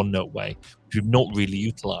sort of OneNote way, which we've not really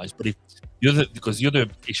utilised. But because the other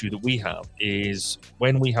issue that we have is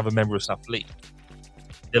when we have a member of staff leave,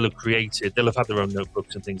 they'll have had their own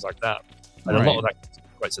notebooks and things like that, and a lot of that is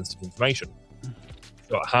quite sensitive information.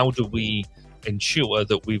 So how do we ensure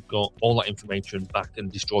that we've got all that information back and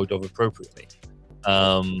destroyed of appropriately?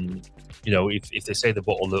 If they say they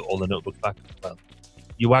bought all the notebooks back, well,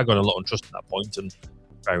 you are going a lot on trust at that point, and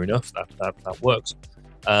fair enough, that works.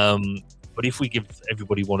 But if we give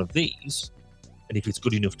everybody one of these, and if it's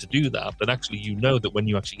good enough to do that, then actually that when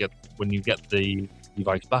you get the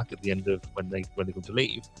device back at the end of when they come to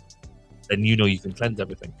leave, then you can cleanse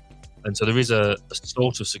everything. And so there is a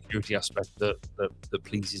sort of security aspect that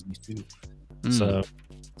pleases me too. So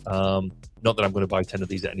not that I'm going to buy 10 of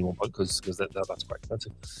these at any one point, because that's quite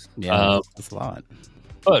expensive. Yeah, that's a lot.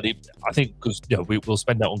 But I think because we'll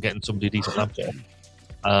spend that on getting somebody a decent laptop.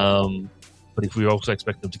 But if we also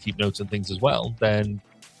expect them to keep notes and things as well, then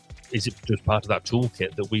is it just part of that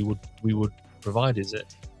toolkit that we would provide? Is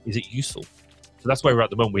it useful? So that's where we're at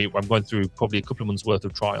the moment. I'm going through probably a couple of months worth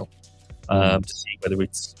of trial to see whether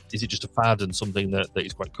is it just a fad and something that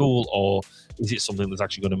is quite cool, or is it something that's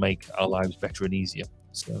actually going to make our lives better and easier.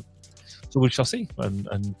 So we shall see,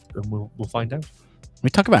 and we'll find out. Let me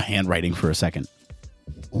talk about handwriting for a second.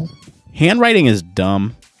 Handwriting is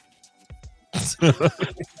dumb.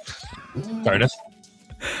 Fair enough.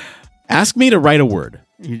 Ask me to write a word.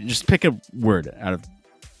 You just pick a word out of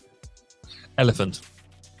elephant.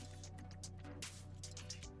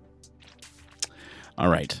 All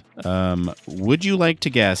right. Would you like to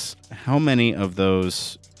guess how many of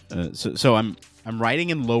those? So I'm writing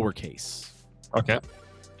in lowercase. Okay.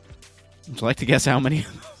 Would you like to guess how many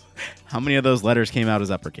of those letters came out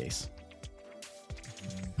as uppercase?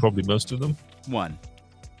 Probably most of them. One.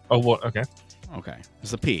 Oh, what? Okay. Okay.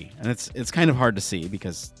 It's a P, and it's kind of hard to see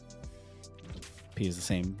because P is the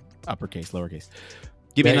same uppercase, lowercase.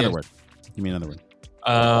 Give me another word. Give me another word.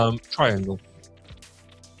 Triangle.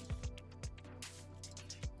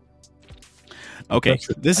 Okay.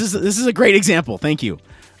 This is a great example. Thank you.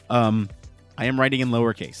 I am writing in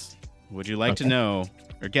lowercase. Would you like to know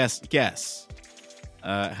or guess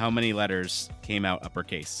how many letters came out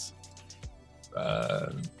uppercase?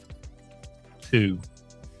 2.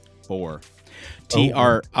 4.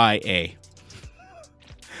 TRIA.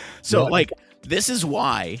 So this is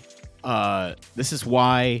why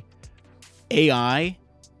AI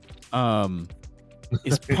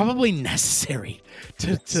is probably necessary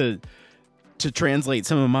to translate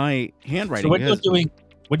some of my handwriting. So when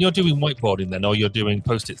you're doing whiteboarding then, or you're doing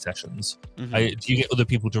post-it sessions, do you get other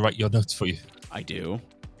people to write your notes for you? I do.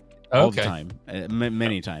 All the time.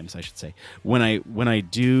 Many times, I should say. When I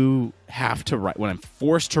do have to write, when I'm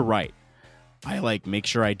forced to write, I make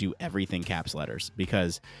sure I do everything caps letters,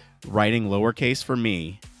 because writing lowercase for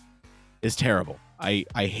me is terrible. I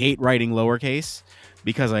hate writing lowercase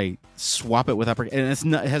because I swap it with uppercase,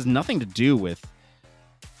 and it has nothing to do with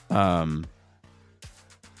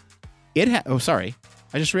sorry.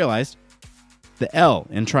 I just realized the L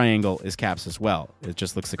in triangle is caps as well. It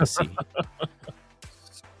just looks like a C.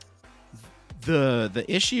 The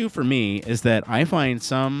issue for me is that I find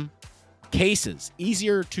some cases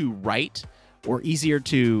easier to write or easier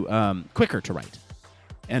to quicker to write.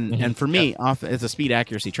 And for me, it's a speed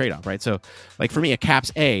accuracy trade-off, right? So for me, a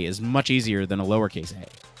caps A is much easier than a lowercase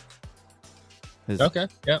A. Okay.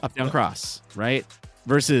 Yeah. Up, down, cross, right?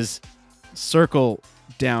 Versus circle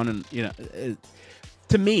down, and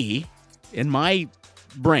to me, in my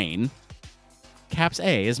brain, caps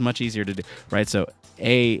A is much easier to do, right? So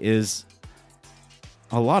A is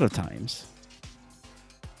a lot of times,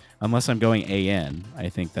 unless I'm going AN, I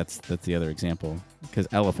think that's the other example, because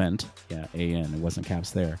elephant, AN, it wasn't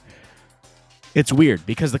caps there. It's weird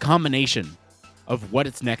because the combination of what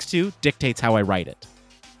it's next to dictates how I write it.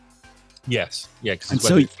 Yes. Yeah.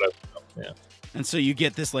 And so you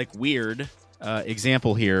get this weird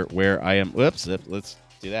example here where I am. Whoops. Let's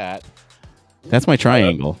do that. That's my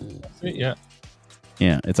triangle. Yeah.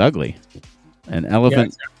 Yeah, it's ugly. An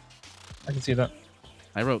elephant. Yeah, I can see that.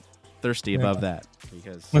 I wrote thirsty above that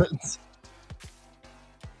because.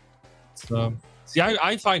 See,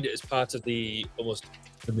 I find it as part of the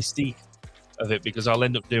mystique of it, because I'll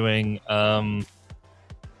end up doing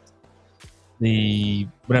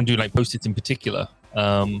when I'm doing like post-its in particular,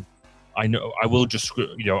 I know I will just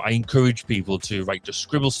I encourage people to just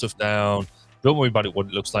scribble stuff down. Don't worry about what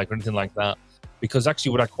it looks like or anything like that, because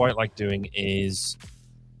actually what I quite like doing is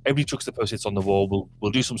everybody chucks the post-its on the wall.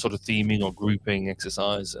 We'll do some sort of theming or grouping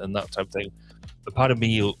exercise and that type of thing. But part of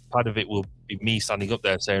it will be me standing up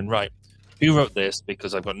there saying, right, who wrote this?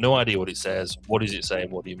 Because I've got no idea what it says. What does it say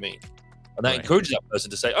and what do you mean? And that encourages that person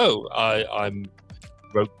to say, oh, I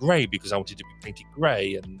wrote grey because I wanted to be painted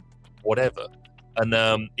grey and whatever. And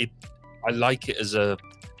I like it as a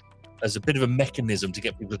bit of a mechanism to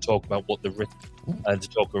get people to talk about what they've written and to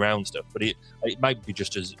talk around stuff. But it might be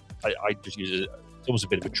just as I just use it. It's almost a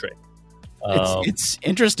bit of a trick. It's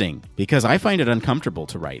interesting because I find it uncomfortable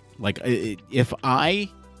to write. Like if I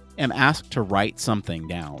am asked to write something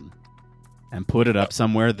down and put it up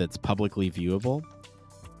somewhere that's publicly viewable,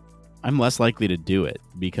 I'm less likely to do it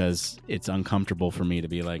because it's uncomfortable for me to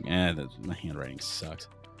be like, my handwriting sucks.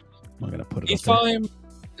 I'm not gonna put it up there.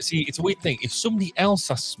 See, it's a weird thing. If somebody else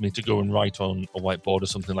asks me to go and write on a whiteboard or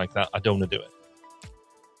something like that, I don't want to do it.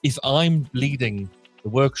 If I'm leading the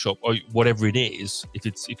workshop or whatever it is,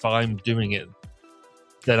 if I'm doing it,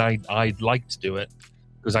 then I'd like to do it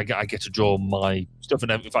because I get to draw my stuff.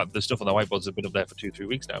 And in fact, the stuff on the whiteboards have been up there for 2-3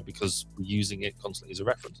 weeks now because we're using it constantly as a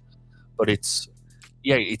reference. But it's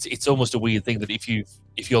almost a weird thing that if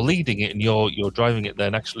you're leading it and you're driving it,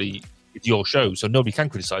 then actually it's your show, so nobody can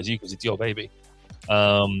criticize you because it's your baby.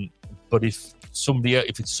 But if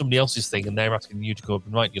it's somebody else's thing and they're asking you to go up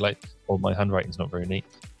and write, you're like, well, my handwriting's not very neat.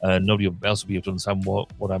 Nobody else will be able to understand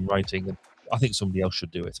what I'm writing, and I think somebody else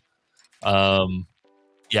should do it. I'll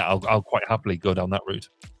quite happily go down that route.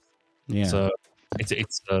 Yeah. So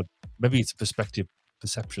it's maybe it's a perception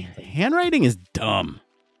thing. Handwriting is dumb.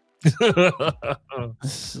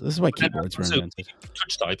 This is why keyboards were invented.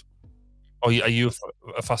 Touch type. Are you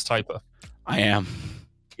a fast typer? I am.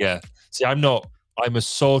 Yeah. See, I'm not. I'm a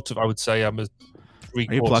sort of. I would say I'm a. Are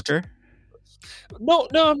you a plucker? No,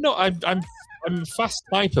 I'm not. I'm a fast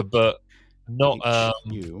typer, but not.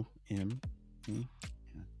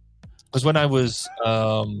 Because when I was,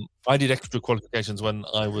 I did extra qualifications when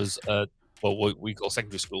I was what we call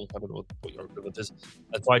secondary school. I don't know what your equivalent is.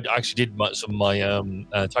 And so I actually did some of my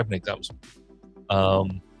typing exams.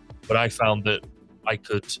 But I found that I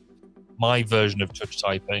could my version of touch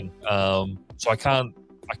typing. So I could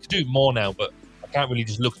do more now, but I can't really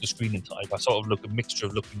just look at the screen and type. I sort of look a mixture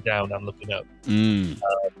of looking down and looking up.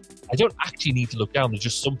 I don't actually need to look down. There's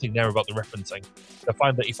just something there about the referencing. I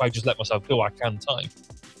find that if I just let myself go, I can type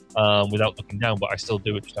without looking down, but I still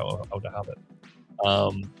do it just out of habit.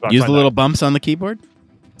 Use the little bumps on the keyboard?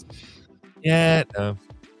 Yeah, no.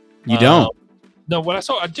 You don't? No, well, I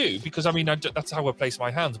sort of do, because I mean, that's how I place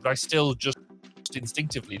my hands, but I still just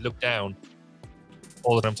instinctively look down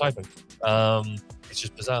all that I'm typing. It's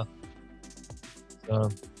just bizarre.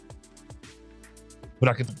 But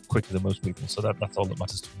I can quicker than most people, so that's all that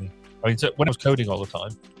matters to me. I mean, so when I was coding all the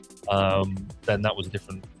time, then that was a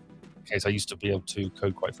different case. I used to be able to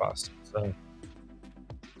code quite fast. So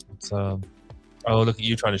it's oh, look at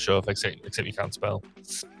you trying to show off, except you can't spell.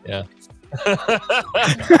 Yeah.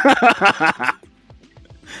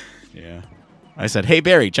 Yeah. I said, hey,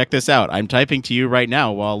 Barry, check this out. I'm typing to you right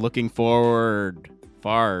now while looking forward.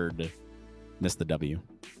 Fard. Missed the W.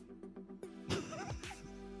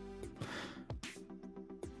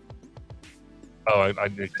 Oh, I got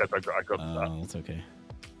that. That's okay.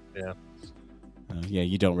 Yeah. Yeah,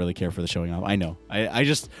 you don't really care for the showing off. I know. I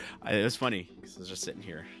just, it was funny because I was just sitting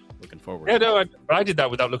here looking forward. Yeah, no, but I did that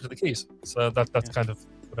without looking at the keys. So that's kind of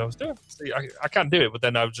what I was doing. See, I can't do it, but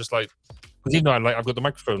then I was just like, because even though I've got the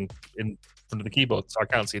microphone in front of the keyboard, so I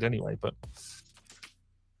can't see it anyway. But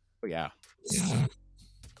oh yeah,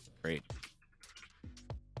 great.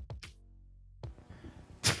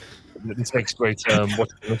 This makes great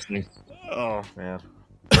watching and listening. Oh man.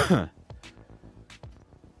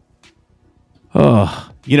 Oh,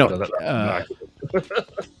 you know.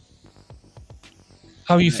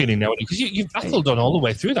 How are you feeling now? Because you've battled on all the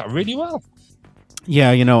way through that really well.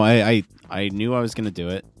 Yeah, you know, I knew I was going to do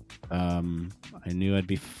it. I knew I'd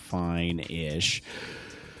be fine-ish.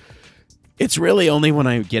 It's really only when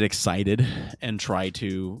I get excited and try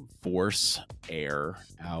to force air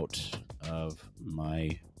out of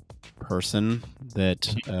my person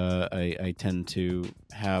that I tend to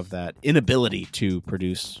have that inability to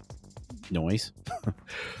produce noise.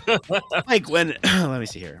 Like when let me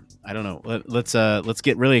see here. I don't know. Let's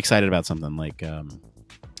get really excited about something. Like I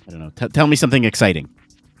don't know. Tell me something exciting.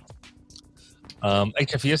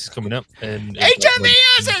 HFES is coming up.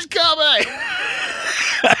 HFES is coming.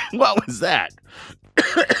 What was that?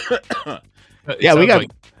 Yeah, we got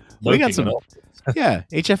we got some. Yeah,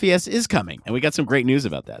 HFES is coming, and we got some great news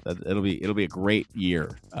about that. It'll be a great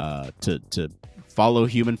year to follow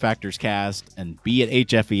Human Factors Cast and be at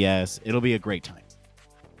HFES. It'll be a great time.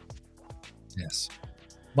 Yes,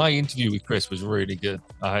 my interview with Chris was really good.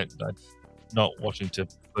 I'm not watching to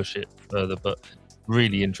push it further, but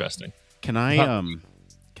really interesting. Can I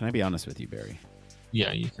be honest with you, Barry?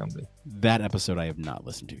 Yeah, you can be. That episode I have not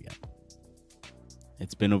listened to yet.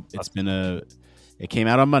 It came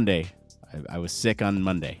out on Monday. I was sick on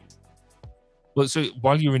Monday. Well, so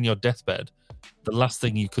while you were in your deathbed, the last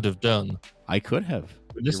thing you could have done, I could have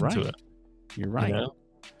listened to it. You're right. You know?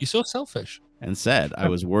 You're so selfish. And said I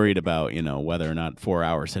was worried about, whether or not 4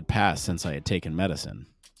 hours had passed since I had taken medicine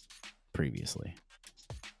previously.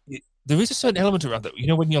 There is a certain element around that.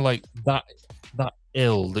 When you're like that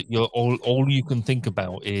ill, that you're all you can think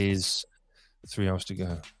about is 3 hours to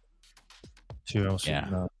go. 2 hours.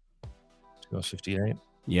 Yeah. 2 hours 58.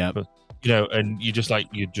 Yeah. But, and you just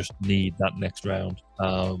need that next round.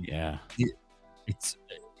 Yeah.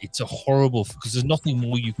 It's a horrible, because there's nothing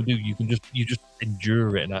more you can do. You just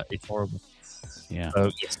endure it, and it's horrible. Yeah.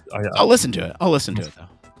 Yes, I'll listen to it. Though.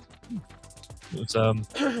 It's,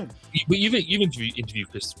 you've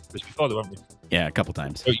interviewed Chris before, though, haven't you? Yeah, a couple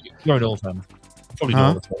times. So you're an old fan. You probably know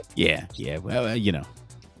all the time. Yeah.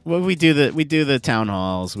 Well, we do the town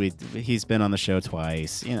halls. He's been on the show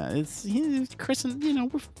twice. It's Chris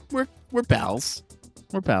and we're pals.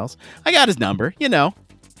 We're pals. I got his number. Yeah.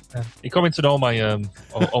 He commented on my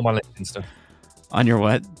all my LinkedIn stuff. On your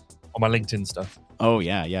what? On my LinkedIn stuff. Oh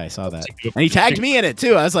yeah, I saw that. And he tagged me in it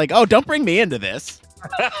too. I was like, oh, don't bring me into this.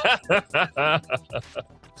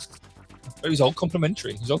 It was all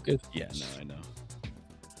complimentary. It was all good. Yeah, no, I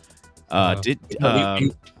know.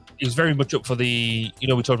 He was very much up for the, we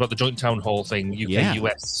talked about the joint town hall thing,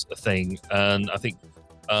 UK-US thing, and I think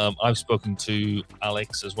I've spoken to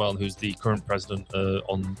Alex as well, who's the current president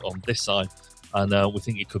on this side, and we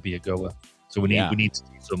think it could be a goer. So we need to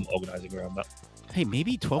do some organising around that. Hey,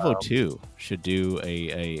 maybe 1202 should do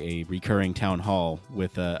a recurring town hall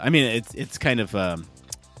with. It's kind of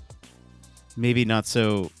maybe not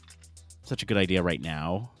such a good idea right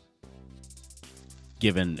now,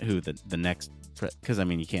 given who the next. Because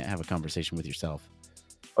you can't have a conversation with yourself.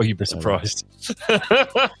 Oh, you'd be surprised.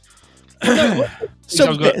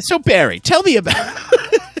 So Barry, tell me about.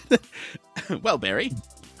 Well, Barry.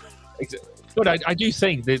 But I do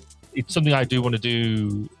think that it's something I do want to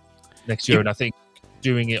do next year, and I think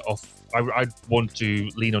doing it off. I want to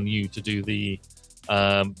lean on you to do the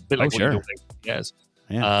bit like what you're doing. Yes.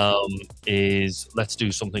 Yeah. Is let's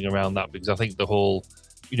do something around that, because I think the whole.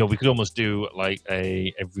 We could almost do like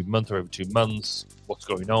every month or every 2 months. What's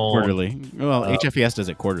going on? Quarterly. Well, HFES does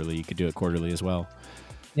it quarterly. You could do it quarterly as well.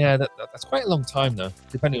 Yeah, that's quite a long time though,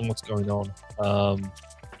 depending on what's going on.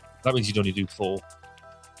 That means you'd only do 4.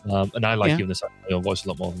 And I like giving this my own voice a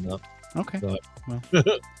lot more than that. Okay. So, well.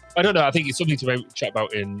 I don't know. I think it's something to chat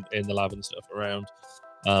about in the lab and stuff around.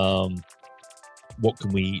 What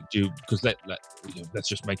can we do? Because let's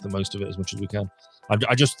just make the most of it as much as we can.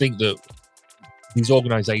 I just think that these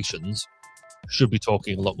organizations should be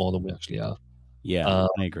talking a lot more than we actually are. Yeah,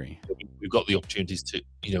 I agree. We've got the opportunities to,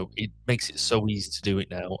 it makes it so easy to do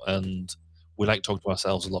it now, and we like talking to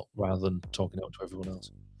ourselves a lot rather than talking out to everyone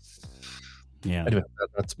else. Yeah. Anyway,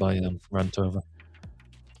 that's my rant over.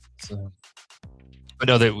 So, but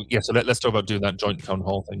no, so let's talk about doing that joint town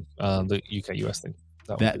hall thing, the UK-US thing.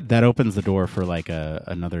 That opens the door for like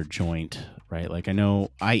another joint, right? Like I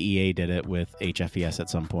know IEA did it with HFES at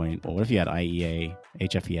some point. Well, what if you had IEA,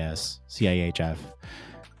 HFES, CIHF?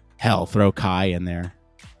 Hell, throw Kai in there.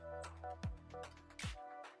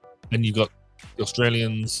 And you got the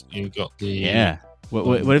Australians. You got the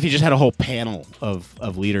What if you just had a whole panel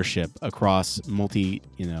of leadership across multi,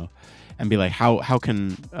 and be like, how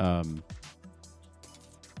can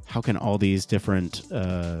all these different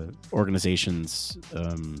organizations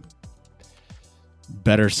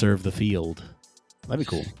better serve the field? That'd be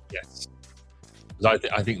cool. Yes. I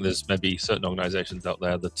think there's maybe certain organizations out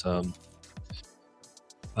there that,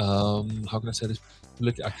 how can I say this?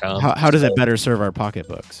 I can't. How does it better serve our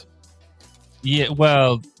pocketbooks? Yeah,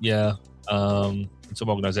 well, yeah. Some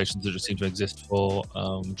organizations that just seem to exist for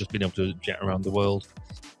just being able to jet around the world.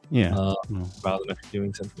 Yeah. Rather than actually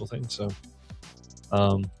doing sensible things. So, there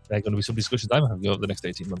are going to be some discussions I'm having over the next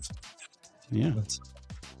 18 months. Yeah.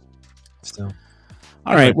 Still.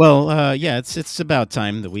 All right. Well, it's about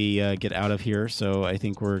time that we get out of here. So I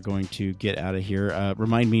think we're going to get out of here.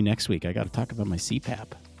 Remind me next week. I got to talk about my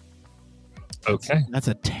CPAP. Okay. That's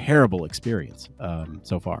a terrible experience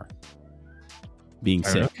so far. Being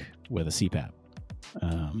sick with a CPAP. I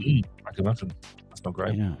can imagine. That's not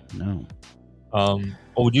great. Yeah, no.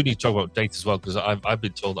 Or we do need to talk about dates as well, because I've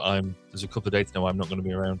been told that there's a couple of dates now I'm not going to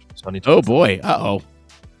be around. So I need to. Oh boy! Uh-oh.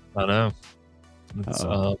 I know.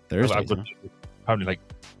 Thursdays, I've got apparently like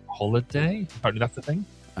holiday. Apparently that's the thing.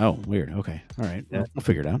 Oh, weird. Okay, all right. Yeah. We'll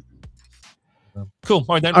figure it out. Cool.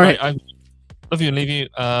 All right then. All right. I love you and leave you.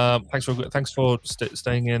 Thanks for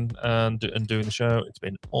staying in and doing the show. It's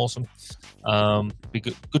been awesome. Be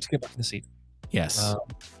good to get back in the seat. Yes. All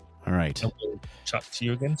right. And we'll chat to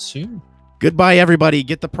you again soon. Goodbye, everybody.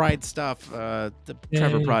 Get the Pride stuff, the Yay.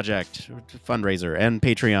 Trevor Project fundraiser, and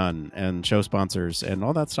Patreon, and show sponsors, and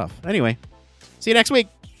all that stuff. Anyway, see you next week.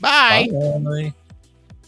 Bye. Bye.